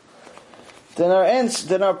us,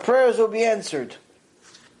 then our prayers will be answered.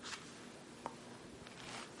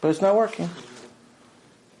 But it's not working.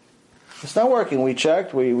 It's not working. We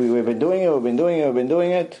checked. We've been doing it. We've been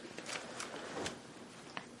doing it.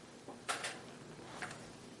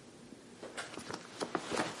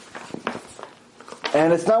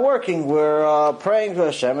 And it's not working. We're praying to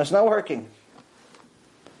Hashem. It's not working.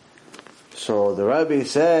 So the Rabbi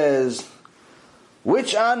says,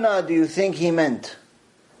 which Anna do you think he meant?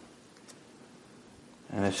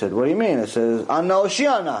 And I said, what do you mean? It says, Anna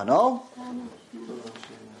Oshiana, no?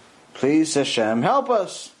 Please Hashem, help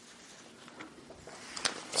us.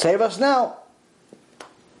 Save us now.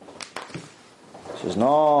 He says,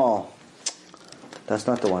 no, that's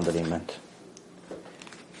not the one that he meant.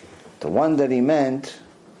 The one that he meant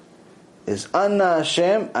is Anna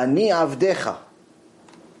Hashem Ani Avdecha,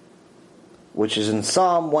 which is in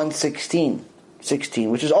Psalm 116,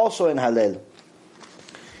 which is also in Hallel.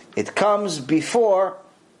 It comes before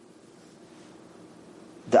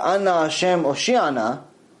the Anna Hashem Oshiana,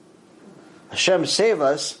 Hashem save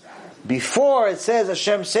us. Before it says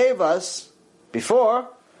Hashem save us, before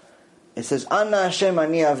it says Anna Hashem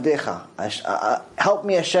Ani Avdecha, help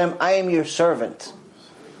me Hashem, I am your servant.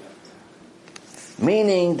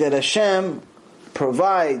 Meaning that Hashem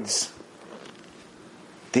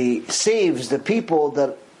saves the people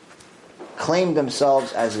that claim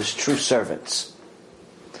themselves as His true servants.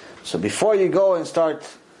 So before you go and start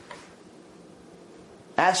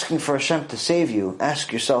asking for Hashem to save you,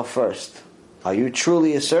 ask yourself first, are you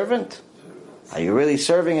truly a servant? Are you really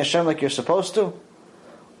serving Hashem like you're supposed to?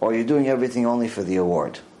 Or are you doing everything only for the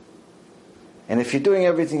award? And if you're doing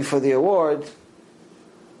everything for the award,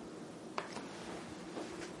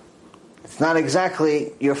 it's not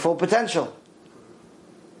exactly your full potential.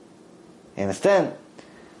 You understand?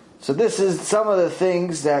 So this is some of the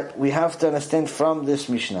things that we have to understand from this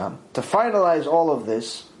Mishnah. To finalize all of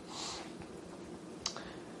this,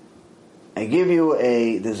 I give you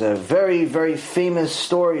there's a very, very famous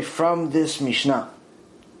story from this Mishnah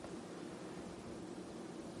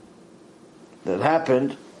that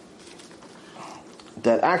happened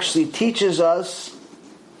that actually teaches us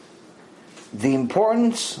the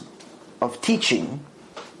importance of teaching,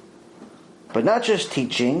 but not just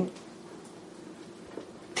teaching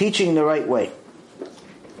the right way.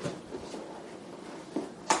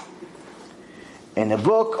 In the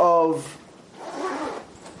book of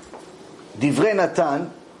Divrei Natan,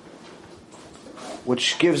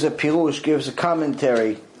 which gives a pirush, gives a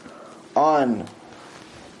commentary on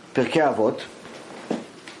Pirkei Avot,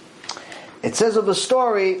 it says of a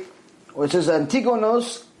story which says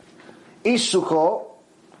Antigonus ish Suko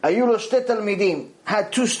ayu lo shte talmidim,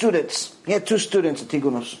 had two students. He had two students,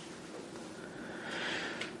 Antigonus.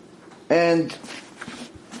 And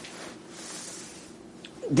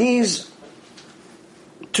these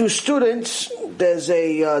two students, there's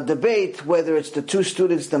a debate whether it's the two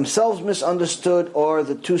students themselves misunderstood or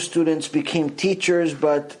the two students became teachers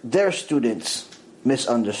but their students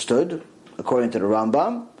misunderstood, according to the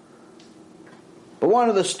Rambam. But one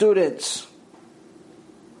of the students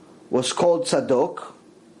was called Tzadok,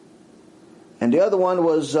 and the other one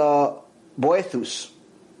was Boethus.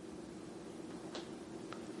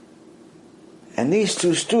 And these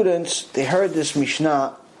two students, they heard this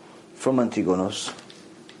Mishnah from Antigonus.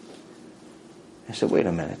 I said, wait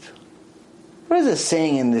a minute. What is it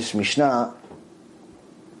saying in this Mishnah?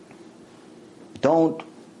 Don't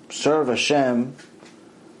serve Hashem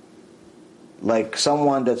like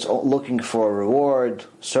someone that's looking for a reward.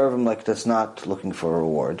 Serve Him like that's not looking for a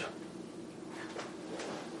reward.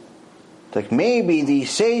 Like maybe these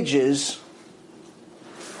sages,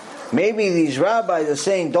 maybe these rabbis are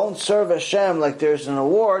saying don't serve Hashem like there's an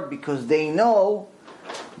award because they know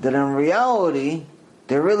that in reality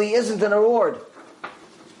there really isn't an award.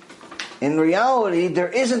 In reality, there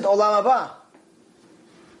isn't Olam Haba.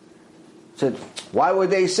 So why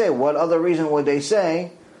would they say? What other reason would they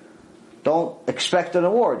say? Don't expect an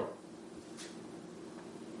award.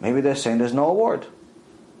 Maybe they're saying there's no award.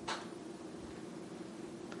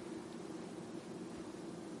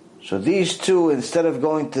 So these two, instead of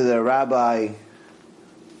going to the rabbi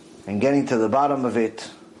and getting to the bottom of it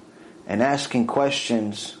and asking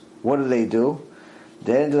questions, what do?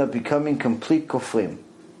 they ended up becoming complete kofrim,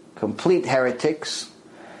 complete heretics,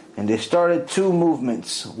 and they started two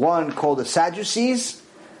movements. One called the Sadducees,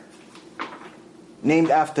 named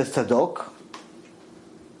after Tzadok,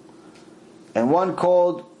 and one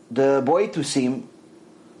called the Boitusim,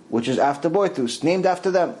 which is after Boitus, named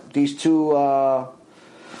after them. These two,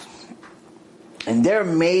 and their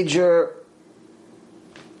major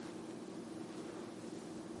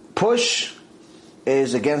push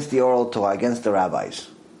is against the oral Torah, against the rabbis.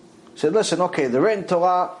 Said, listen, okay, the written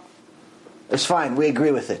Torah is fine, we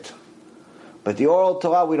agree with it. But the oral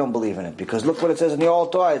Torah, we don't believe in it. Because look what it says in the oral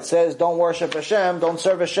Torah. It says, don't worship Hashem, don't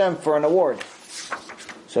serve Hashem for an award.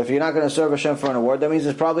 So if you're not going to serve Hashem for an award, that means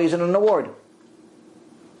there probably isn't an award.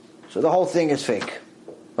 So the whole thing is fake.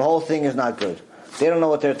 The whole thing is not good. They don't know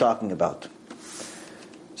what they're talking about.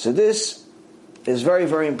 So this is very,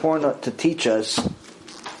 very important to teach us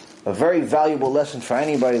a very valuable lesson for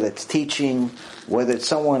anybody that's teaching, whether it's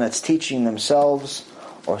someone that's teaching themselves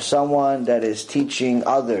or someone that is teaching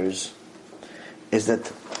others, is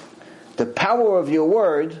that the power of your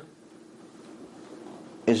word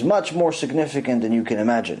is much more significant than you can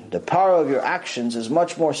imagine. The power of your actions is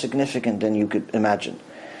much more significant than you could imagine.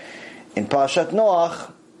 In Parashat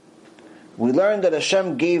Noach, we learned that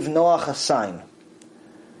Hashem gave Noach a sign.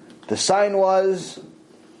 The sign was,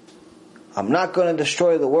 I'm not going to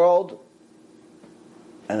destroy the world,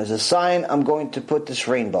 and as a sign, I'm going to put this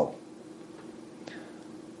rainbow.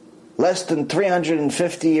 Less than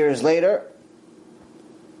 350 years later,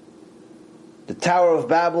 the Tower of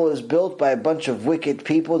Babel is built by a bunch of wicked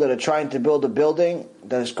people that are trying to build a building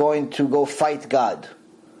that is going to go fight God.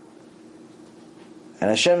 And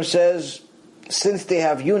Hashem says, since they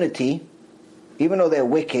have unity, even though they're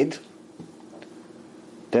wicked,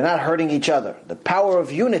 they're not hurting each other. The power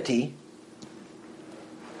of unity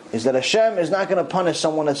is that Hashem is not going to punish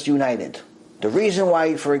someone that's united. The reason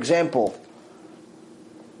why, for example,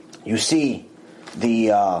 you see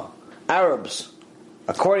the Arabs,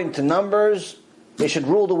 according to numbers, they should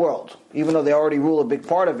rule the world, even though they already rule a big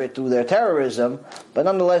part of it through their terrorism, but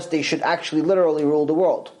nonetheless they should actually literally rule the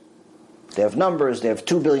world. They have numbers, they have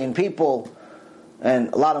 2 billion people,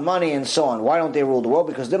 and a lot of money and so on. Why don't they rule the world?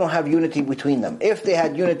 Because they don't have unity between them. If they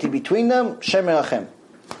had unity between them, Shem Erachem.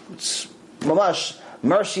 It's mamash,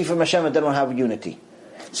 mercy from Hashem that they don't have unity.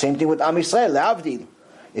 Same thing with Am Yisrael, Le'avdil.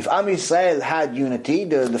 If Am Yisrael had unity,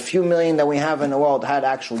 the few million that we have in the world had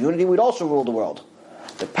actual unity, we'd also rule the world.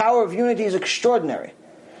 The power of unity is extraordinary.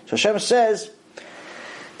 So Hashem says,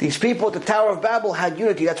 these people at the Tower of Babel had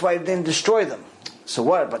unity, that's why I didn't destroy them. So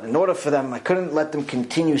what? But in order for them, I couldn't let them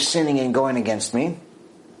continue sinning and going against me.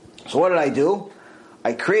 So what did I do?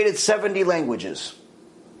 I created 70 languages.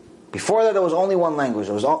 Before that, there was only one language.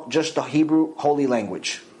 It was just the Hebrew holy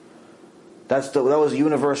language. That was a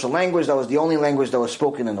universal language. That was the only language that was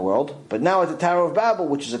spoken in the world. But now at the Tower of Babel,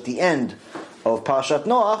 which is at the end of Parashat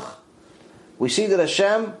Noach, we see that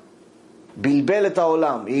Hashem bilbel et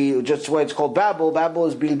haolam. Just why it's called Babel. Babel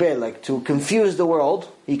is bilbel, like to confuse the world.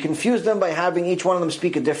 He confused them by having each one of them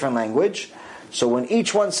speak a different language. So when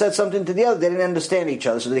each one said something to the other, they didn't understand each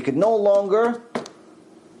other. So they could no longer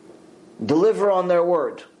deliver on their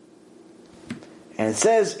word. And it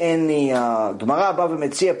says in the Gemara Bava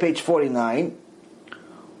Metzia, page 49,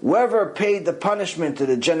 whoever paid the punishment to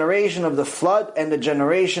the generation of the flood and the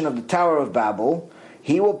generation of the Tower of Babel,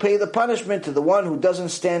 he will pay the punishment to the one who doesn't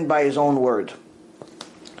stand by his own word.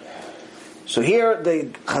 So here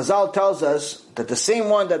the Chazal tells us that the same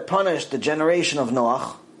one that punished the generation of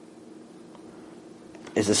Noach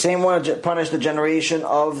is the same one that punished the generation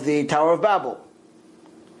of the Tower of Babel.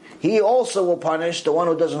 He also will punish the one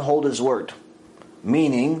who doesn't hold his word.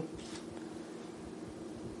 Meaning,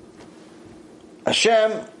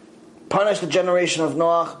 Hashem punished the generation of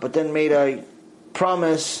Noach, but then made a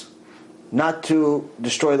promise not to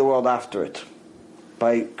destroy the world after it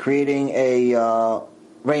by creating a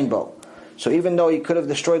rainbow. So even though he could have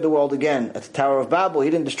destroyed the world again at the Tower of Babel, he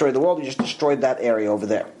didn't destroy the world, he just destroyed that area over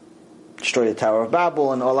there. Destroyed the Tower of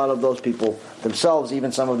Babel, and a lot of those people themselves,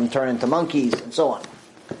 even some of them turn into monkeys and so on.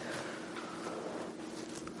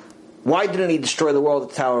 Why didn't he destroy the world at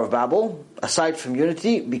the Tower of Babel? Aside from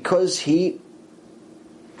unity, because he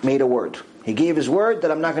made a word. He gave his word that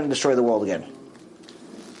I'm not going to destroy the world again.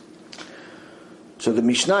 So the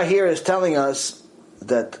Mishnah here is telling us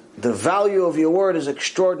that the value of your word is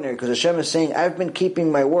extraordinary, because Hashem is saying, I've been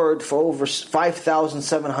keeping my word for over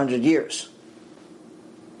 5,700 years.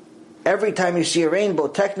 Every time you see a rainbow,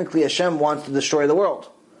 technically Hashem wants to destroy the world.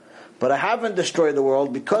 But I haven't destroyed the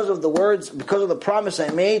world because of the words, because of the promise I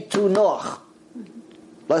made to Noach.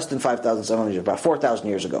 Less than 5,700 years, about 4,000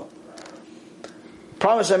 years ago.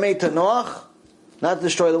 Promise I made to Noach, not to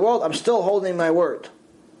destroy the world, I'm still holding my word.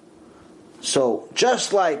 So,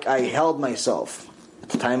 just like I held myself at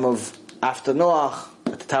the time of after Noach,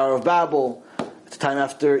 at the Tower of Babel, at the time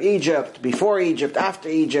after Egypt, before Egypt, after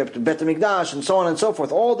Egypt, Bet HaMikdash, and so on and so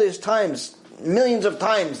forth, all these times, millions of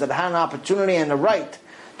times that I had an opportunity and a right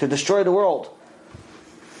to destroy the world,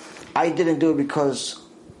 I didn't do it because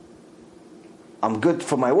I'm good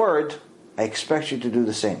for my word. I expect you to do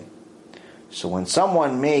the same. So when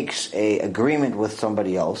someone makes an agreement with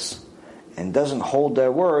somebody else and doesn't hold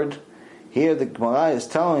their word, here the Gemara is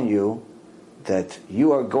telling you that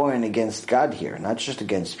you are going against God here, not just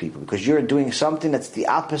against people, because you're doing something that's the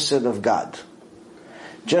opposite of God.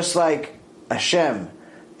 Just like Hashem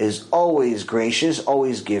is always gracious,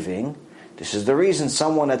 always giving, this is the reason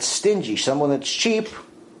someone that's stingy, someone that's cheap,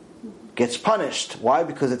 gets punished. Why?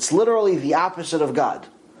 Because it's literally the opposite of God.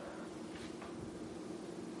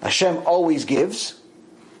 Hashem always gives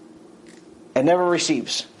and never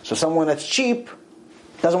receives. So someone that's cheap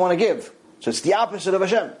doesn't want to give. So it's the opposite of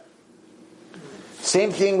Hashem.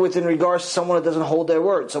 Same thing in regards to someone that doesn't hold their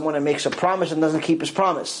word. Someone that makes a promise and doesn't keep his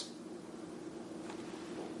promise.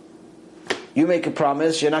 You make a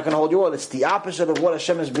promise, you're not going to hold your word. It's the opposite of what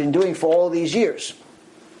Hashem has been doing for all these years.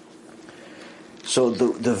 So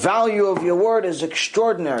the value of your word is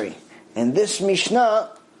extraordinary. And this Mishnah,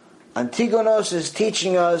 Antigonos is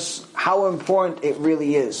teaching us how important it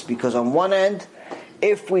really is. Because on one end,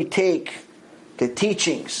 if we take the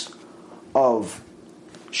teachings of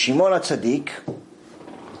Shimon HaTzadik,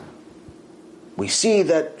 we see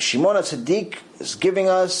that Shimon HaTzadik is giving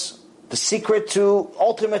us the secret to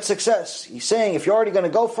ultimate success. He's saying, if you're already going to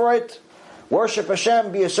go for it, worship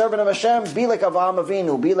Hashem, be a servant of Hashem, be like Avraham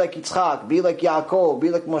Avinu, be like Yitzchak, be like Yaakov, be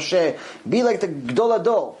like Moshe, be like the Gdol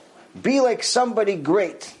Ador, be like somebody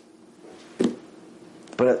great.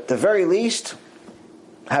 But at the very least,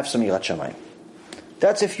 have some Yirat Shamayim.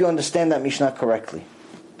 That's if you understand that Mishnah correctly.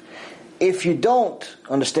 If you don't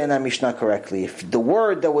understand that Mishnah correctly, if the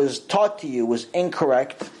word that was taught to you was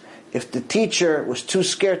incorrect, if the teacher was too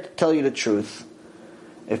scared to tell you the truth,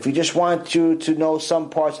 if he just wanted you to know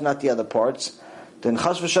some parts, not the other parts, then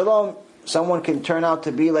Chas v'Shalom, someone can turn out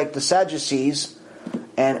to be like the Sadducees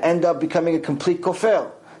and end up becoming a complete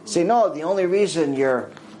kofel. Say, no, the only reason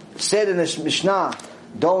you're said in this Mishnah,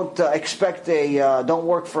 don't don't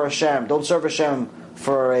work for Hashem, don't serve Hashem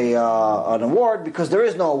for an award, because there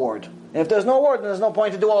is no award. And if there's no award, then there's no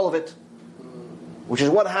point to do all of it. Which is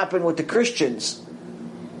what happened with the Christians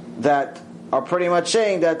that are pretty much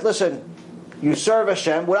saying that, listen, you serve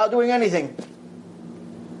Hashem without doing anything.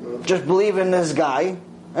 Just believe in this guy,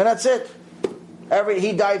 and that's it.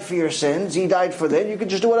 He died for your sins, he died for them. You can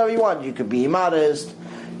just do whatever you want. You could be immodest,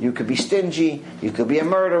 you could be stingy, you could be a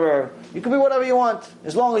murderer, you could be whatever you want.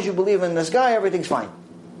 As long as you believe in this guy, everything's fine.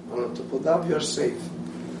 To put up, you're safe.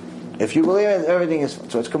 If you believe in it, everything is fine.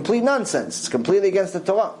 So it's complete nonsense. It's completely against the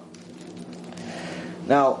Torah.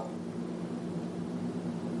 Now,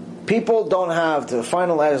 people don't have, to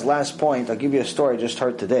finalize last point, I'll give you a story I just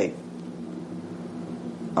heard today.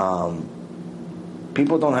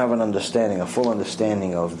 People don't have a full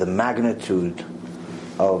understanding of the magnitude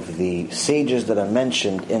of the sages that are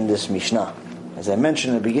mentioned in this Mishnah. As I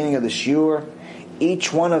mentioned in the beginning of the shiur,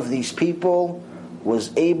 each one of these people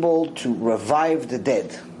was able to revive the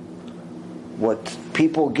dead. What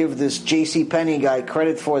people give this J.C. Penney guy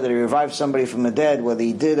credit for, that he revived somebody from the dead, whether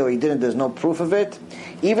he did or he didn't, there's no proof of it.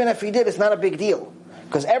 Even if he did, it's not a big deal.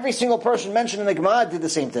 Because every single person mentioned in the Gemara did the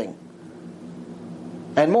same thing.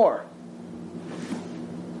 And more.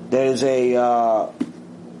 There's a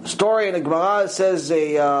story in the Gemara that says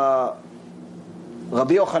Rabbi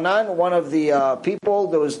Yochanan, one of the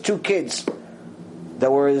people, there was two kids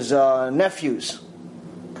that were his nephews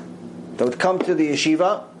that would come to the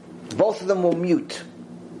yeshiva. Both of them were mute.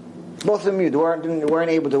 Both of them mute. They weren't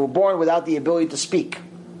able. They were born without the ability to speak.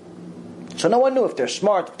 So no one knew if they're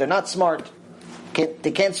smart, if they're not smart.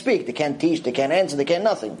 They can't speak. They can't teach. They can't answer. They can't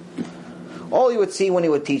nothing. All you would see when he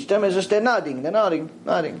would teach them is just they're nodding.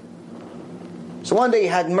 So one day he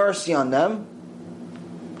had mercy on them.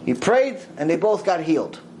 He prayed, and they both got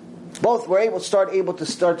healed. Both were able to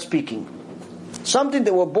start speaking. Something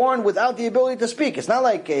that were born without the ability to speak. It's not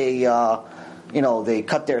like they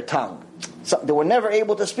cut their tongue. So they were never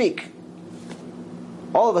able to speak.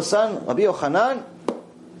 All of a sudden, Rabbi Yochanan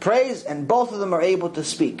prays, and both of them are able to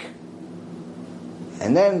speak.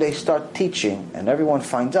 And then they start teaching, and everyone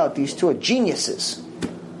finds out these two are geniuses.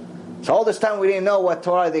 So all this time we didn't know what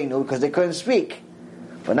Torah they knew because they couldn't speak.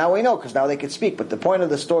 But now we know because now they could speak. But the point of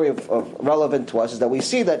the story of relevant to us is that we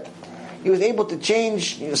see that he was able to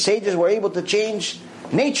change, sages were able to change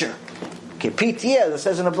nature. As it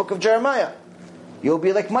says in the book of Jeremiah. you'll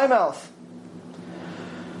be like my mouth.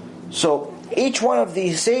 So each one of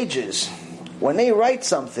these sages, when they write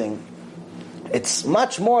something, it's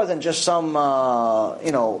much more than just some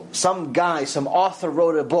guy, some author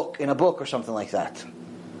wrote a book in a book or something like that.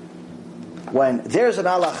 When there's an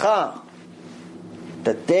halakha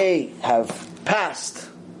that they have passed,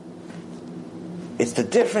 it's the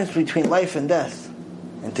difference between life and death.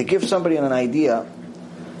 And to give somebody an idea,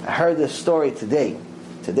 I heard this story today,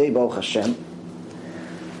 Baruch Hashem.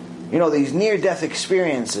 These near-death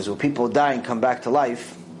experiences where people die and come back to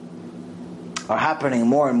life are happening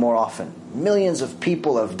more and more often. Millions of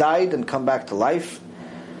people have died and come back to life,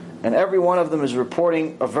 and every one of them is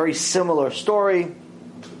reporting a very similar story.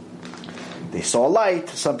 They saw light.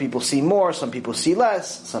 Some people see more, some people see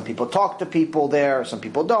less, some people talk to people there, some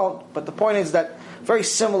people don't. But the point is that very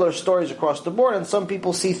similar stories across the board, and some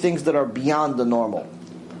people see things that are beyond the normal.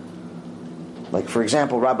 Like, for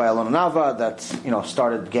example, Rabbi Alonanava that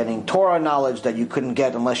started getting Torah knowledge that you couldn't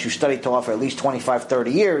get unless you studied Torah for at least 25,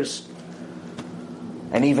 30 years.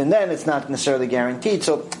 And even then, it's not necessarily guaranteed.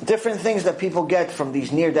 So, different things that people get from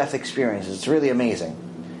these near-death experiences. It's really amazing.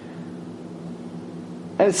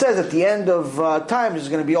 And it says at the end of time, there's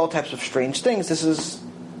going to be all types of strange things. This is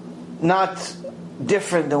not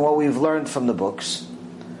different than what we've learned from the books.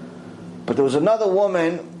 But there was another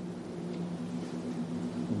woman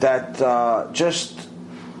that just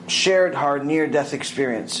shared her near-death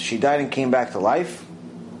experience. She died and came back to life.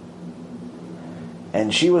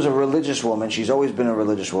 And she was a religious woman. She's always been a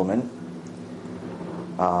religious woman.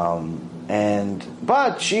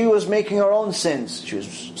 But she was making her own sins. She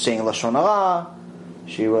was saying Lashon Hara.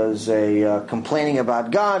 She was complaining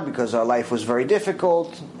about God because her life was very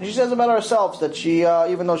difficult. She says about herself that she,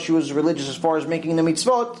 even though she was religious as far as making the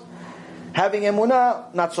mitzvot, having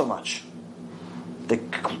emunah, not so much.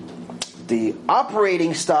 The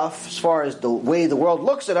operating stuff, as far as the way the world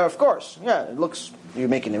looks at her, of course, it looks, you're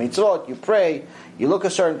making the mitzvot, you pray, you look a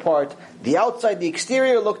certain part. The outside, the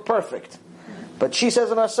exterior looked perfect. But she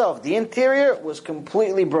says of herself, the interior was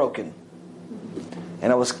completely broken.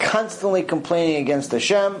 And I was constantly complaining against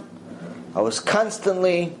Hashem. I was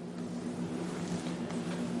constantly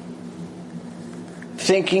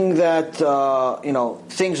thinking that,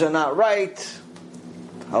 things are not right.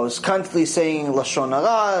 I was constantly saying Lashon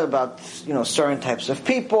Hara about, certain types of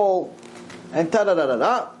people, and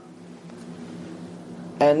ta-da-da-da-da.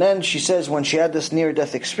 And then she says when she had this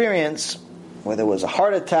near-death experience, whether it was a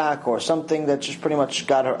heart attack or something that just pretty much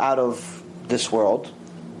got her out of this world,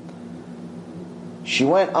 she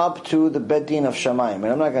went up to the Beit Din of Shamayim. And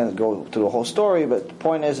I'm not going to go through the whole story, but the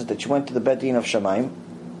point is that she went to the Beit Din of Shamayim,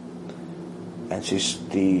 and she's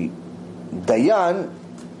the Dayan,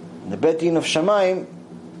 the Beit Din of Shamayim.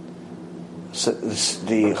 So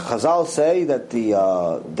the Chazal say that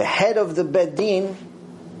the head of the Beit Din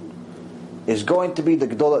is going to be the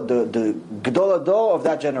Gedolado of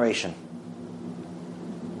that generation.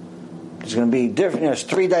 There's going to be different. There's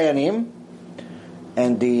 3 Dayanim,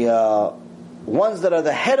 and the ones that are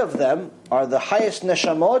the head of them are the highest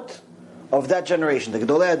neshamot of that generation, the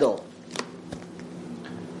Gedolei Adol.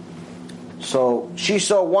 So she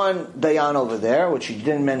saw one Dayan over there, which she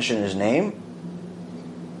didn't mention his name.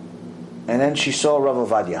 And then she saw Rav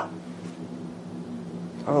Ovadia.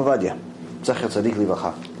 Zecher Tzadik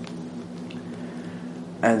Livracha.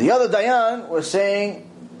 And the other Dayan was saying,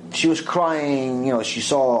 she was crying, she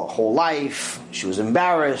saw her whole life, she was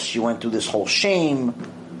embarrassed, she went through this whole shame.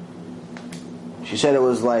 She said it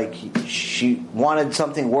was like she wanted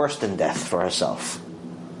something worse than death for herself,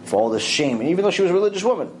 for all this shame. And even though she was a religious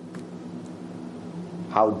woman,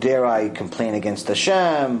 how dare I complain against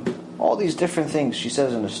Hashem? All these different things she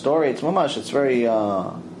says in the story. It's mamash. It's very.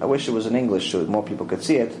 I wish it was in English so more people could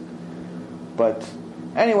see it. But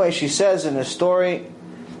anyway, she says in the story,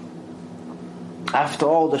 after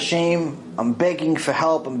all the shame, I'm begging for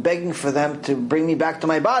help. I'm begging for them to bring me back to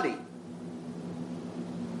my body.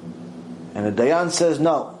 And the Dayan says,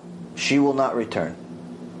 no, she will not return.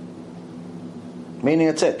 Meaning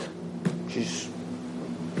that's it. She's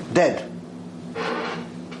dead.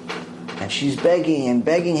 And she's begging and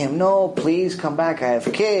begging him, no, please come back. I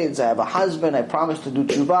have kids. I have a husband. I promise to do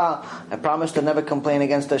tshuva. I promise to never complain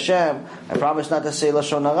against Hashem. I promise not to say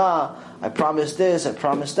Lashon Hara. I promise this. I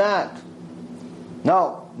promise that.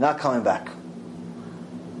 No, not coming back.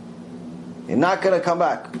 You're not going to come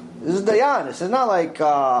back. This is Dayan. This is not like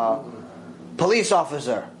police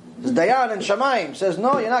officer. This is Dayan in Shamayim. Says,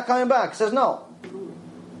 no, you're not coming back. Says, no.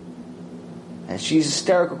 And she's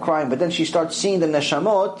hysterical crying. But then she starts seeing the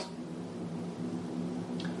neshamot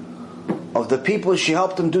of the people she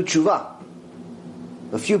helped them do tshuva.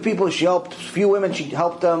 A few people she helped, few women she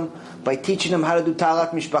helped them by teaching them how to do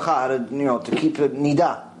taharat mishpacha, how to, to keep a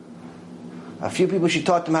nidah. A few people she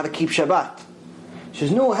taught them how to keep Shabbat. She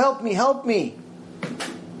says, no, help me.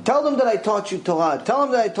 Tell them that I taught you Torah. Tell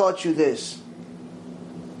them that I taught you this.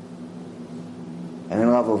 And then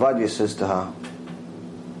Rav Ovadia says to her,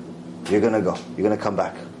 you're going to go. You're going to come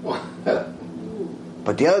back.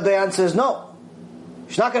 But the other Dayan says, no.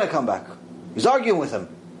 She's not going to come back. He's arguing with him.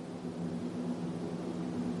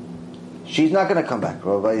 She's not going to come back.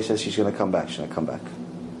 Rav Ovadia says she's going to come back. She's going to come back.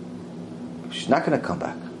 She's not going to come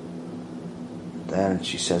back. Then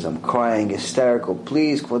she says, I'm crying, hysterical.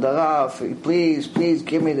 Please, Kvod Harav, please,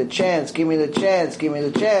 give me the chance.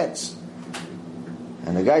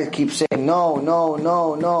 And the guy keeps saying, no.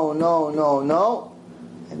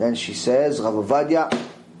 And then she says, Rav Ovadia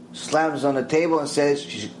slams on the table and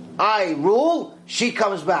says, I rule, she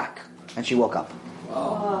comes back. And she woke up.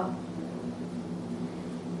 Wow.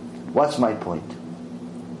 What's my point?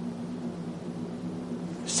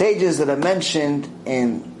 Sages that are mentioned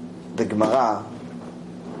in the Gemara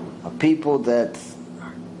are people that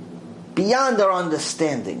are beyond our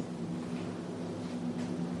understanding.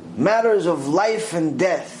 Matters of life and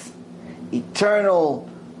death, eternal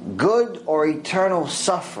good or eternal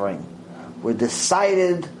suffering, were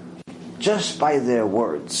decided just by their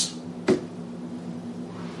words.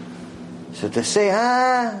 So to say,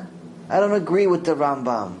 I don't agree with the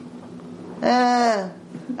Rambam. I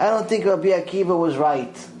don't think Rabbi Akiva was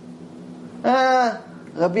right.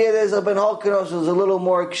 Rabbi Eliezer ben Horkonos was a little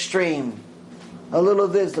more extreme. A little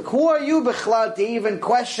this. Look, who are you, Bechlal, to even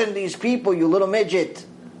question these people, you little midget?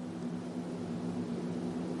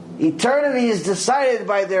 Eternity is decided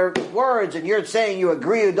by their words, and you're saying you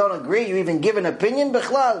agree or don't agree. You even give an opinion,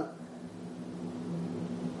 Bechlal?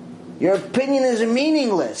 Your opinion is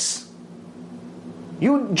meaningless.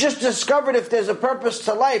 You just discovered if there's a purpose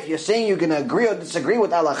to life. You're saying you're going to agree or disagree with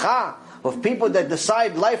halakha, with people that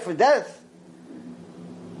decide life or death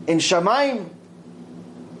in Shamayim.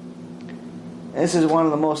 This is one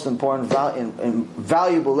of the most important and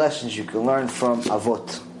valuable lessons you can learn from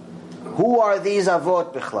Avot. Who are these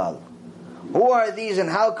Avot, Bichlal? Who are these, and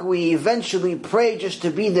how can we eventually pray just to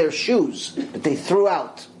be their shoes that they threw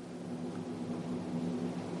out?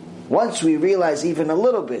 Once we realize even a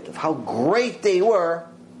little bit of how great they were,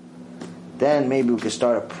 then maybe we can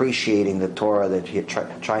start appreciating the Torah that He's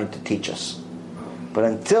trying to teach us. But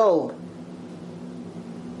until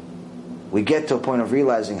we get to a point of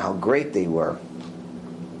realizing how great they were,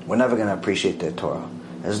 we're never going to appreciate their Torah.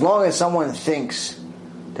 As long as someone thinks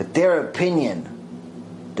that their opinion,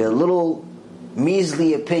 their little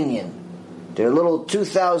measly opinion, their little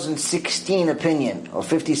 2016 opinion, or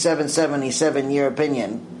 5777 year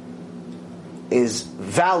opinion, is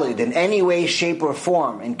valid in any way, shape, or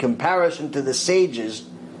form in comparison to the sages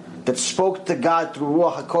that spoke to God through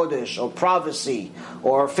Ruach HaKodesh, or prophecy,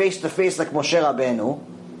 or face-to-face like Moshe Rabbeinu,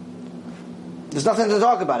 there's nothing to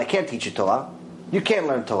talk about. I can't teach you Torah. You can't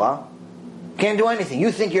learn Torah. Can't do anything.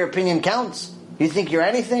 You think your opinion counts? You think you're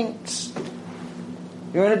anything?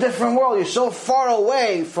 You're in a different world. You're so far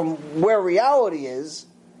away from where reality is.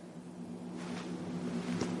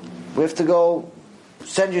 We have to go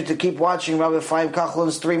send you to keep watching Rabbi Chaim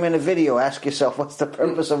Kachlin's 3-minute video. Ask yourself, what's the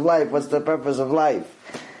purpose of life? What's the purpose of life?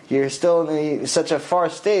 You're still in such a far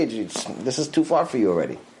stage. This is too far for you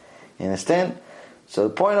already. You understand? So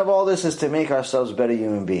the point of all this is to make ourselves better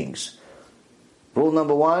human beings. Rule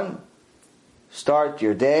number 1, start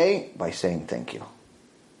your day by saying thank you.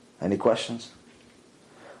 Any questions?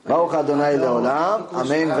 Baruch Adonai Leolam,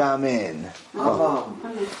 Amen v'Amen.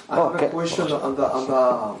 I have a question on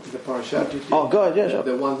the parashat. Oh, go ahead, yes.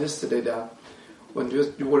 The one yesterday, that when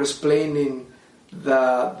you were explaining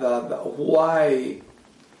the why,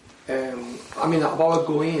 about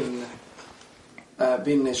going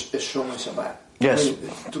being a Shomer Shabbat. Yes.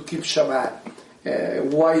 To keep Shabbat.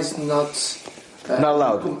 Why is not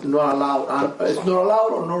allowed? Not allowed. It's not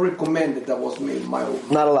allowed or not recommended. That was my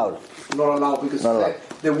not allowed. Not allowed because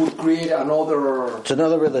they would create another. It's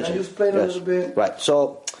another religion. Can you explain a little bit? Right.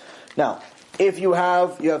 So now, if you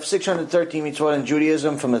have 613 mitzvot in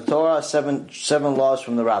Judaism from the Torah, seven laws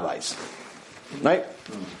from the rabbis, right?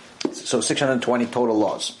 So 620 total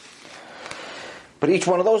laws. But each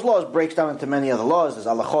one of those laws breaks down into many other laws. There's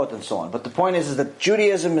halachot and so on. But the point is that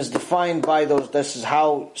Judaism is defined by those. This is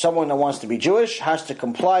how someone that wants to be Jewish has to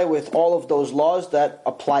comply with all of those laws that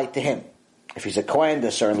apply to him. If he's a Kohen,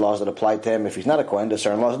 there's certain laws that apply to him. If he's not a Kohen, there's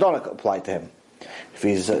certain laws that don't apply to him. If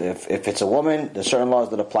it's a woman, there's certain laws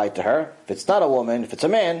that apply to her. If it's not a woman, if it's a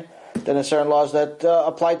man, then there's certain laws that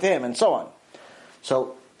apply to him, and so on.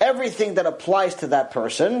 So everything that applies to that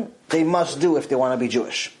person, they must do if they want to be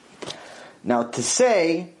Jewish. Now, to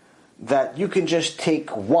say that you can just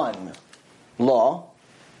take one law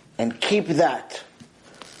and keep that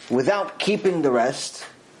without keeping the rest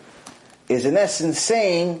is in essence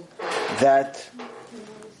saying that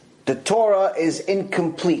the Torah is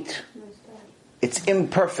incomplete. It's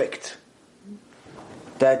imperfect.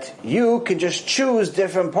 That you can just choose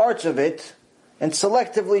different parts of it and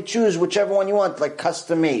selectively choose whichever one you want, like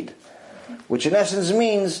custom made. Which in essence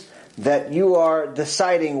means that you are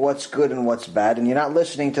deciding what's good and what's bad, and you're not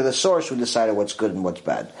listening to the source who decided what's good and what's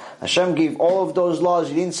bad. Hashem gave all of those laws.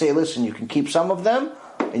 He didn't say, listen, you can keep some of them,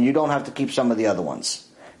 and you don't have to keep some of the other ones.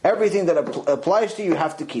 Everything that applies to you, you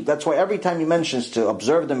have to keep. That's why every time he mentions to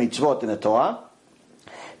observe the mitzvot in the Torah,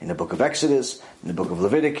 in the book of Exodus, in the book of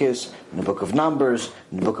Leviticus, in the book of Numbers,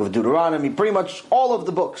 in the book of Deuteronomy, pretty much all of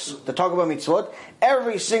the books that talk about mitzvot,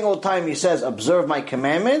 every single time he says, observe my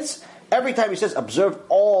commandments, every time he says, observe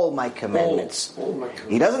all my commandments. All my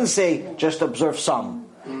commandments. He doesn't say, just observe some.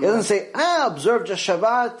 He doesn't say, observe just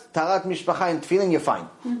Shabbat, Tarat Mishpacha, and Tefillin, you're fine.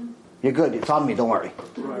 You're good, it's on me, don't worry.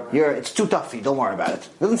 It's too tough for you, don't worry about it.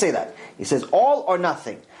 He doesn't say that. He says, all or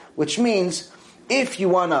nothing. Which means, if you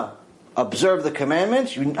want to observe the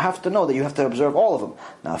commandments, you have to know that you have to observe all of them.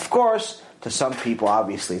 Now, of course, to some people,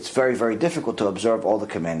 obviously, it's very, very difficult to observe all the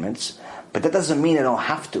commandments, but that doesn't mean you don't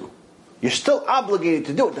have to. You're still obligated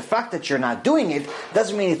to do it. The fact that you're not doing it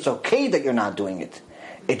doesn't mean it's okay that you're not doing it.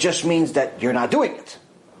 It just means that you're not doing it,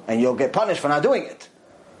 and you'll get punished for not doing it.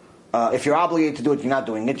 If you're obligated to do it, you're not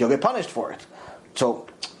doing it, you'll get punished for it. So,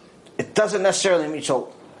 it doesn't necessarily mean,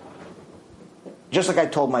 so, just like I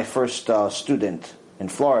told my first student in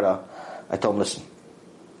Florida, I told him, listen,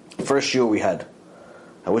 first year we had,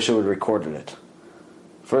 I wish I would have recorded it.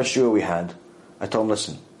 First year we had, I told him,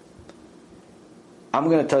 listen, I'm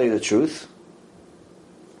going to tell you the truth,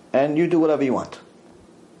 and you do whatever you want.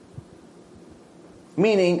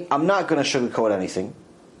 Meaning, I'm not going to sugarcoat anything.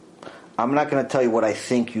 I'm not going to tell you what I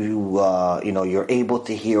think you're able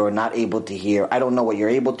to hear or not able to hear. I don't know what you're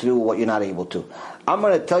able to do or what you're not able to. I'm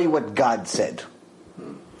going to tell you what God said.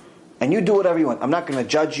 And you do whatever you want. I'm not going to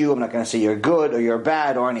judge you. I'm not going to say you're good or you're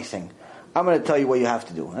bad or anything. I'm going to tell you what you have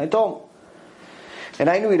to do. And I told him. And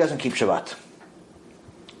I knew he doesn't keep Shabbat.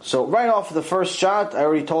 So right off the first shot, I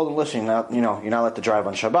already told him, listen, you're not allowed to drive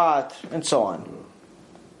on Shabbat, and so on.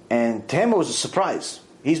 And to him it was a surprise.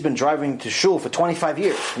 He's been driving to shul for 25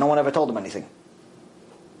 years. No one ever told him anything.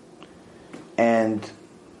 And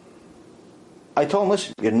I told him,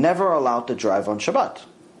 listen, you're never allowed to drive on Shabbat.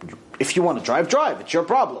 If you want to drive, drive. It's your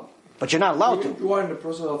problem. But you're not allowed to. You are in the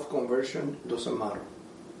process of conversion, it doesn't matter.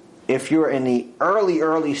 If you're in the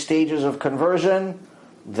early stages of conversion,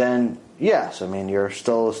 then yes, you're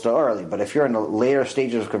still early. But if you're in the later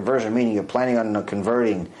stages of conversion, meaning you're planning on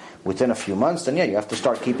converting within a few months, then yeah, you have to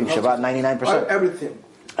start keeping Shabbat 99%.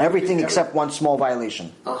 Everything except one small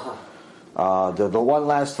violation. The one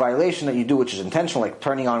last violation that you do, which is intentional, like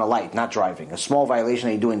turning on a light, not driving. A small violation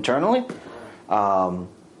that you do internally.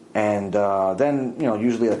 And then,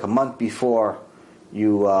 usually like a month before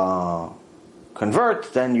you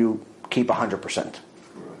convert, then you keep 100%,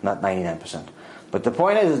 not 99%. But the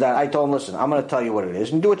point is that I told him, listen, I'm going to tell you what it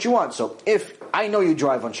is and do what you want. So if I know you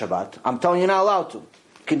drive on Shabbat, I'm telling you you're not allowed to.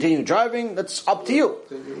 Continue driving, that's up to you.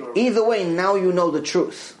 Either way, now you know the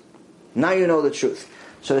truth. Now you know the truth.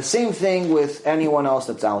 So the same thing with anyone else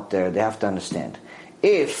that's out there, they have to understand.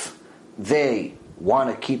 If they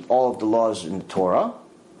want to keep all of the laws in the Torah,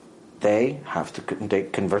 they have to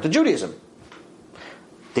convert to Judaism.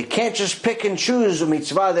 They can't just pick and choose a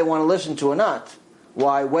mitzvah they want to listen to or not.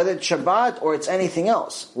 Why? Whether it's Shabbat or it's anything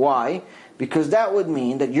else. Why? Because that would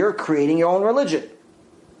mean that you're creating your own religion.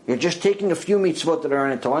 You're just taking a few mitzvot that are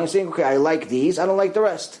in the Torah and saying, okay, I like these, I don't like the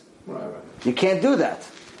rest. Right. You can't do that.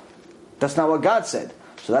 That's not what God said.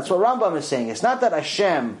 So that's what Rambam is saying. It's not that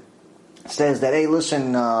Hashem says that, hey,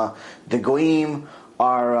 listen, the Goyim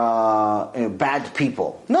are bad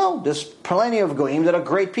people. No, there's plenty of Goyim that are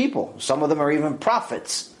great people. Some of them are even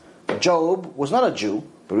prophets. Job was not a Jew,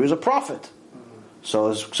 but he was a prophet.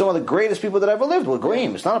 So some of the greatest people that ever lived were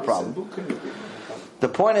Goyim. It's not a problem. The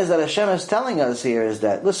point is that Hashem is telling us here is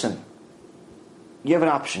that, listen, you have an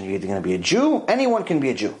option. You're either going to be a Jew. Anyone can be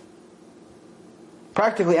a Jew.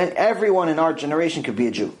 Practically everyone in our generation could be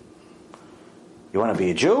a Jew. You want to be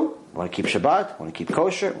a Jew? You want to keep Shabbat? You want to keep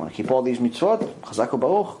kosher? You want to keep all these mitzvot? Chazak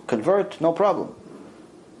u'baruch, convert, no problem.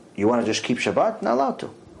 You want to just keep Shabbat? Not allowed to.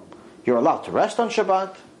 You're allowed to rest on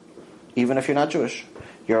Shabbat, even if you're not Jewish.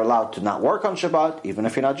 You're allowed to not work on Shabbat, even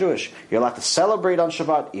if you're not Jewish. You're allowed to celebrate on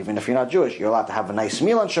Shabbat, even if you're not Jewish. You're allowed to have a nice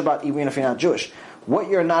meal on Shabbat, even if you're not Jewish. what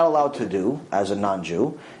you're not allowed to do as a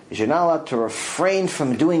non-Jew is you're not allowed to refrain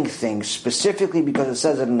from doing things specifically because it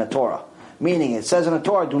says it in the Torah. Meaning, it says in the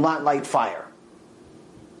Torah, do not light fire.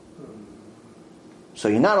 So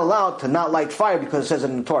you're not allowed to not light fire because it says it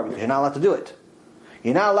in the Torah, because you're not allowed to do it.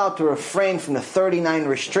 You're not allowed to refrain from the 39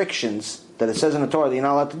 restrictions that it says in the Torah that you're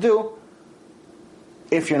not allowed to do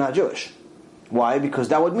if you're not Jewish. Why? Because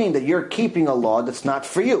that would mean that you're keeping a law that's not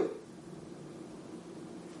for you.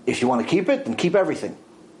 If you want to keep it, then keep everything.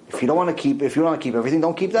 If you don't want to keep everything,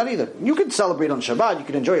 don't keep that either. You can celebrate on Shabbat, you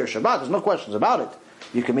can enjoy your Shabbat, there's no questions about it.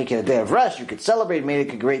 You can make it a day of rest, you could celebrate, make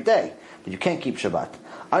it a great day. But you can't keep Shabbat.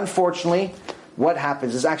 Unfortunately, what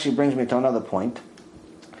happens, this actually brings me to another point.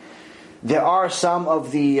 There are some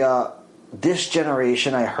of the, this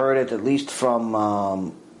generation, I heard it at least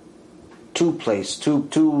from two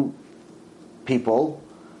people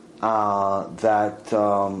that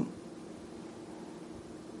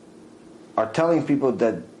are telling people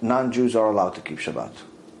that non-Jews are allowed to keep Shabbat.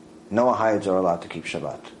 Noahides are allowed to keep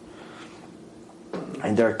Shabbat.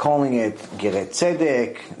 And they're calling it Geret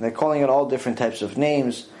Tzedek, they're calling it all different types of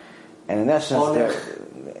names, and in essence,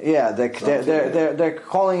 they're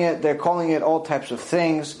calling it all types of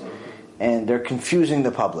things, and they're confusing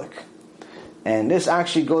the public. And this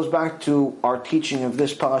actually goes back to our teaching of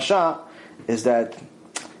this parasha, is that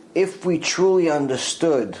if we truly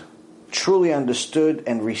understood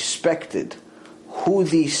and respected who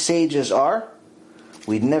these sages are,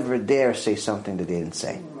 we'd never dare say something that they didn't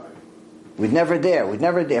say. We'd never dare.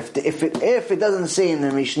 If it doesn't say in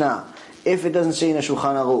the Mishnah, if it doesn't say in the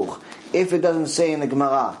Shulchan Aruch, if it doesn't say in the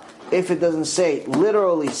Gemara, if it doesn't say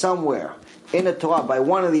literally somewhere in the Torah by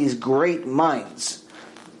one of these great minds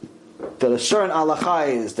that a certain halacha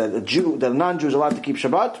is that a non-Jew is allowed to keep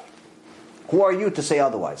Shabbat, who are you to say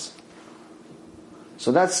otherwise?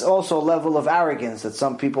 So that's also a level of arrogance that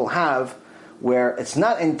some people have, where it's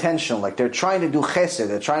not intentional, like they're trying to do chesed,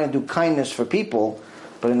 they're trying to do kindness for people,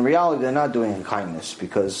 but in reality they're not doing kindness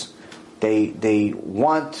because they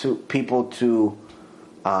want people to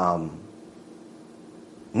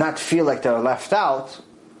not feel like they're left out.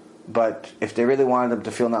 But if they really wanted them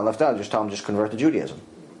to feel not left out, just tell them just convert to Judaism.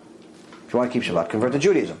 If you want to keep Shabbat, convert to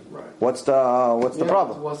Judaism. Right. What's the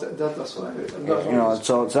problem? That's why.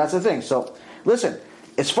 So that's the thing. So listen,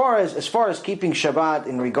 as far as keeping Shabbat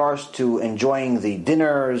in regards to enjoying the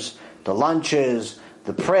dinners, the lunches,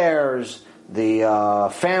 the prayers, the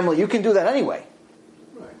family, you can do that anyway.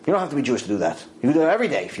 Right. You don't have to be Jewish to do that. You can do that every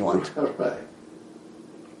day if you want. Right.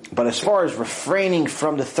 But as far as refraining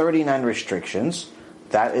from the 39 restrictions,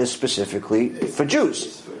 that is specifically for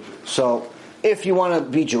Jews. So if you want to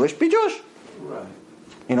be Jewish, be Jewish. Right.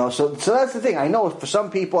 So that's the thing. I know for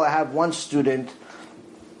some people, I have one student,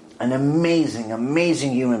 an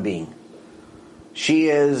amazing human being. She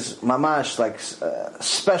is mamash, like a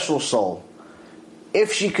special soul.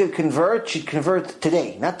 If she could convert, she'd convert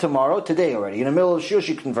today, not tomorrow, today already. In the middle of the shiur,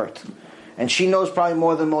 she'd convert. And she knows probably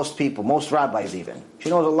more than most people, most rabbis even. She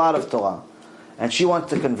knows a lot of Torah. And she wants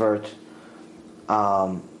to convert.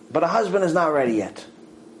 But her husband is not ready yet.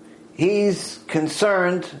 He's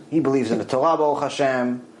concerned, he believes in the Torah, Baruch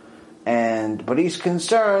Hashem, but he's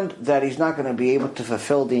concerned that he's not going to be able to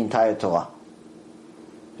fulfill the entire Torah.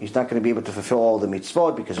 He's not going to be able to fulfill all the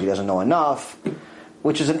mitzvot because he doesn't know enough,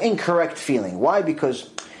 which is an incorrect feeling. Why? Because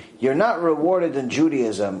you're not rewarded in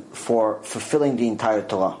Judaism for fulfilling the entire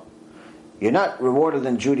Torah. You're not rewarded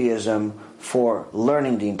in Judaism for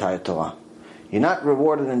learning the entire Torah. You're not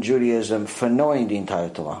rewarded in Judaism for knowing the entire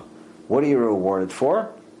Torah. What are you rewarded for?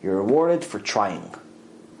 You're rewarded for trying.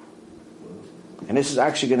 And this is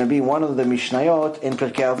actually going to be one of the Mishnayot in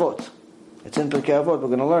Pirkei Avot. It's in Pirkei Avot, we're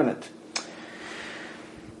going to learn it.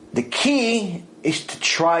 The key is to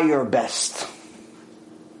try your best.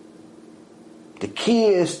 The key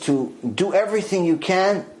is to do everything you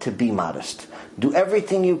can to be modest. Do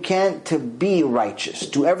everything you can to be righteous.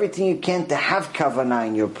 Do everything you can to have kavanah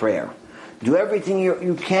in your prayer. Do everything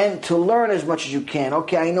you can to learn as much as you can.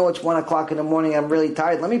 Okay, I know it's 1 o'clock in the morning, I'm really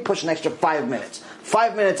tired. Let me push an extra 5 minutes.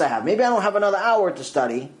 5 minutes I have. Maybe I don't have another hour to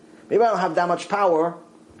study. Maybe I don't have that much power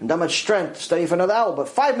and that much strength to study for another hour, but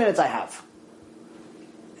 5 minutes I have.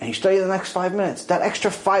 And you study the next 5 minutes. That extra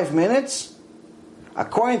 5 minutes,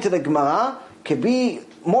 according to the Gemara, could be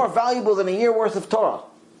more valuable than a year worth of Torah.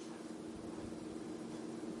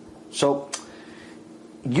 So,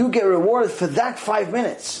 you get rewarded for that 5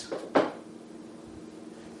 minutes.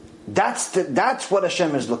 That's what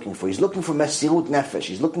Hashem is looking for. He's looking for mesirut nefesh.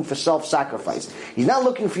 He's looking for self-sacrifice. He's not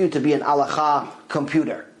looking for you to be an halacha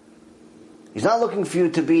computer. He's not looking for you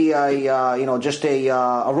to be just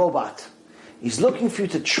a robot. He's looking for you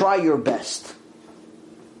to try your best.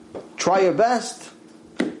 try your best,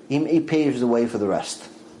 He paves the way for the rest.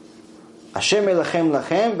 Hashem elachem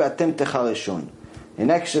lachem ve'atem techareshun. In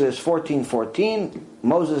Exodus 14:14,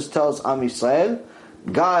 Moses tells Am Yisrael,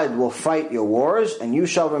 God will fight your wars and you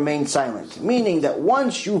shall remain silent. Meaning that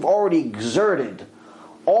once you've already exerted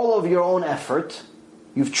all of your own effort,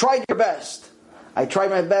 you've tried your best. I tried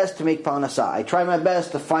my best to make parnasah. I tried my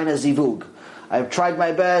best to find a zivug. I've tried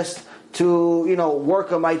my best to,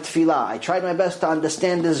 work on my tefillah. I tried my best to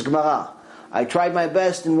understand this Gemara. I tried my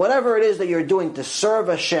best in whatever it is that you're doing to serve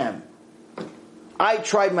Hashem. I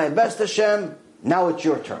tried my best, Hashem. Now it's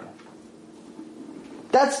your turn.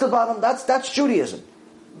 That's the bottom. That's Judaism.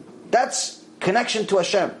 That's connection to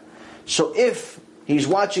Hashem. So if he's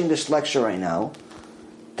watching this lecture right now,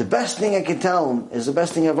 the best thing I can tell him is the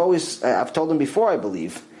best thing I've told him before, I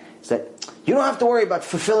believe, is that you don't have to worry about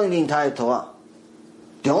fulfilling the entire Torah.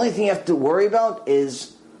 The only thing you have to worry about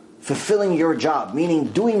is fulfilling your job, meaning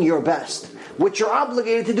doing your best, which you're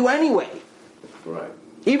obligated to do anyway. Right.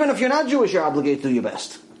 Even if you're not Jewish, you're obligated to do your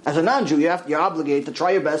best. As a non-Jew, you're obligated to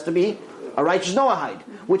try your best to be a righteous Noahide.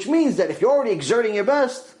 Which means that if you're already exerting your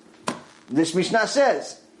best, this Mishnah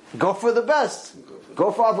says, go for the best.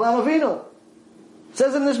 Go for Avraham Avinu. It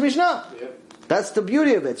says in this Mishnah. Yep. That's the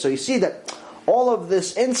beauty of it. So you see that all of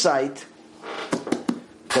this insight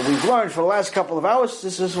that we've learned for the last couple of hours,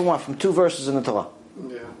 this is from 2 verses in the Torah.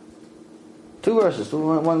 Yeah. 2 verses.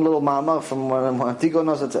 One little ma'amar from Antigo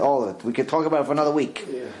knows that's all of it. We could talk about it for another week.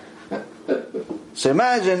 Yeah. So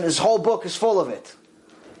imagine this whole book is full of it.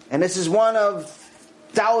 And this is one of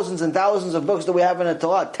thousands and thousands of books that we have in the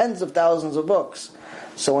Torah, tens of thousands of books.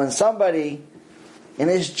 So when somebody in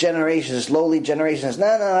this generation, this lowly generation says, no,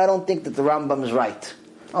 I don't think that the Rambam is right.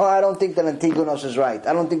 Oh, I don't think that Antigonos is right.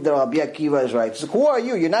 I don't think that Rabbi Akiva is right. So who are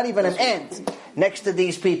you? You're not even an ant next to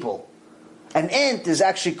these people. An ant is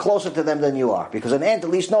actually closer to them than you are. Because an ant at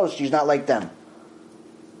least knows she's not like them.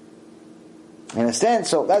 You understand?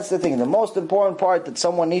 So that's the thing. The most important part that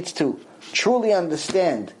someone needs to truly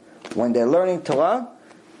understand when they're learning Torah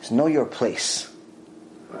is know your place.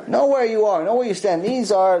 Right. Know where you are. Know where you stand.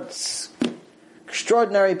 These are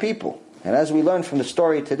extraordinary people. And as we learned from the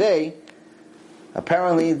story today,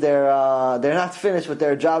 apparently they're not finished with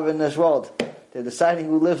their job in this world. They're deciding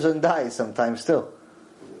who lives and dies sometimes still.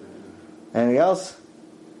 Anything else?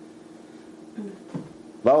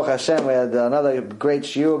 Baruch Hashem, we had another great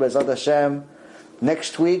shiur, Bezat Hashem.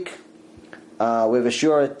 Next week, we have a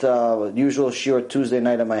shiur at usual shiur Tuesday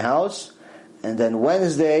night at my house, and then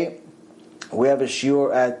Wednesday we have a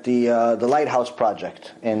shiur at the Lighthouse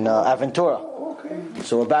Project in Aventura. Okay.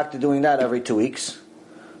 So we're back to doing that every 2 weeks.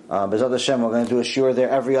 Bezat Hashem, we're going to do a shiur there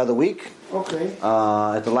every other week. Okay.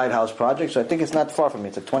 At the Lighthouse Project. So I think it's not far from me.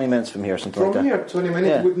 It's like 20 minutes from here, something like that. From here, 20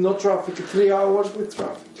 minutes with no traffic, 3 hours with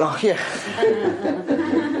traffic. Oh, yeah.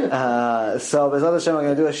 So, Bezat Hashem, we're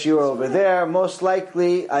going to do a shiur over there. Most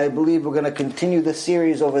likely, I believe we're going to continue the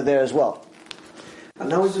series over there as well. And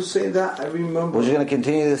now as you say that, I remember... We're just going to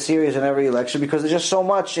continue the series in every lecture because there's just so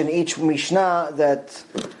much in each Mishnah that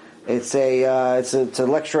it's a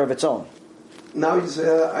lecture of its own. Now you say,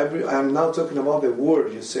 I'm now talking about the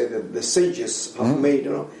word you say that the sages have made.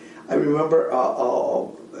 I remember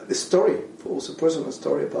a story, it was a personal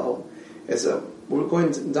story about. We were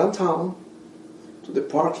going downtown to the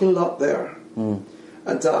parking lot there, and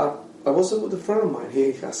I was with a friend of mine.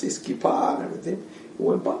 He has his kippah and everything. He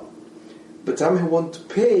went by. By the time he wanted to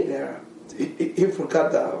pay there, he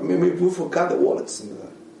forgot that. Maybe we forgot the wallets in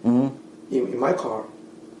my car.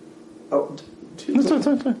 It's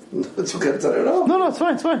fine. You can turn it off. No, it's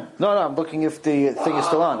fine. No, I'm looking if the thing is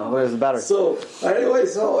still on. Where's the battery? So, anyway,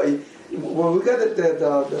 when we got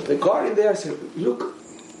the car in there, I said, look,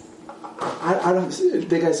 I don't,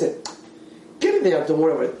 the guy said, get in there, don't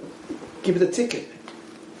worry about it. Give it a ticket.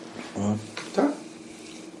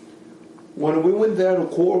 When we went there, the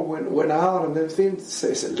car went out and everything,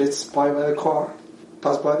 they said, let's pass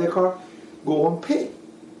by the car, go and pay.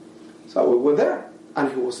 So we went there, and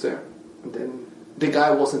he was there. And then the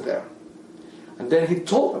guy wasn't there. And then he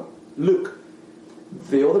told them, look,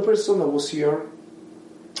 the other person that was here,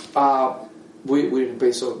 we didn't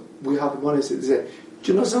pay, so we have the money. He said,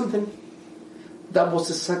 do you know something? That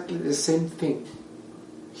was exactly the same thing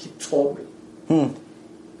he told me.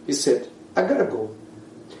 He said, I gotta go.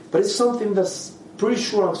 But it's something that's pretty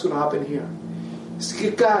sure is going to happen here. It's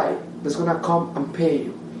a guy that's going to come and pay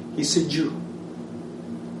you. He's a Jew.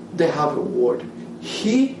 They have a word.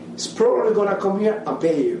 He is probably going to come here and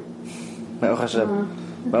pay you. Baruch Hashem.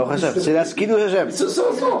 Baruch Hashem. See, that's Kiddush Hashem. So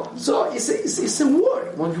it's a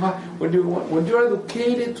word. When you are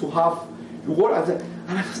educated to have your word, and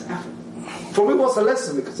For me, it was a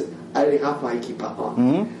lesson because I didn't have my kippah on.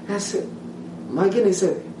 And I said, my goodness,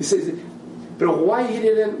 he said, but why we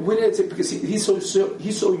didn't say, because he saw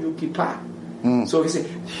you kippah. So he said,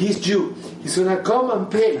 he's Jew. He's going to come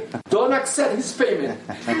and pay. Don't accept his payment.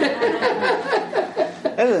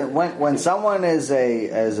 When someone is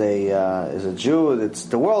a Jew,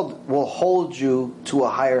 the world will hold you to a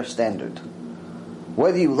higher standard.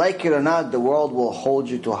 Whether you like it or not, the world will hold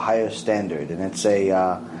you to a higher standard. And it's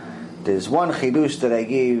there's one chidush that I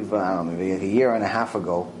gave, I don't know, maybe like a year and a half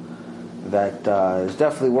ago, that is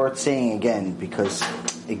definitely worth saying again, because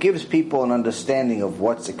it gives people an understanding of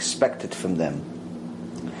what's expected from them.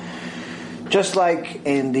 Just like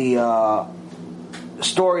in the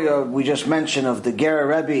story we just mentioned of the Ger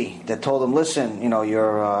Rebbe that told him, listen,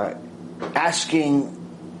 you're asking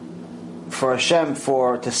for Hashem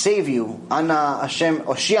to save you, Ana Hashem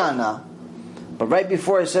Oshiana, but right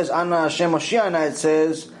before it says Ana Hashem Oshiana, it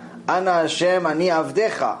says Ana Hashem Ani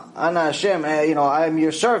Avdecha, Ana Hashem, I am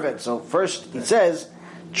your servant. So first it says,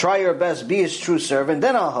 try your best, be his true servant,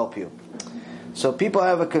 then I'll help you. So people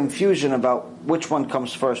have a confusion about which one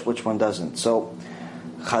comes first, which one doesn't. So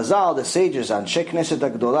Chazal, the sages, Anshe Knesset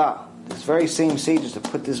HaGdolah, these very same sages that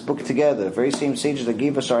put this book together, the very same sages that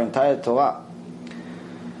gave us our entire Torah,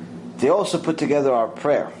 they also put together our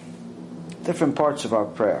prayer, different parts of our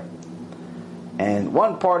prayer. And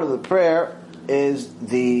one part of the prayer is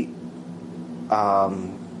the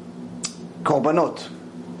korbanot,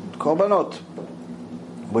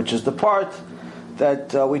 which is the part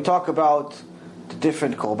that we talk about the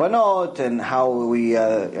different korbanot and how we,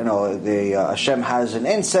 Hashem has an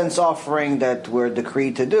incense offering that we're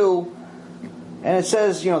decreed to do. And it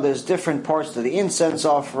says, there's different parts to the incense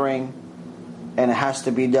offering, and it has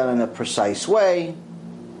to be done in a precise way.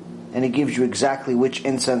 And it gives you exactly which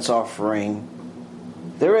incense offering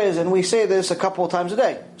there is. And we say this a couple of times a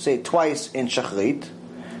day. We say it twice in Shachrit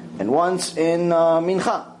and once in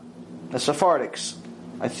Mincha, the Sephardics.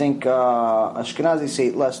 I think Ashkenazi say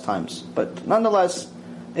it less times. But nonetheless,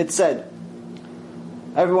 it's said.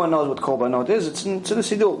 Everyone knows what korbanot is. It's in the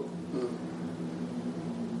Siddur.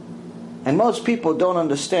 And most people don't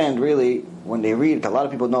understand really when they read it. A lot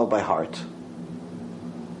of people know it by heart.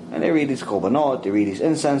 And they read these korbanot, they read these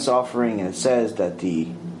incense offering, and it says that the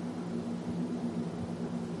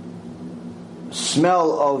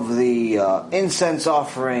smell of the incense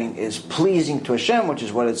offering is pleasing to Hashem, which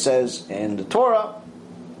is what it says in the Torah.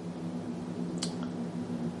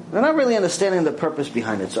 They're not really understanding the purpose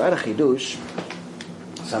behind it. So I had a chidush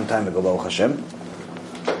some time ago, Baruch Hashem.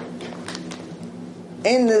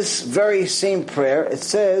 In this very same prayer, it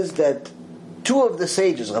says that two of the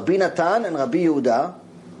sages, Rabbi Natan and Rabbi Yehuda,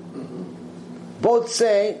 both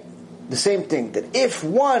say the same thing, that if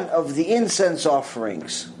one of the incense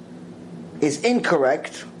offerings is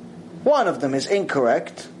incorrect, one of them is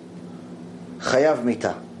incorrect, chayav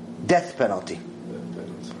mita, death penalty.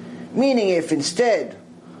 Meaning if instead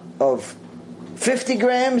of 50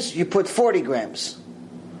 grams, you put 40 grams,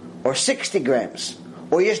 or 60 grams,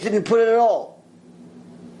 or you just didn't put it at all,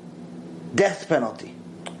 death penalty.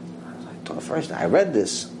 I read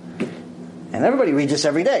this, and everybody reads this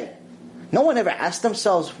every day. No one ever asked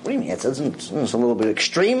themselves, what do you mean? It's a little bit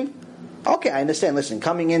extreme? Okay, I understand. Listen,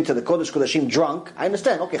 coming into the Kodesh Kodashim drunk, I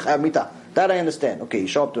understand. Okay, chayav mita. That I understand. Okay, you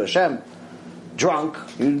show up to Hashem drunk,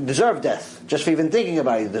 you deserve death. Just for even thinking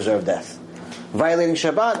about it, you deserve death. Violating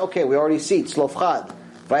Shabbat, okay, we already see it. Slof chad.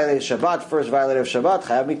 Violated Shabbat, first violator of Shabbat,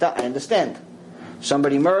 chayav mita, I understand.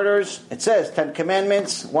 Somebody murders, it says 10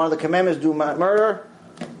 commandments, one of the commandments do murder,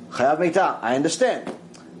 chayav mita, I understand.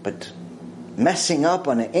 But messing up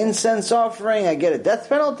on an incense offering, I get a death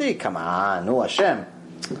penalty? Come on, no Hashem.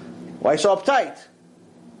 Why so uptight?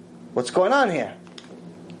 What's going on here?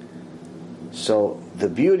 So the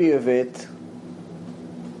beauty of it,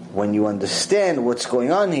 when you understand what's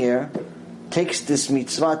going on here, takes this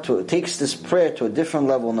mitzvah takes this prayer to a different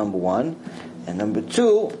level, number one. And number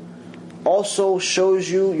two, also shows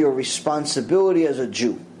you your responsibility as a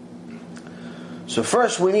Jew. So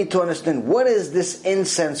first we need to understand, what is this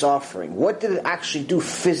incense offering? What did it actually do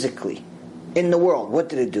physically in the world? What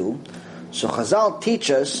did it do? So Chazal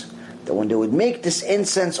teach us that when they would make this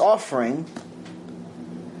incense offering,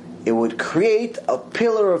 it would create a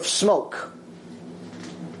pillar of smoke.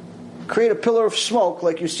 Create a pillar of smoke,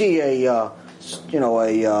 like you see a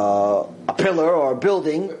pillar or a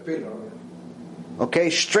building. Okay,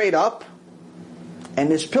 straight up,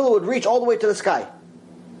 and this pillar would reach all the way to the sky.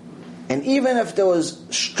 And even if there was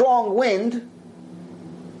strong wind,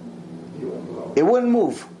 it wouldn't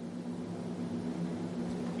move.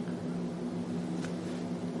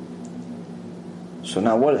 So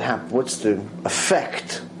now what happened? What's the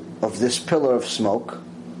effect of this pillar of smoke.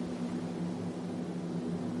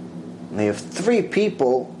 And they have 3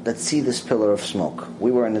 people that see this pillar of smoke.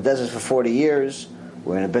 We were in the desert for 40 years.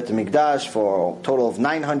 We're in a Bet HaMikdash for a total of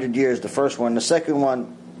 900 years, the first one, the second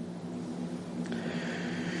one.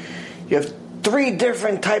 You have 3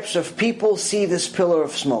 different types of people see this pillar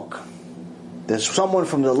of smoke. There's someone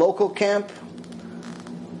from the local camp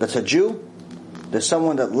that's a Jew. There's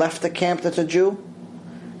someone that left the camp that's a Jew.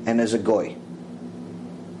 And there's a goy.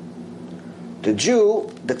 The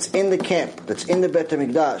Jew that's in the camp, that's in the Bet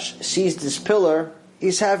HaMikdash, sees this pillar,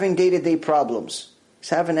 he's having day-to-day problems. He's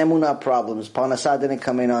having emunah problems. Parnassah didn't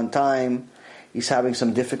come in on time. He's having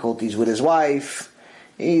some difficulties with his wife.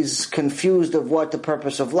 He's confused of what the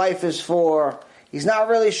purpose of life is for. He's not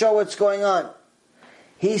really sure what's going on.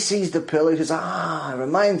 He sees the pillar, he says, it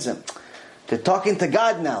reminds him. They're talking to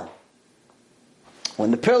God now.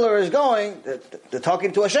 When the pillar is going, they're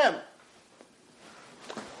talking to Hashem.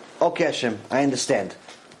 Okay, Hashem, I understand.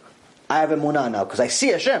 I have emunah now because I see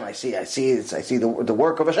Hashem. I see the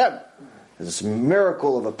work of Hashem. There's this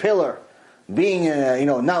miracle of a pillar being,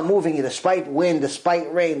 not moving despite wind,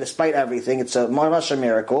 despite rain, despite everything. It's a mamash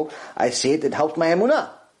miracle. I see it. It helped my emunah.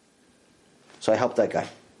 So I helped that guy.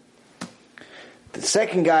 The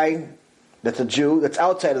second guy, that's a Jew, that's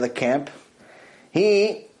outside of the camp,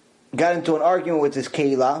 he got into an argument with his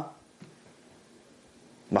keilah.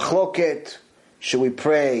 Machloket. Should we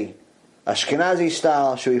pray Ashkenazi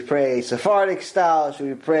style? Should we pray Sephardic style? Should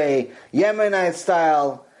we pray Yemenite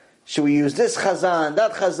style? Should we use this chazan,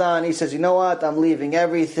 that chazan? He says, you know what? I'm leaving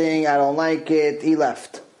everything. I don't like it. He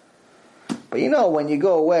left. But when you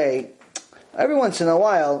go away, every once in a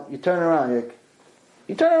while, you turn around.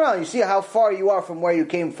 You see how far you are from where you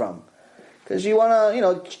came from. Because you want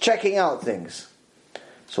to, checking out things.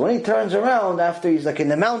 So when he turns around after he's like in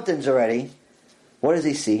the mountains already, what does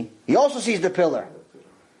he see? He also sees the pillar.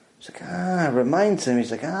 He's like, it reminds him.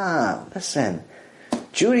 He's like, listen,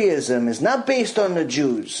 Judaism is not based on the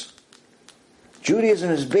Jews.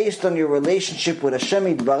 Judaism is based on your relationship with Hashem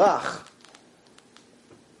Yitbarach.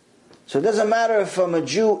 So it doesn't matter if I'm a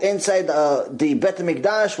Jew inside the Bet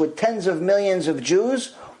HaMikdash with tens of millions of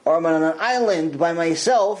Jews, or I'm on an island by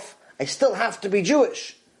myself, I still have to be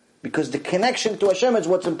Jewish. Because the connection to Hashem is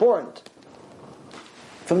what's important.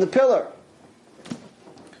 From the pillar.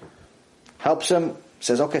 Helps him,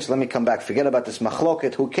 says, okay, so let me come back. Forget about this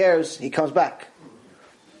machloket, who cares? He comes back.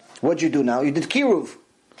 What'd you do now? You did kiruv.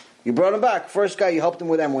 You brought him back. First guy, you helped him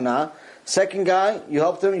with emunah. Second guy, you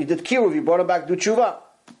helped him, you did kiruv. You brought him back to do tshuva.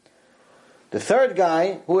 The third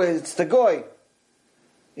guy, it's the goy.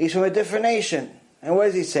 He's from a different nation. And what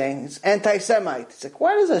is he saying? It's anti-Semite. It's like,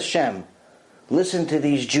 why does Hashem listen to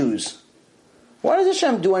these Jews? Why does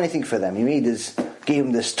Hashem do anything for them? He gave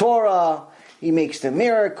them this Torah. He makes the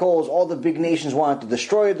miracles. All the big nations wanted to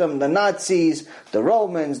destroy them. The Nazis, the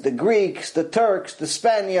Romans, the Greeks, the Turks, the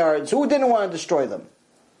Spaniards. Who didn't want to destroy them?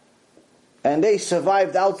 And they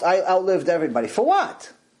survived, outlived everybody. For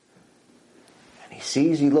what? And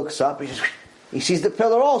he looks up, he sees the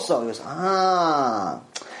pillar also. He goes,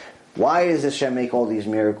 why does Hashem make all these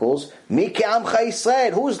miracles? Mi ke'amcha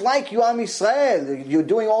Yisrael. Who's like you, Am Yisrael? You're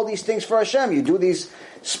doing all these things for Hashem. You do these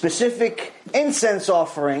specific incense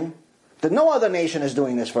offering that no other nation is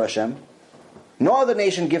doing this for Hashem. No other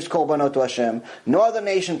nation gives korbanot to Hashem. No other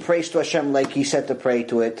nation prays to Hashem like He said to pray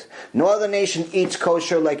to it. No other nation eats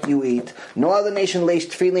kosher like you eat. No other nation lays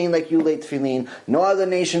tefillin like you lay tefillin. No other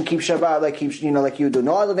nation keeps Shabbat like you do.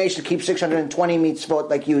 No other nation keeps 620 mitzvot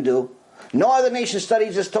like you do. No other nation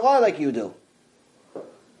studies this Torah like you do.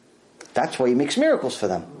 That's why He makes miracles for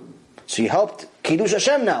them. So you helped Kiddush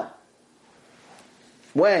Hashem now.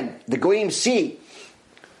 When the Goyim see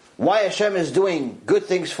why Hashem is doing good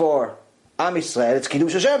things for Am Yisrael, it's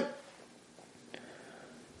Kiddush Hashem.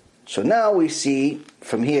 So now we see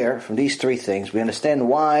from these 3 things, we understand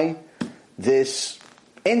why this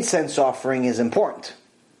incense offering is important.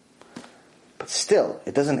 But still,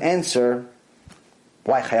 it doesn't answer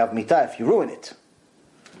why Chayav Mitah if you ruin it.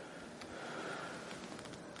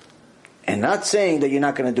 And not saying that you're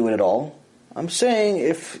not going to do it at all. I'm saying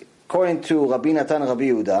if, according to Rabbi Natan Rabbi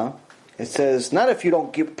Yehuda, it says, not if you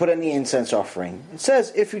don't put any incense offering. It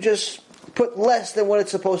says if you just put less than what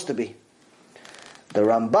it's supposed to be. The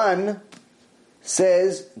Ramban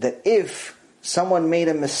says that if someone made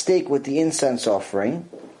a mistake with the incense offering,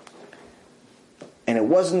 and it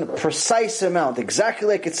wasn't a precise amount, exactly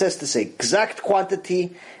like it says to say, exact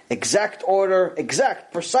quantity, exact order,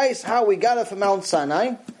 exact, precise how we got it from Mount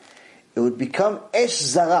Sinai, it would become esh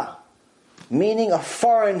zara, meaning a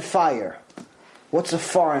foreign fire. What's a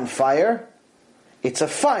foreign fire? It's a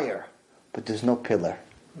fire, but there's no pillar.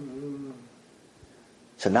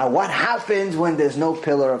 So now what happens when there's no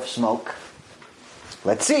pillar of smoke?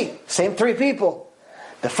 Let's see. Same three people.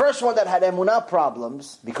 The first one that had emunah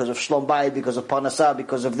problems, because of shlom bayit, because of parnasah,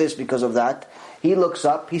 because of this, because of that, he looks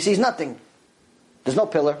up, he sees nothing. There's no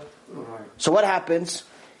pillar. Right. So what happens?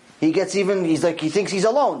 He thinks he's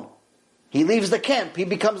alone. He leaves the camp. He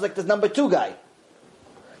becomes like the number 2 guy.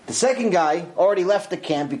 The second guy already left the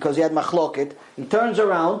camp because he had machloket. He turns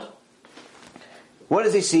around. What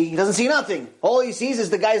does he see? He doesn't see nothing. All he sees is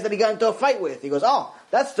the guys that he got into a fight with. He goes, oh,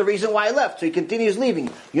 that's the reason why I left. So he continues leaving.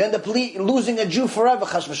 You end up losing a Jew forever,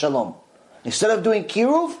 chas v'shalom. Instead of doing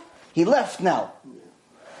kiruv, he left now.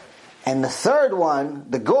 And the third one,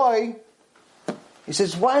 the goy, he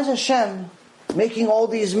says, why is Hashem making all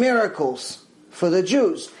these miracles for the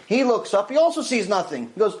Jews? He looks up, he also sees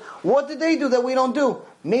nothing. He goes, what did they do that we don't do?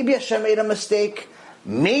 Maybe Hashem made a mistake.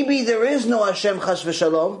 Maybe there is no Hashem, chas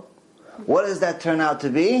v'shalom. What does that turn out to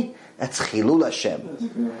be? That's Chilul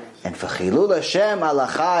Hashem. And for Chilul Hashem,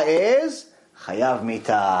 halacha is Chayav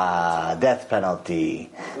Mita, death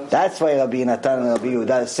penalty. That's why Rabbi Natan and Rabbi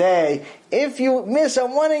Yehuda say, if you miss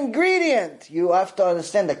on one ingredient, you have to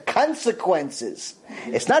understand the consequences.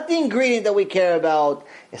 It's not the ingredient that we care about.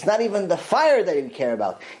 It's not even the fire that we care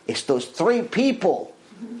about. It's those 3 people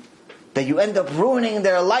that you end up ruining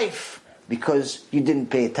their life because you didn't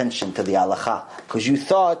pay attention to the halacha. Because you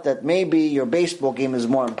thought that maybe your baseball game is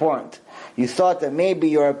more important. You thought that maybe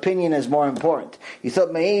your opinion is more important. You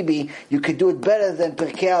thought maybe you could do it better than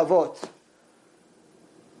Pirkei Avot.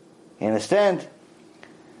 You understand?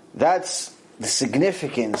 That's the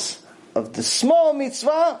significance of the small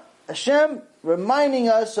mitzvah, Hashem reminding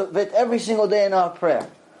us of it every single day in our prayer.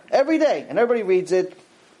 Every day. And everybody reads it.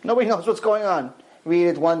 Nobody knows what's going on. Read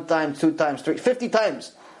it 1 time, 2 times, 3, 50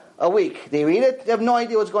 times a week. They read it, they have no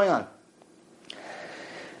idea what's going on.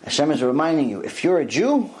 Hashem is reminding you, if you're a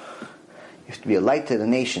Jew, you have to be a light to the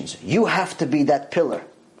nations. You have to be that pillar.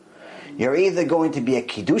 You're either going to be a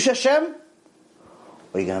Kiddush Hashem,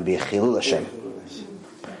 or you're going to be a Chilul Hashem.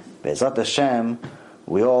 Be'ezrat Hashem,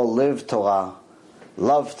 we all live Torah,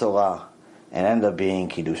 love Torah, and end up being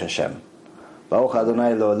Kiddush Hashem. Baruch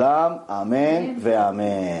Adonai L'olam, Amen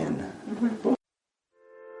ve'amen.